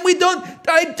book. And then we don't,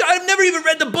 I've never even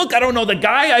read the book. I don't know the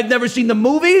guy. I've never seen the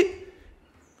movie.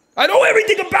 I know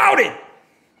everything about it.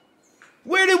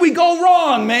 Where did we go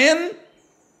wrong, man?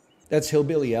 That's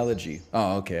Hillbilly Elegy.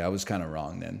 Oh, okay. I was kind of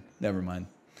wrong then. Never mind.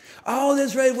 Oh,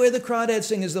 that's right. Where the Crawdads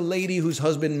Sing is the lady whose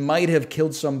husband might have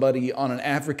killed somebody on an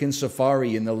African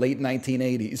safari in the late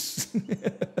 1980s.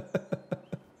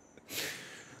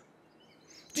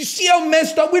 Do you see how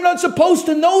messed up? We're not supposed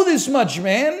to know this much,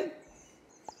 man.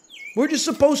 We're just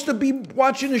supposed to be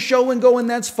watching a show and going,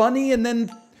 that's funny, and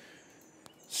then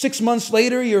 6 months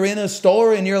later, you're in a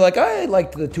store and you're like, I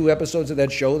liked the 2 episodes of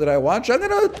that show that I watched. I'm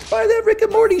gonna buy that Rick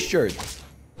and Morty shirt.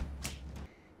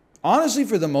 Honestly,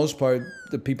 for the most part,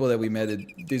 the people that we met at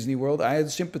Disney World, I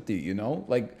had sympathy, you know?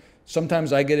 Like,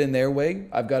 sometimes I get in their way.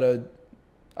 I've got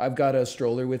a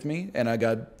stroller with me, and I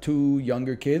got 2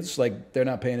 younger kids. Like, they're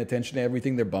not paying attention to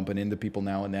everything. They're bumping into people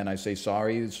now and then. I say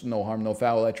sorry. It's no harm, no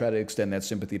foul. I try to extend that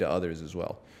sympathy to others as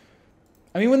well.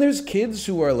 I mean, when there's kids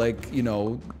who are like, you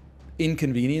know,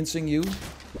 inconveniencing you,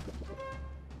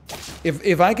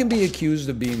 if I can be accused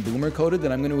of being boomer coded,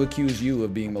 then I'm going to accuse you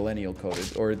of being millennial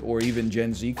coded or even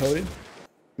Gen Z coded.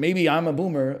 Maybe I'm a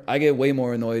boomer. I get way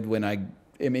more annoyed when I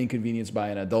am inconvenienced by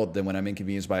an adult than when I'm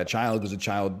inconvenienced by a child, because a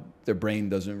child, their brain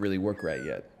doesn't really work right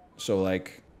yet. So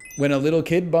like when a little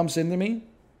kid bumps into me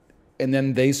and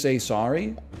then they say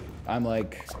sorry, I'm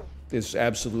like, there's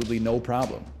absolutely no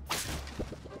problem.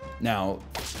 Now,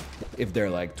 if they're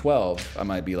like 12, I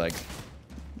might be like,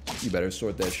 you better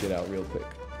sort that shit out real quick,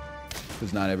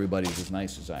 because not everybody's as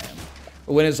nice as I am.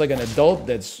 But when it's like an adult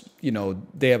that's, you know,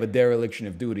 they have a dereliction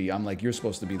of duty, I'm like, you're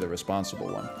supposed to be the responsible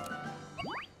one.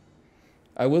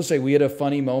 I will say we had a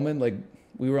funny moment. Like,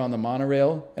 we were on the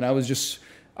monorail and I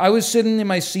was sitting in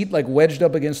my seat, like wedged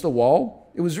up against the wall.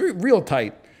 It was real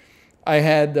tight. I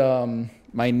had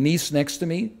my niece next to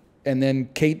me, and then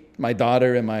Kate, my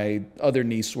daughter, and my other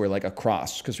niece were like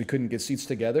across because we couldn't get seats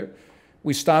together.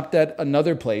 We stopped at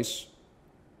another place,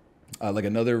 like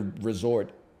another resort,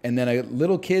 and then a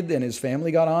little kid and his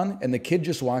family got on, and the kid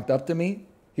just walked up to me.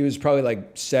 He was probably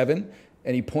like 7,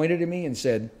 and he pointed at me and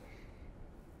said,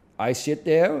 I sit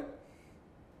there?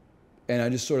 And I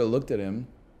just sort of looked at him.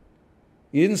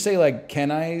 He didn't say like,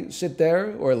 can I sit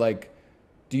there? Or like,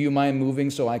 do you mind moving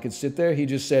so I could sit there? He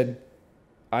just said,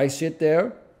 I sit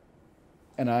there.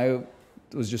 And I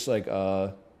was just like,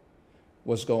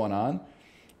 what's going on?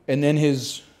 And then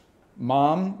his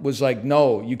mom was like,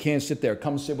 no, you can't sit there.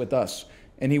 Come sit with us.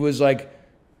 And he was like,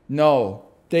 no,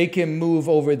 they can move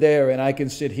over there and I can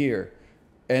sit here.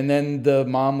 And then the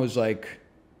mom was like,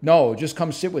 no, just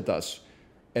come sit with us.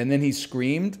 And then he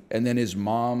screamed, and then his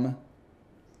mom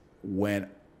went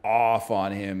off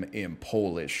on him in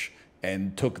Polish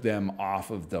and took them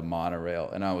off of the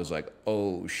monorail. And I was like,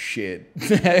 oh shit,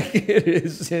 that kid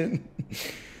isn't.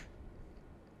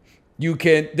 You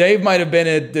can't, Dave might have been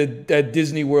at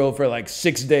Disney World for like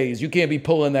 6 days. You can't be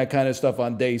pulling that kind of stuff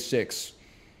on day 6.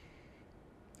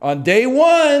 On day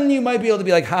 1, you might be able to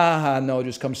be like, ha, no,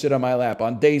 just come sit on my lap.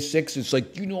 On day 6, it's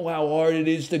like, you know how hard it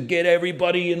is to get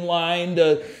everybody in line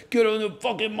to get on the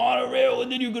fucking monorail,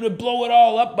 and then you're going to blow it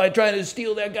all up by trying to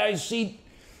steal that guy's seat.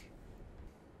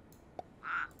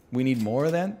 We need more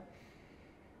of that?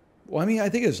 Well, I mean, I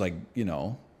think it's like, you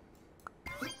know,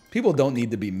 people don't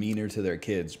need to be meaner to their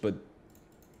kids, but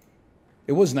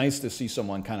it was nice to see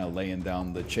someone kind of laying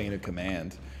down the chain of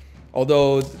command.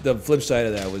 Although the flip side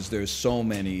of that was there's so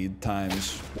many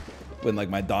times when like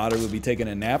my daughter would be taking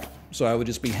a nap, so I would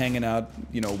just be hanging out,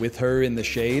 you know, with her in the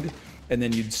shade, and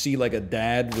then you'd see like a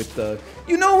dad with the,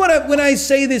 you know what, when I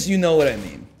say this, you know what I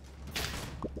mean.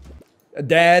 A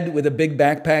dad with a big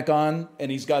backpack on, and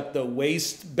he's got the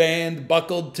waistband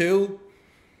buckled too,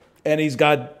 and he's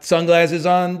got sunglasses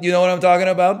on, you know what I'm talking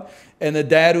about? And the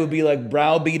dad would be like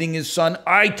browbeating his son,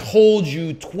 I told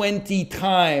you 20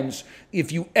 times,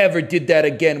 if you ever did that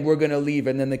again, we're going to leave.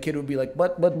 And then the kid would be like,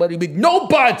 but, he'd be, no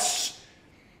buts!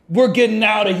 We're getting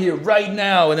out of here right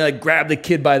now. And then like grab the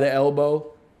kid by the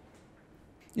elbow.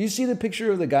 You see the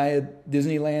picture of the guy at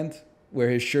Disneyland where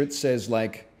his shirt says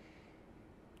like,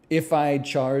 if I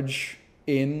charge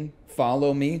in,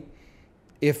 follow me.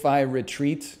 If I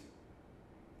retreat,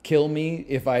 kill me.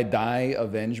 If I die,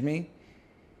 avenge me.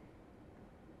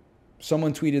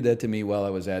 Someone tweeted that to me while I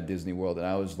was at Disney World, and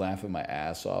I was laughing my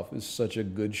ass off. It was such a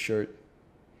good shirt.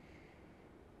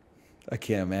 I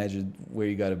can't imagine where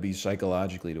you got to be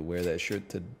psychologically to wear that shirt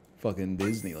to fucking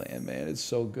Disneyland, man. It's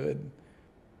so good.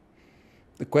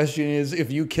 The question is,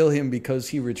 if you kill him because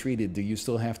he retreated, do you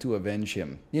still have to avenge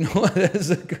him? You know, that's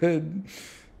a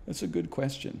good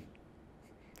question.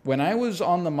 When I was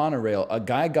on the monorail, a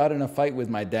guy got in a fight with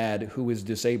my dad who is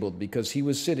disabled because he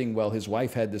was sitting while his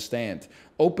wife had to stand.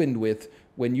 Opened with,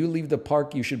 when you leave the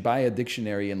park, you should buy a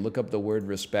dictionary and look up the word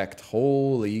respect.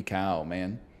 Holy cow,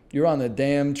 man. You're on the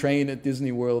damn train at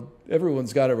Disney World.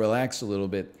 Everyone's got to relax a little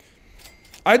bit.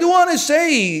 I do want to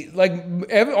say, like,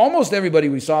 almost everybody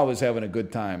we saw was having a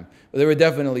good time. But there were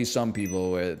definitely some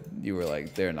people where you were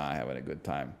like, they're not having a good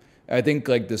time. I think,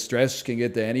 like, the stress can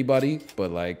get to anybody,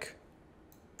 but, like,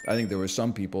 I think there were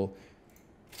some people.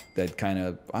 that kind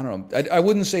of, I don't know, I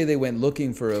wouldn't say they went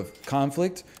looking for a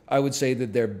conflict. I would say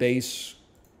that their base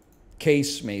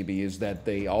case maybe is that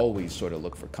they always sort of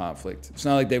look for conflict. It's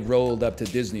not like they rolled up to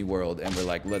Disney World and were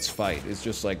like, let's fight. It's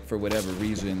just like, for whatever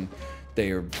reason,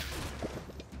 they are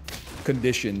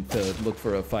conditioned to look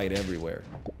for a fight everywhere.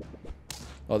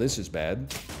 Oh, this is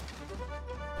bad.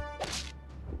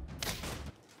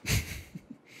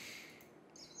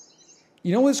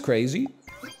 You know what's crazy?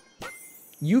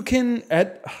 You can,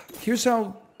 here's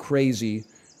how crazy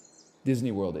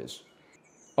Disney World is.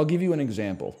 I'll give you an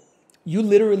example. You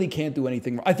literally can't do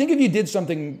anything wrong. I think if you did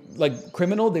something like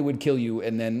criminal, they would kill you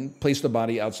and then place the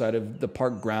body outside of the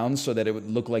park grounds so that it would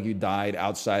look like you died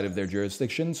outside of their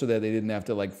jurisdiction so that they didn't have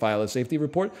to like file a safety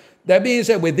report. That being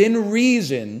said, within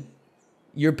reason,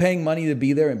 you're paying money to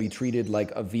be there and be treated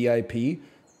like a VIP.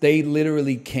 They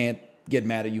literally can't get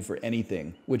mad at you for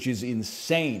anything, which is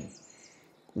insane.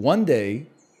 One day,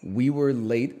 we were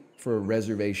late for a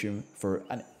reservation for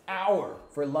an hour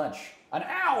for lunch. An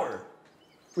hour!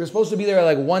 We were supposed to be there at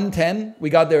like 1:10. We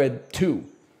got there at 2.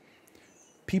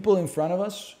 People in front of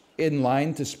us in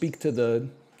line to speak to the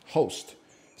host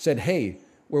said, hey,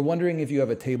 we're wondering if you have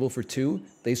a table for 2.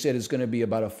 They said it's going to be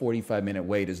about a 45-minute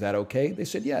wait. Is that okay? They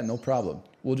said, yeah, no problem.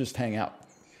 We'll just hang out.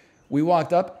 We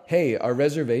walked up. Hey, our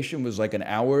reservation was like an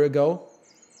hour ago.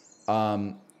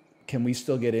 Can we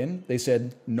still get in? They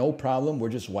said, no problem. We're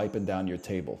just wiping down your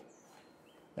table.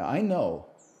 Now, I know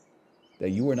that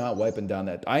you were not wiping down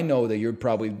that. I know that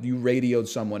you radioed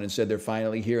someone and said they're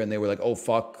finally here and they were like, oh,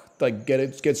 fuck, like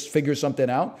figure something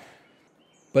out.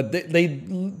 But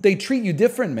they treat you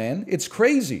different, man. It's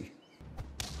crazy.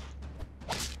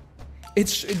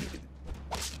 This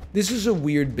is a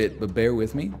weird bit, but bear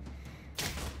with me.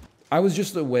 I was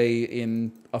just away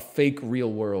in a fake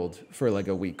real world for like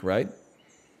a week, right?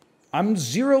 I'm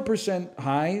 0%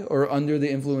 high or under the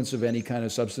influence of any kind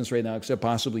of substance right now, except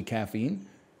possibly caffeine.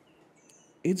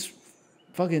 It's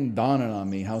fucking dawning on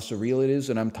me how surreal it is.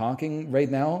 And I'm talking right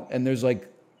now, and there's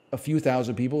like a few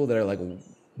thousand people that are like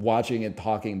watching and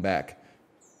talking back.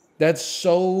 That's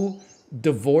so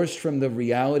divorced from the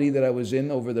reality that I was in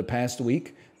over the past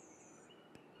week.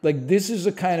 Like, this is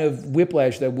a kind of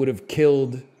whiplash that would have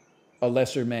killed a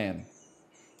lesser man.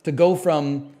 To go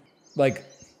from like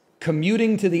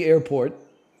commuting to the airport,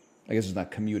 I guess it's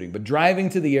not commuting, but driving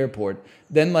to the airport,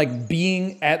 then like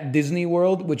being at Disney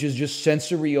World, which is just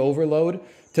sensory overload,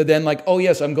 to then like, oh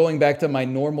yes, I'm going back to my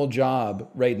normal job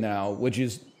right now, which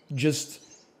is just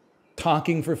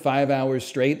talking for 5 hours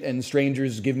straight and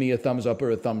strangers give me a thumbs up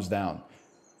or a thumbs down.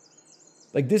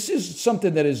 Like, this is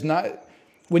something that is not,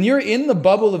 when you're in the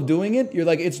bubble of doing it, you're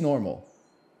like, it's normal.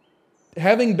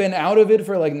 Having been out of it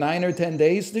for like 9 or 10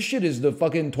 days, this shit is the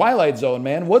fucking Twilight Zone,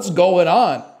 man. What's going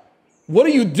on? What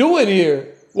are you doing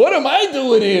here? What am I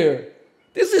doing here?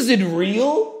 This isn't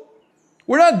real.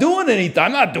 We're not doing anything.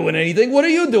 I'm not doing anything. What are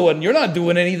you doing? You're not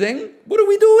doing anything. What are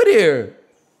we doing here?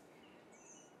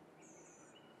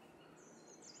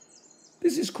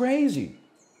 This is crazy.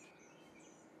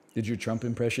 Did your Trump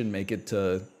impression make it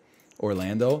to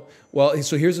Orlando? Well,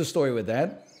 so here's the story with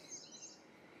that.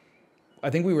 I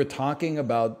think we were talking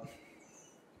about,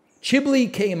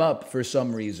 Chiblee came up for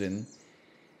some reason,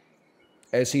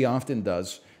 as he often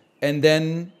does. And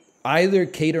then either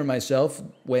Kate or myself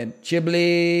went,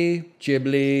 Chiblee,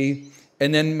 Chiblee.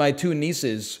 And then my 2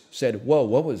 nieces said, whoa,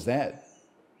 what was that?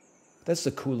 That's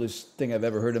the coolest thing I've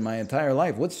ever heard in my entire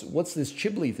life. What's this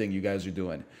Chiblee thing you guys are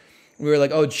doing? We were like,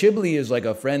 oh, Chiblee is like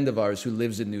a friend of ours who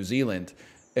lives in New Zealand.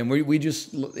 And we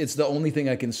just, it's the only thing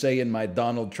I can say in my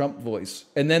Donald Trump voice.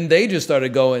 And then they just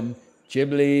started going,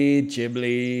 Chiblee,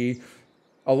 Chiblee,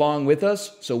 along with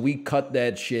us. So we cut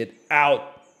that shit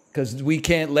out because we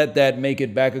can't let that make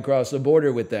it back across the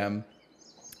border with them.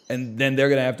 And then they're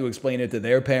going to have to explain it to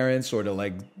their parents or to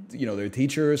like, you know, their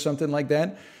teacher or something like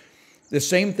that. The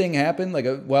same thing happened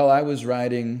like while I was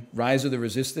riding Rise of the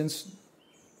Resistance.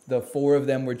 The 4 of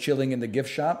them were chilling in the gift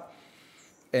shop.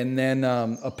 And then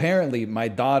apparently my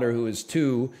daughter, who is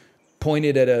 2,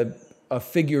 pointed at a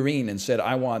figurine and said,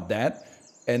 I want that.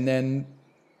 And then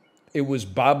it was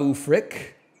Babu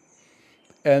Frick.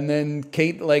 And then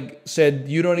Kate like said,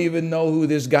 you don't even know who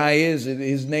this guy is.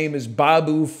 His name is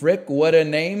Babu Frick. What a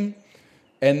name.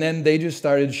 And then they just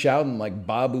started shouting like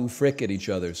Babu Frick at each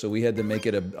other. So we had to make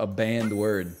it a banned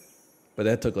word. But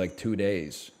that took like 2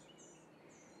 days.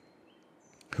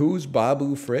 Who's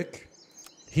Babu Frick?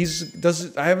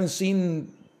 I haven't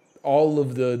seen all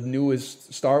of the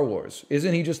newest Star Wars.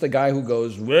 Isn't he just a guy who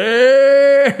goes,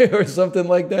 "Way," or something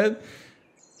like that?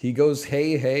 He goes,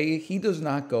 hey, hey. He does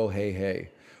not go, hey,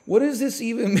 hey. What does this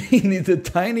even mean? The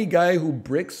tiny guy who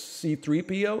bricks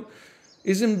C-3PO?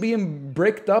 Isn't being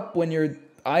bricked up when you're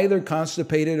either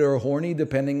constipated or horny,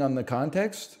 depending on the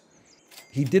context?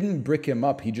 He didn't brick him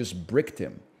up. He just bricked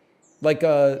him. Like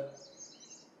the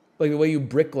way you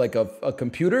brick like a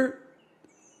computer.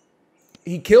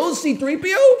 He kills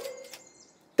C-3PO?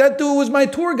 That dude was my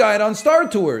tour guide on Star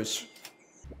Tours.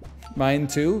 Mine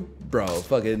too? Bro,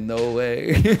 fucking no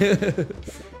way.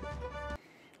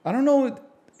 I don't know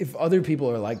if other people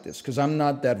are like this, because I'm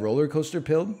not that roller coaster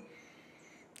pilled.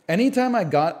 Anytime I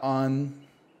got on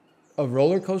a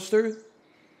roller coaster,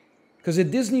 because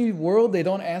at Disney World, they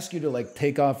don't ask you to like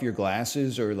take off your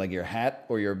glasses or like your hat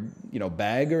or your,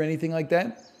 bag or anything like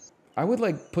that. I would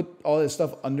like put all this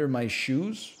stuff under my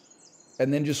shoes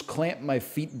and then just clamp my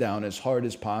feet down as hard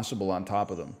as possible on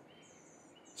top of them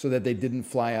so that they didn't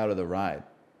fly out of the ride.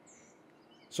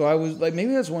 So I was like,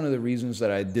 maybe that's one of the reasons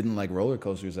that I didn't like roller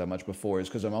coasters that much before, is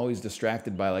because I'm always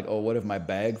distracted by like, oh, what if my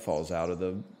bag falls out of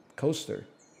the coaster?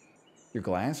 Your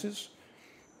glasses?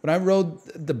 When I rode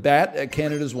the Bat at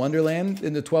Canada's Wonderland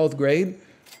in the 12th grade,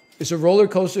 it's a roller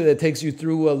coaster that takes you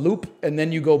through a loop and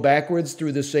then you go backwards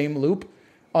through the same loop.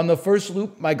 On the first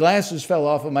loop, my glasses fell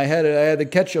off of my head and I had to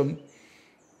catch them.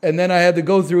 And then I had to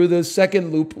go through the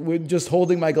second loop with just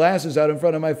holding my glasses out in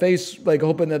front of my face, like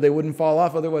hoping that they wouldn't fall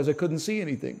off, otherwise I couldn't see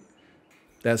anything.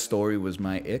 That story was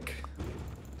my ick.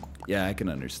 Yeah, I can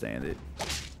understand it.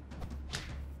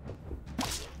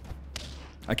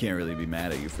 I can't really be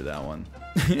mad at you for that one.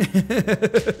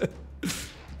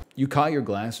 You caught your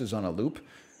glasses on a loop?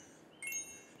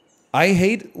 I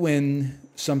hate when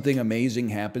something amazing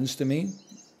happens to me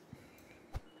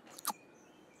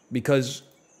because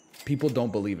people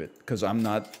don't believe it, because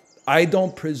I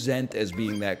don't present as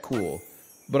being that cool,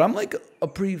 but I'm like a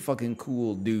pretty fucking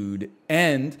cool dude.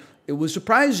 And it will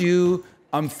surprise you,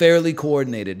 I'm fairly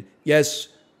coordinated. Yes,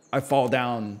 I fall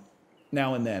down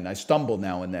now and then. I stumble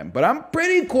now and then, but I'm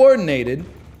pretty coordinated.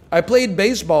 I played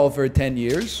baseball for 10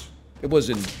 years. It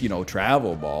wasn't,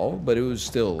 travel ball, but it was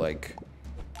still like,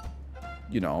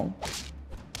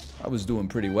 I was doing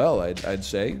pretty well, I'd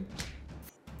say.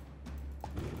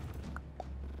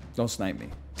 Don't snipe me.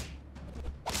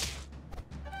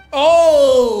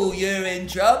 Oh, you're in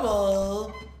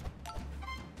trouble.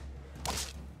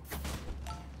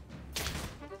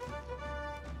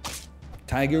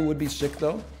 Tiger would be sick,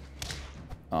 though.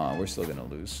 We're still gonna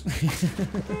lose.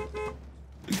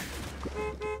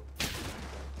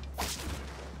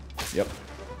 Yep,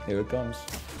 here it comes.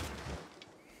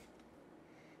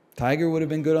 Tiger would have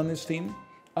been good on this team.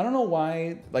 I don't know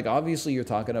why, like, obviously you're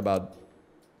talking about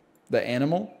the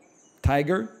animal,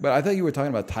 Tiger, but I thought you were talking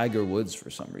about Tiger Woods for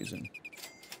some reason.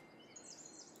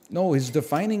 No, his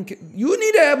defining... You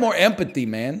need to have more empathy,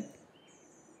 man.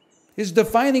 His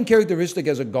defining characteristic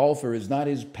as a golfer is not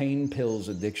his pain pills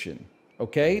addiction.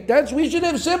 Okay? We should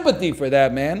have sympathy for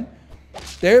that, man.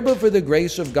 There but for the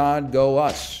grace of God go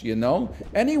us,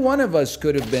 Any one of us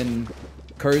could have been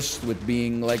cursed with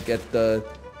being like at the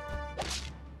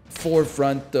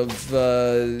forefront of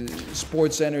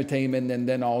sports entertainment and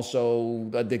then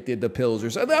also addicted to pills or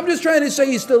something. I'm just trying to say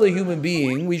he's still a human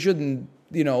being. We shouldn't,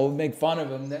 make fun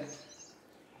of him.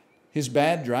 His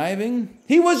bad driving?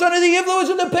 He was under the influence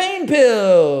of the pain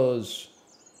pills.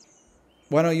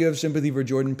 Why don't you have sympathy for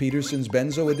Jordan Peterson's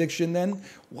benzo addiction then?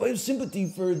 Well, I have sympathy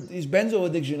for his benzo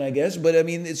addiction, I guess. But I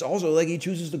mean, it's also like he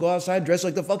chooses to go outside dressed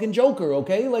like the fucking Joker,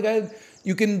 okay? Like I'm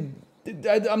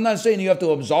not saying you have to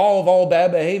absolve all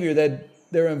bad behavior that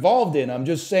they're involved in. I'm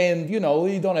just saying, you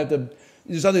don't have to...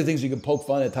 There's other things you can poke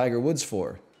fun at Tiger Woods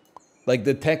for. Like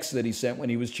the text that he sent when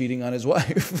he was cheating on his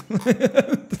wife.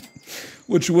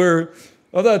 Which were...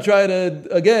 I'm not trying to,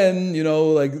 again,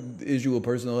 issue a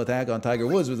personal attack on Tiger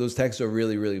Woods, but those texts are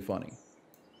really, really funny.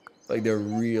 Like, they're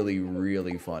really,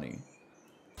 really funny.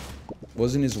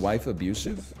 Wasn't his wife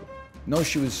abusive? No,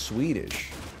 she was Swedish.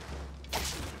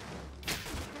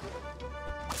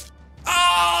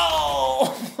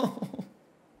 Oh!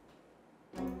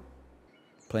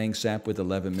 Playing sap with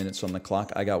 11 minutes on the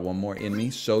clock. I got one more in me.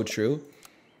 So true.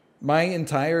 My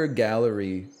entire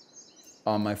gallery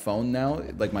on my phone now,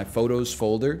 like my photos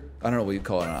folder. I don't know what you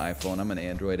call it on an iPhone. I'm an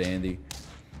Android Andy.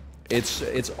 It's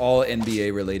all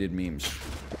NBA related memes.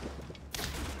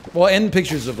 Well, and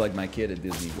pictures of like my kid at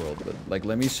Disney World. But like,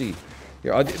 let me see.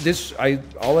 Here,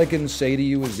 all I can say to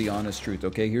you is the honest truth.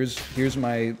 Okay, here's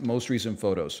my most recent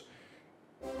photos.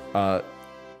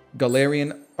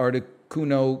 Galarian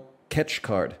Articuno catch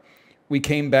card. We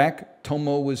came back.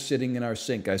 Tomo was sitting in our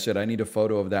sink. I said, I need a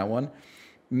photo of that one.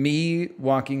 Me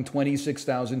walking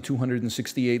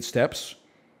 26,268 steps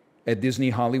at Disney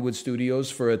Hollywood Studios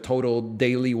for a total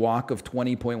daily walk of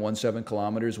 20.17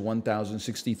 kilometers,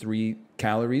 1,063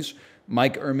 calories.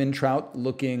 Mike Ehrmantraut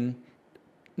looking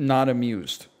not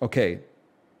amused. Okay.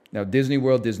 Now, Disney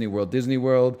World, Disney World, Disney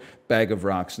World. Bag of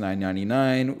rocks,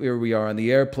 $9.99. Here we are on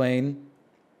the airplane.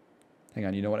 Hang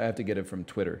on, you know what? I have to get it from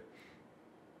Twitter.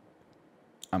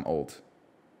 I'm old.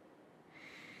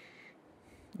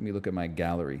 Let me look at my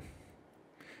gallery.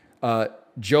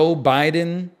 Joe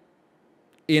Biden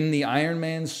in the Iron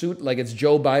Man suit, like it's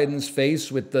Joe Biden's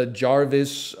face with the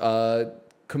Jarvis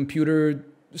computer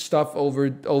stuff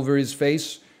over his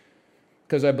face.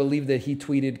 Because I believe that he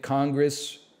tweeted,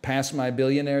 Congress, pass my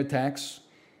billionaire tax.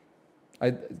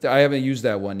 I haven't used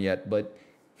that one yet, but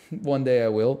one day I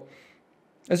will.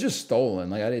 It's just stolen.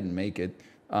 Like, I didn't make it.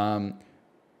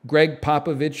 Greg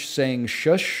Popovich saying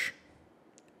shush.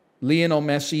 Lionel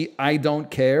Messi, I don't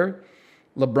care.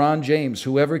 LeBron James,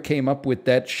 whoever came up with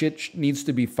that shit needs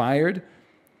to be fired.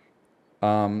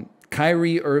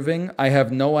 Kyrie Irving, I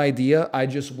have no idea. I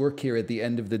just work here at the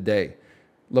end of the day.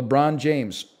 LeBron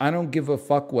James, I don't give a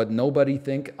fuck what nobody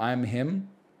think. I'm him.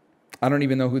 I don't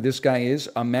even know who this guy is.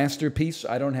 A masterpiece.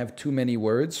 I don't have too many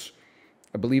words.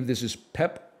 I believe this is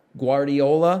Pep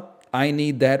Guardiola. I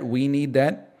need that. We need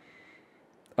that.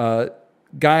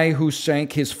 Guy who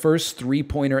sank his first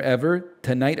three-pointer ever.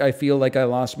 Tonight I feel like I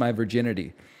lost my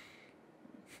virginity.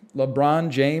 LeBron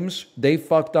James, they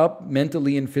fucked up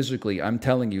mentally and physically. I'm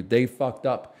telling you, they fucked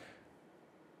up.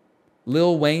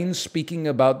 Lil Wayne speaking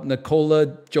about Nikola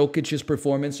Jokic's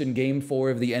performance in Game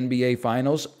 4 of the NBA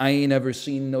Finals. I ain't ever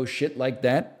seen no shit like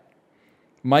that.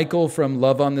 Michael from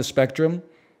Love on the Spectrum.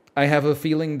 I have a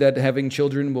feeling that having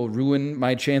children will ruin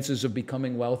my chances of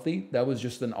becoming wealthy. That was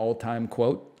just an all-time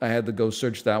quote. I had to go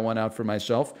search that one out for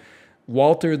myself.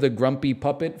 Walter the Grumpy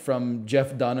Puppet from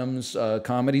Jeff Dunham's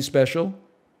comedy special.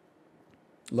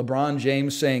 LeBron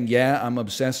James saying, yeah, I'm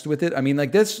obsessed with it. I mean,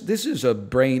 like, this is a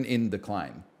brain in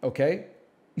decline, okay?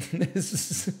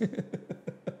 This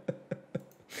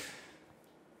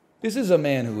is a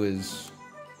man who is...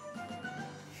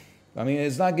 I mean,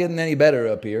 it's not getting any better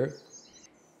up here.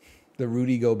 The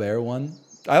Rudy Gobert one.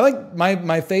 I like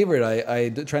my favorite. I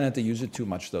try not to use it too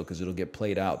much, though, because it'll get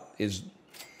played out, is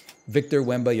Victor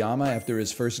Wembanyama after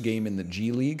his first game in the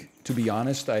G League. To be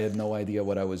honest, I had no idea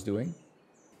what I was doing.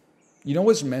 You know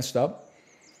what's messed up?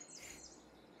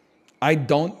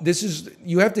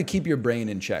 You have to keep your brain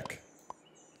in check.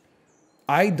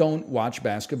 I don't watch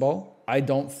basketball. I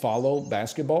don't follow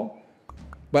basketball.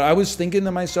 But I was thinking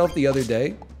to myself the other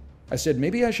day, I said,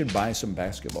 maybe I should buy some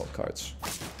basketball cards.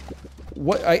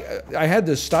 What I had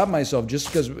to stop myself just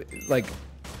because, like,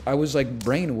 I was like,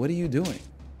 brain, what are you doing?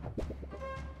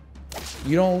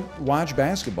 You don't watch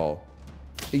basketball.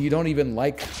 You don't even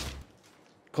like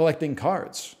collecting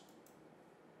cards.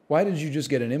 Why did you just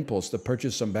get an impulse to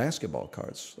purchase some basketball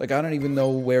cards? Like, I don't even know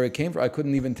where it came from. I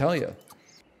couldn't even tell you.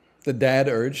 The dad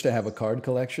urge to have a card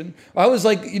collection. I was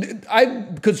like, I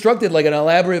constructed like an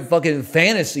elaborate fucking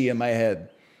fantasy in my head.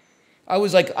 I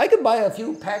was like, I could buy a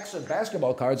few packs of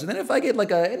basketball cards, and then if I get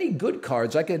like any good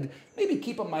cards, I could maybe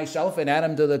keep them myself and add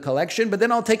them to the collection, but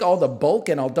then I'll take all the bulk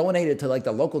and I'll donate it to like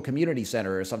the local community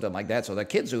center or something like that, so the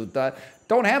kids who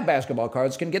don't have basketball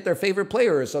cards can get their favorite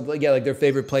player or something. Yeah, like their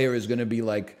favorite player is going to be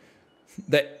like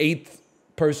the 8th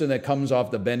person that comes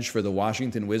off the bench for the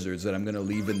Washington Wizards that I'm going to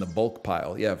leave in the bulk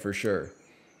pile. Yeah, for sure.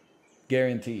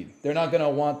 Guaranteed. They're not going to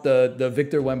want the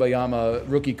Victor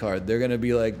Wembanyama rookie card. They're going to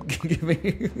be like,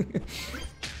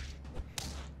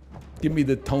 give me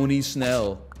the Tony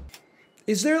Snell.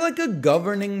 Is there like a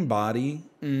governing body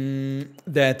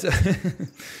that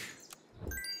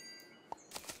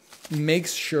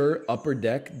makes sure Upper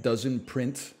Deck doesn't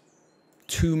print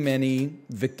too many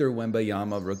Victor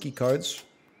Wembanyama rookie cards?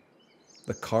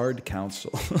 The Card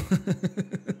Council.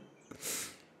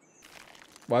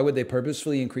 Why would they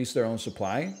purposefully increase their own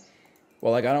supply?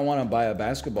 Well, like, I don't want to buy a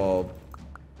basketball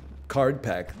card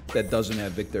pack that doesn't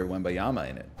have Victor Wembanyama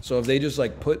in it. So if they just,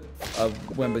 like, put a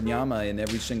Wembanyama in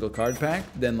every single card pack,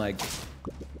 then, like,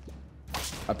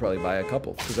 I'd probably buy a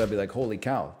couple. Because I'd be like, holy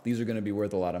cow, these are going to be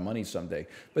worth a lot of money someday.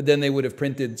 But then they would have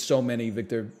printed so many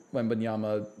Victor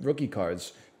Wembanyama rookie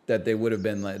cards that they would have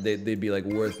been, like, they'd be, like,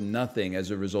 worth nothing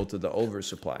as a result of the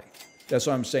oversupply. That's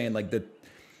what I'm saying, like, the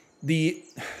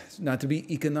not to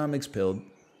be economics pilled,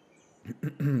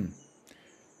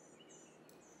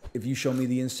 if you show me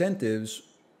the incentives,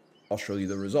 I'll show you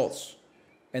the results.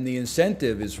 And the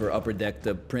incentive is for Upper Deck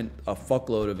to print a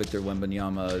fuckload of Victor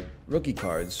Wembanyama rookie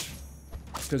cards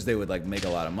because they would like make a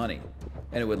lot of money.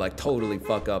 And it would like totally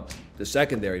fuck up the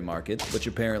secondary market, which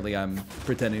apparently I'm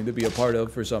pretending to be a part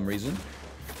of for some reason.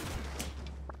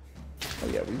 Oh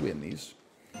yeah, we win these.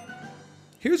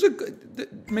 Here's the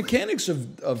mechanics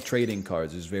of trading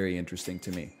cards is very interesting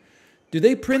to me. Do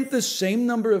they print the same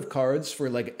number of cards for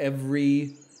like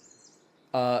every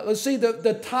let's say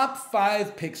the top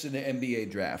 5 picks in the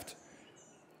NBA draft.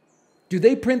 Do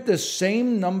they print the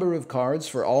same number of cards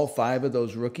for all 5 of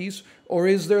those rookies? Or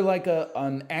is there like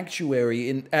an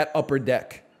actuary at Upper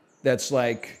Deck that's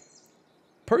like,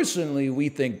 personally, we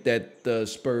think that the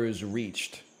Spurs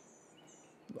reached.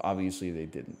 Obviously, they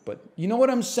didn't. But you know what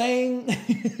I'm saying?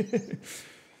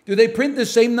 Do they print the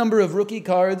same number of rookie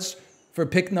cards for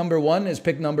pick number 1 as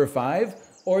pick number 5?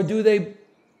 Or do they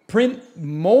print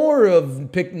more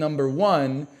of pick number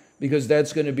 1 because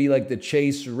that's going to be like the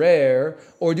chase rare?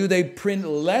 Or do they print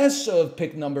less of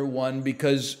pick number 1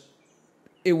 because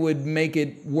it would make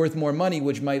it worth more money,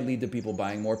 which might lead to people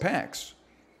buying more packs?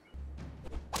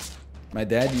 My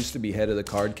dad used to be head of the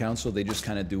card council. They just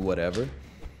kind of do whatever.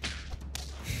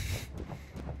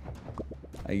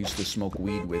 I used to smoke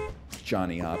weed with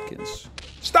Johnny Hopkins.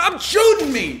 Stop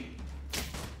shooting me!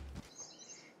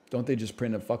 Don't they just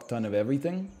print a fuck ton of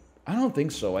everything? I don't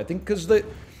think so. I think because the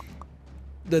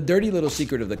dirty little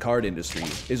secret of the card industry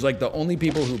is like the only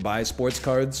people who buy sports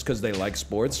cards because they like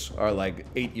sports are like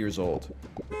 8 years old.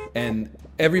 And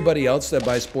everybody else that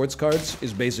buys sports cards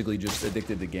is basically just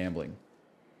addicted to gambling.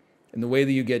 And the way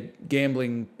that you get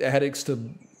gambling addicts to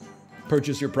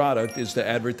purchase your product is to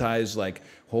advertise like,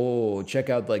 oh, check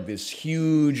out like this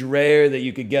huge rare that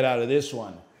you could get out of this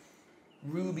one.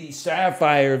 Ruby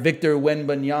Sapphire, Victor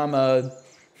Wembanyama,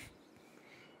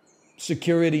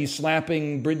 security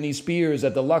slapping Britney Spears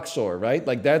at the Luxor, right?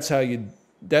 Like that's how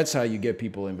you get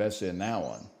people invested in that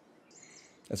one.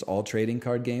 That's all trading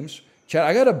card games. Chad,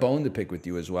 I got a bone to pick with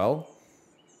you as well.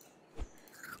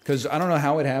 Because I don't know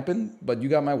how it happened, but you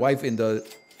got my wife into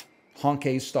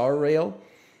Honkai Star Rail.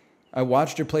 I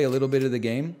watched her play a little bit of the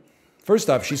game. First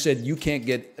off, she said, you can't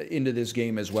get into this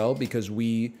game as well because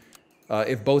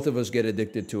if both of us get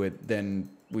addicted to it, then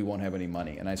we won't have any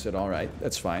money. And I said, all right,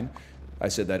 that's fine. I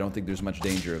said, I don't think there's much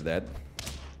danger of that.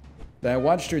 Then I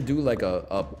watched her do like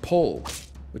a pull,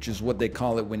 which is what they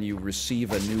call it when you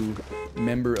receive a new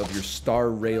member of your Star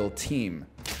Rail team.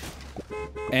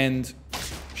 And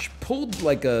she pulled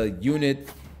like a unit.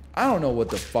 I don't know what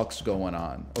the fuck's going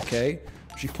on, okay?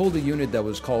 She pulled a unit that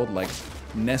was called like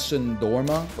Nessun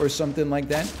Dorma or something like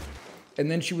that. And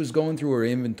then she was going through her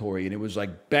inventory and it was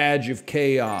like Badge of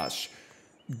Chaos,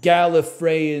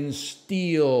 Gallifreyan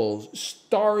Steel,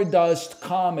 Stardust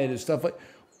Comet and stuff like.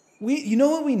 You know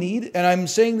what we need? And I'm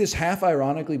saying this half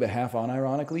ironically but half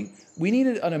unironically. We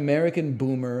needed an American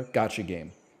boomer gacha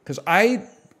game. Because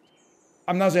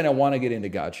I'm not saying I want to get into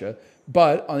gacha,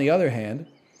 but on the other hand,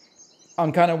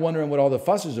 I'm kind of wondering what all the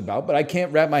fuss is about, but I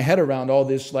can't wrap my head around all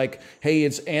this like, hey,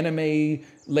 it's anime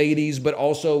ladies, but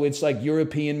also it's like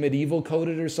European medieval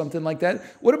coded or something like that.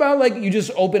 What about like you just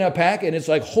open a pack and it's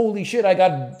like, holy shit, I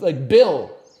got like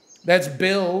Bill. That's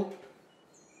Bill.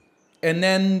 And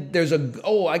then there's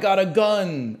I got a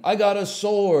gun. I got a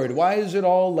sword. Why is it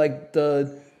all like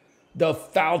the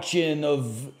falchion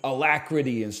of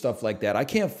alacrity and stuff like that? I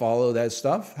can't follow that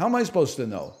stuff. How am I supposed to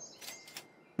know?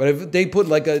 But if they put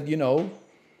like I got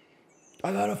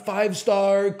a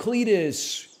 5-star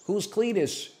Cletus. Who's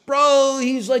Cletus? Bro,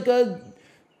 he's like a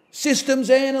systems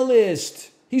analyst.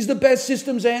 He's the best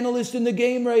systems analyst in the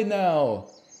game right now.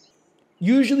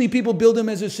 Usually people build him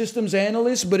as a systems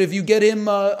analyst, but if you get him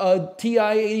a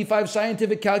TI-85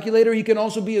 scientific calculator, he can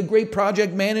also be a great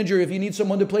project manager if you need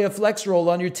someone to play a flex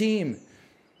role on your team.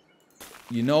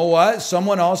 You know what?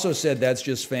 Someone also said that's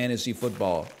just fantasy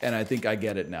football, and I think I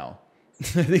get it now.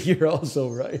 I think you're also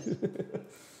right.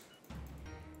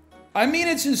 I mean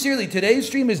it sincerely. Today's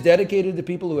stream is dedicated to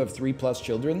people who have 3+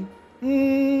 children.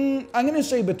 I'm going to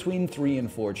say between 3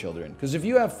 and 4 children. Because if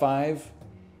you have 5,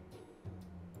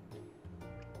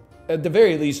 at the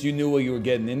very least, you knew what you were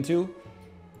getting into.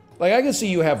 Like, I can see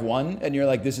you have 1, and you're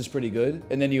like, this is pretty good.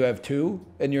 And then you have 2,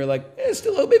 and you're like,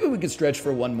 still, maybe we could stretch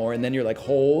for 1 more. And then you're like,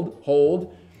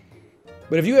 hold.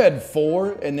 But if you had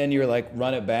 4, and then you're like,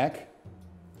 run it back,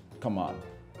 come on.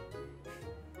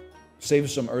 Save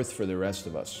some earth for the rest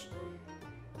of us.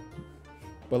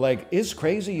 But like, it's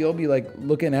crazy. You'll be like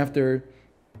looking after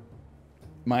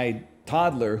my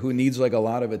toddler who needs like a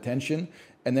lot of attention.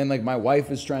 And then like my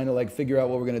wife is trying to like figure out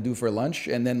what we're going to do for lunch.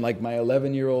 And then like my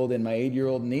 11-year-old and my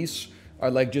 8-year-old niece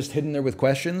are like just hitting her with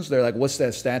questions. They're like, what's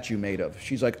that statue made of?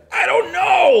 She's like, I don't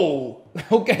know.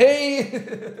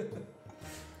 Okay.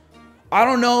 I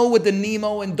don't know what the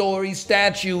Nemo and Dory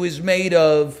statue is made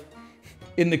of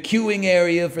in the queuing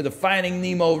area for the Finding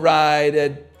Nemo ride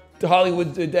at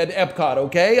Hollywood, at Epcot,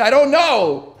 okay? I don't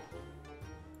know!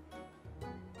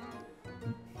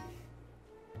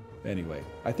 Anyway,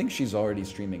 I think she's already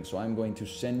streaming, so I'm going to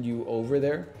send you over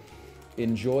there.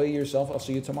 Enjoy yourself. I'll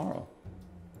see you tomorrow.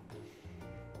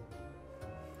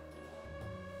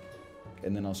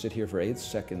 and then I'll sit here for 8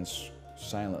 seconds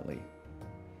silently.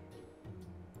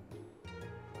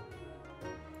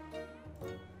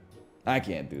 I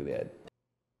can't do that.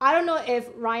 I don't know if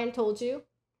Ryan told you.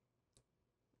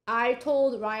 I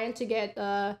told Ryan to get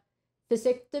a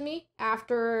vasectomy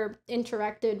after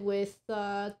interacted with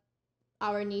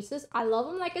our nieces. I love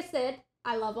them, like I said.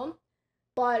 I love them.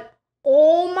 But,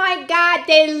 oh my God,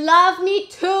 they love me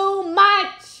too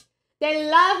much. They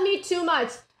love me too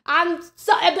much. I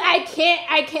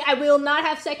will not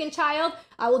have second child.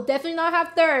 I will definitely not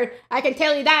have third. I can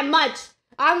tell you that much.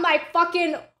 I'm like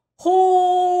fucking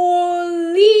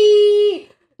holy.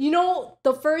 You know,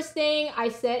 the first thing I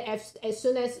said as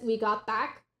soon as we got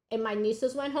back and my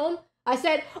nieces went home, I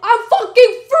said, I'm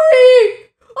fucking free!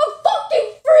 I'm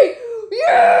fucking free!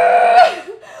 Yeah!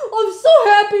 I'm so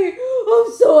happy!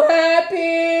 I'm so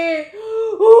happy!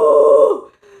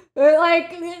 Ooh!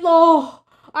 Like, oh,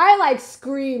 I like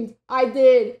screamed. I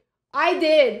did.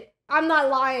 I'm not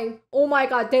lying. Oh my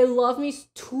God, they love me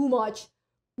too much.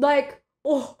 Like,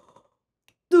 oh,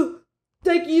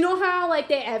 like, you know how like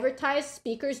they advertise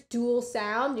speakers dual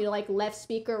sound, you know, like left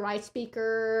speaker, right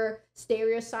speaker,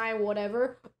 stereo sign,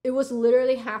 whatever. It was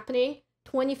literally happening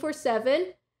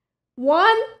 24/7.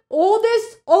 One,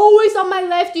 oldest, always on my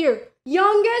left ear.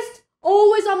 Youngest,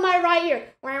 always on my right ear.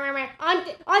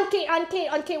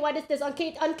 Auntie, what is this?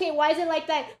 Auntie, why is it like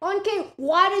that? Auntie,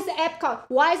 what is Epcot?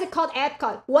 Why is it called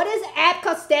Epcot? What does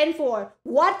Epcot stand for?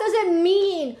 What does it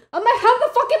mean? I'm like, how the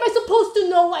fuck am I supposed to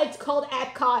know what it's called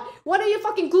Epcot? What are you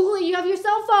fucking Googling? You have your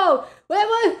cell phone.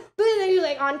 What? You're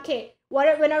like, Auntie,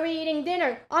 when are we eating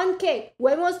dinner? Auntie,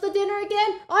 when was the dinner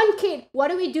again? Auntie, what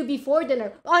do we do before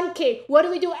dinner? Auntie, what do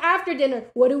we do after dinner?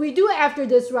 What do we do after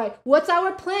this ride? What's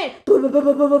our plan? And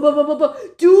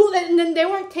then they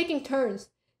weren't taking turns.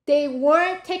 They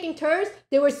weren't taking turns.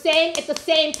 They were saying at the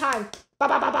same time.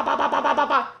 And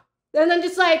I'm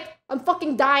just like, I'm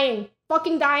fucking dying.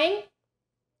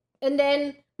 And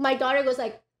then my daughter goes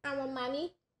like, I want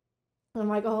mommy. And I'm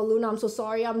like, oh, Luna, I'm so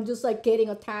sorry. I'm just like getting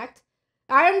attacked.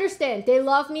 I understand. They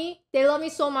love me. They love me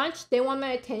so much. They want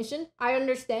my attention. I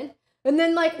understand. And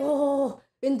then like, oh,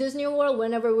 in Disney World,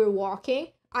 whenever we're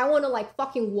walking, I want to like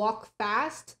fucking walk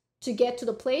fast to get to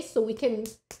the place so we can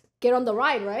get on the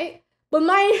ride, right? But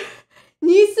my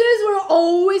nieces were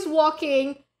always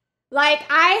walking like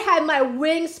I had my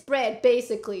wings spread,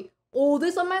 basically.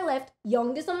 Oldest on my left,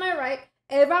 youngest on my right.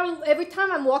 Every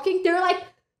time I'm walking,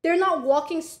 they're not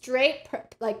walking straight,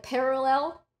 like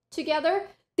parallel together.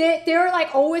 They're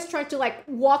like always trying to like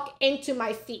walk into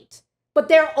my feet, but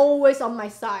they're always on my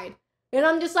side. And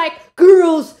I'm just like,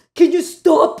 girls, can you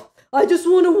stop? I just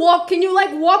want to walk. Can you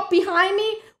like walk behind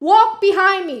me? Walk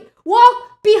behind me.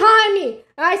 Walk behind me.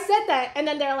 And I said that. And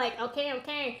then they're like,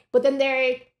 okay. But then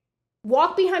they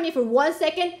walk behind me for 1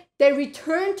 second. They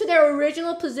return to their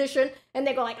original position. And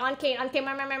they go like, Auntie,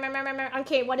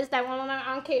 what is that?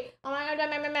 Auntie,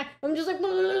 I'm just like,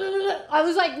 I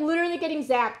was like literally getting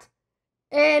zapped.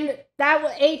 And that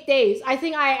was 8 days. I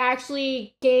think I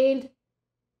actually gained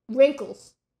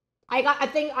wrinkles. I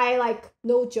think I like,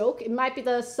 no joke, it might be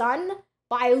the sun,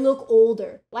 but I look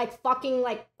older. Like fucking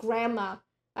like grandma.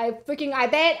 I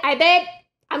bet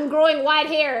I'm growing white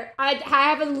hair. I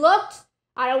haven't looked.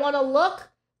 I don't want to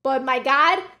look, but my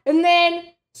God. And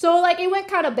then, so like it went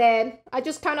kind of bad. I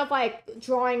just kind of like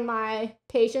drawing my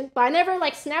patient, but I never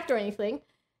like snapped or anything.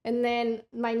 And then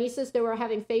my nieces, they were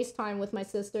having FaceTime with my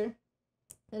sister.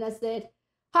 And I said,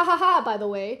 ha ha ha, by the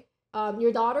way,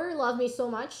 your daughter loved me so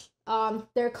much.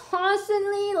 They're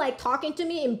constantly like talking to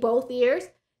me in both ears.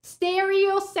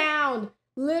 Stereo sound,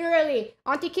 literally.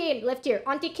 Auntie Kate, left ear.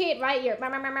 Auntie Kate, right ear.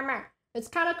 It's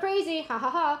kind of crazy, ha ha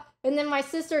ha. And then my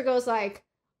sister goes like,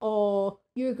 oh,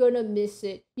 you're gonna miss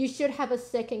it. You should have a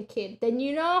second kid. Then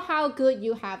you know how good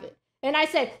you have it. And I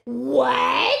said,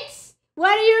 what?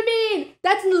 What do you mean?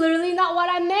 That's literally not what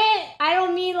I meant. I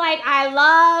don't mean like I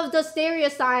love the stereo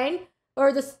sign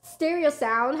or the stereo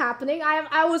sound happening.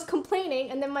 I was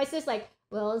complaining, and then my sister's like,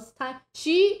 well, it's time.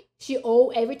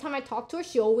 Every time I talk to her,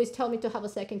 she always tell me to have a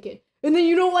second kid. And then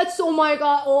you know what? Oh my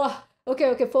God. Oh,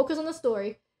 okay, focus on the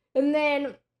story. And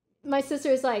then my sister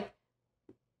is like,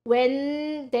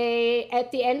 when they,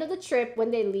 at the end of the trip, when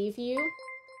they leave you,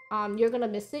 you're gonna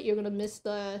miss it. You're gonna miss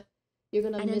all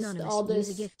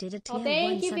this. Oh,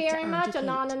 thank you very much,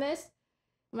 Anonymous.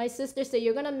 My sister said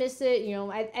you're gonna miss it. You know,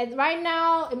 and right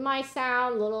now it might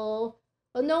sound a little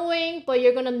annoying, but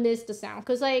you're gonna miss the sound.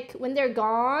 Cause like when they're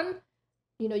gone,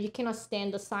 you know, you cannot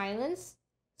stand the silence.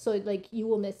 So like you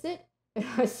will miss it. And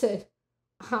I said,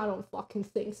 I don't fucking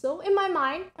think so. In my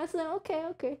mind, I said, okay.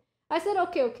 I said,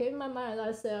 okay. In my mind,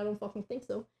 I said, I don't fucking think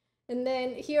so. And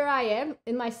then here I am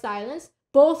in my silence.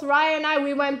 both Ryan and I,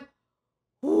 we went,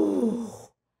 ooh,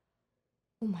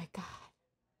 oh my God,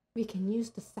 we can use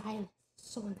the silence.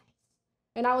 So nice.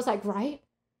 And I was like, right?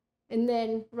 And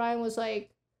then Ryan was like,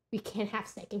 we can't have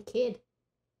second kid.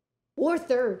 Or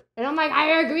third. And I'm like,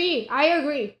 I agree.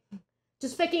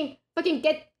 Just fucking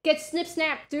get snip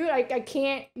snap, dude.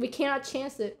 We cannot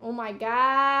chance it. Oh my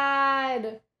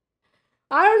God.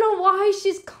 I don't know why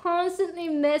she's constantly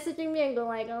messaging me and going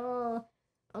like, oh,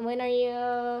 when are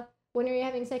you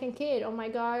having second kid? Oh my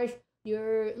gosh,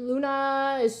 your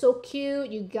Luna is so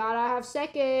cute. You gotta have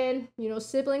second. You know,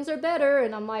 siblings are better.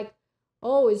 And I'm like,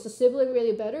 oh, is the sibling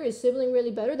really better? Is sibling really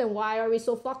better? Then why are we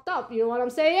so fucked up? You know what I'm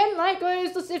saying? Like,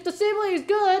 if the sibling is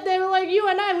good, then like you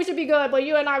and I, we should be good. But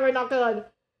you and I were not good.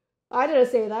 I didn't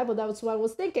say that, but that was what I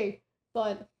was thinking.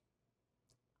 But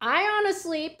I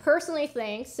honestly, personally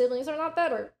think siblings are not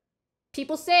better.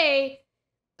 People say,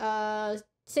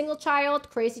 single child,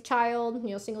 crazy child.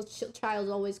 You know, single child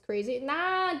is always crazy.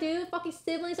 Nah, dude, fucking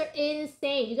siblings are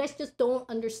insane. You guys just don't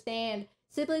understand.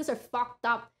 Siblings are fucked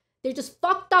up. They're just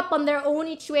fucked up on their own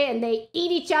each way, and they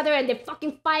eat each other, and they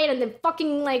fucking fight, and they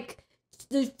fucking, like,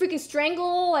 they freaking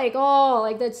strangle. Like, oh,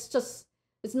 like, that's just,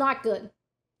 it's not good.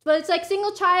 But it's like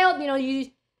single child, you know,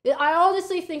 I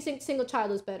honestly think single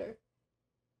child is better.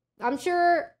 I'm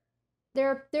sure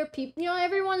there are people, you know,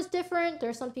 everyone's different. There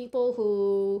are some people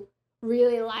who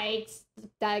really likes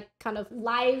that kind of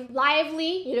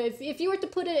lively, you know, if you were to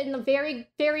put it in a very,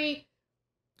 very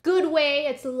good way,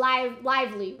 it's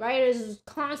lively, right? It's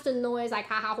constant noise, like,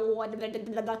 ha ha, blah, blah,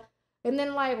 blah, blah. And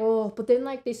then like, oh, but then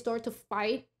like they start to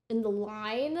fight in the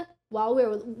line while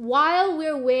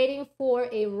we're waiting for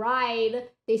a ride.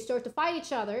 They start to fight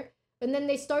each other, and then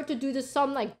they start to do this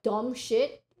some like dumb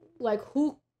shit, like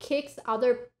who kicks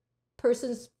other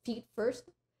person's feet first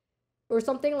or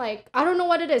something. Like, I don't know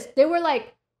what it is. They were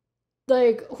like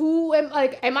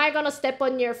am I gonna step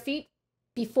on your feet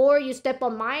before you step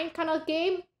on mine kind of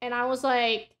game. And I was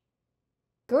like,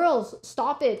 girls,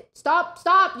 stop it, stop,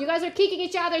 you guys are kicking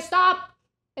each other, stop.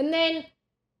 And then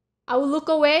I would look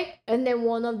away, and then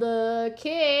one of the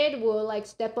kid will like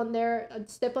step on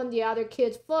the other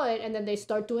kid's foot, and then they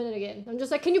start doing it again. I'm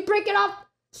just like, can you break it up?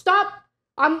 Stop.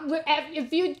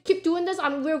 If you keep doing this,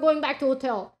 we're going back to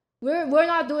hotel. We're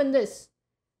not doing this.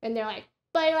 And they're like,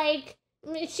 but like,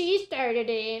 she started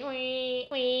it.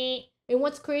 And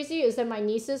what's crazy is that my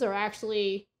nieces are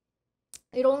actually,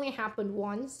 it only happened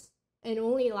once, and it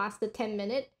only lasted 10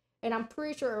 minutes. And I'm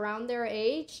pretty sure around their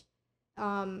age,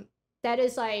 that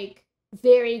is like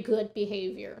very good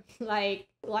behavior. like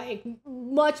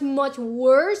much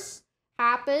worse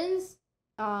happens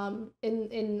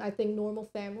in I think normal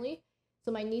family.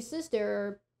 So my nieces,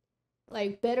 they're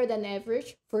like better than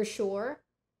average for sure,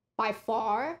 by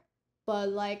far. But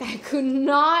like I could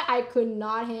not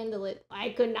handle it.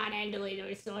 It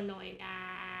was so annoying.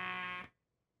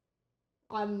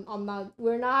 I'm not.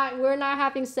 We're not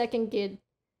having second kid.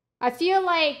 I feel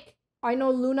like, I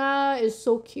know Luna is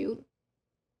so cute,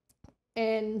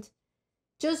 and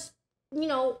just, you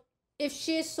know, if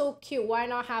she is so cute, why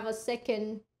not have a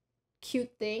second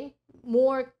cute thing?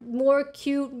 More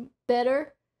cute,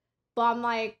 better. But I'm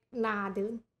like, nah,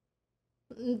 dude.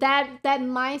 That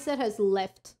mindset has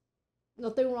left.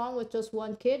 Nothing wrong with just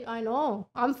one kid. I know.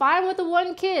 I'm fine with the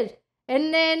one kid.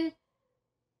 And then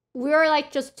we were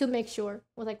like, just to make sure,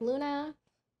 we're like, Luna,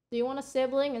 do you want a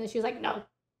sibling? And then she was like, no.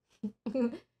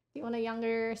 Do you want a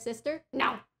younger sister?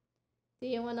 No. Do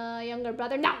you want a younger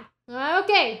brother? No.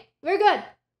 Okay, we're good.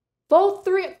 Both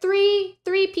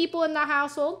three people in the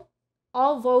household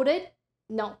all voted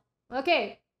no.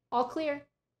 Okay, all clear.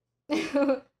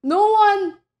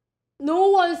 No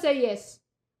one said yes.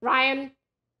 Ryan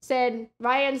said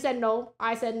no.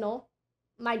 I said no.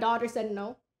 My daughter said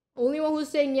no. Only one who's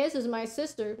saying yes is my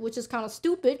sister, which is kind of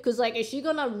stupid, because like, is she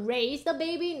gonna raise the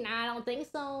baby? Nah, I don't think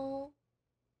so.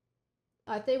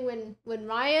 I think when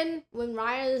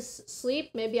Ryan's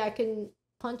asleep, maybe I can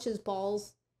punch his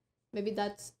balls. Maybe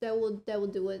that will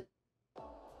do it.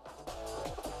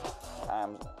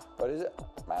 What is it?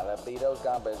 My libido's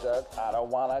gone berserk. I don't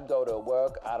wanna go to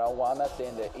work. I don't want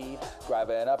nothing to eat.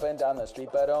 Driving up and down the street,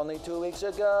 but only 2 weeks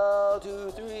ago.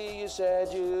 2, 3, you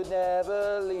said you'd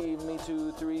never leave me.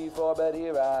 2, 3, 4, but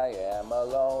here I am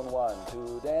alone. 1,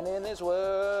 2, then in this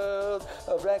world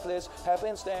of reckless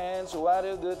happenstance, why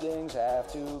do good things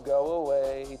have to go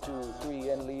away? 2, 3,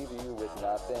 and leave you with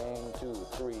nothing. 2,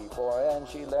 3, 4, and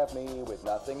she left me with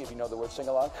nothing. If you know the words, sing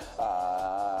along.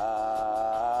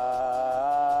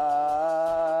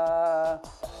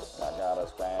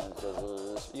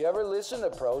 You ever listen to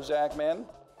Prozac, man?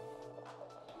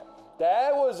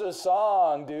 That was a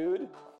song, dude.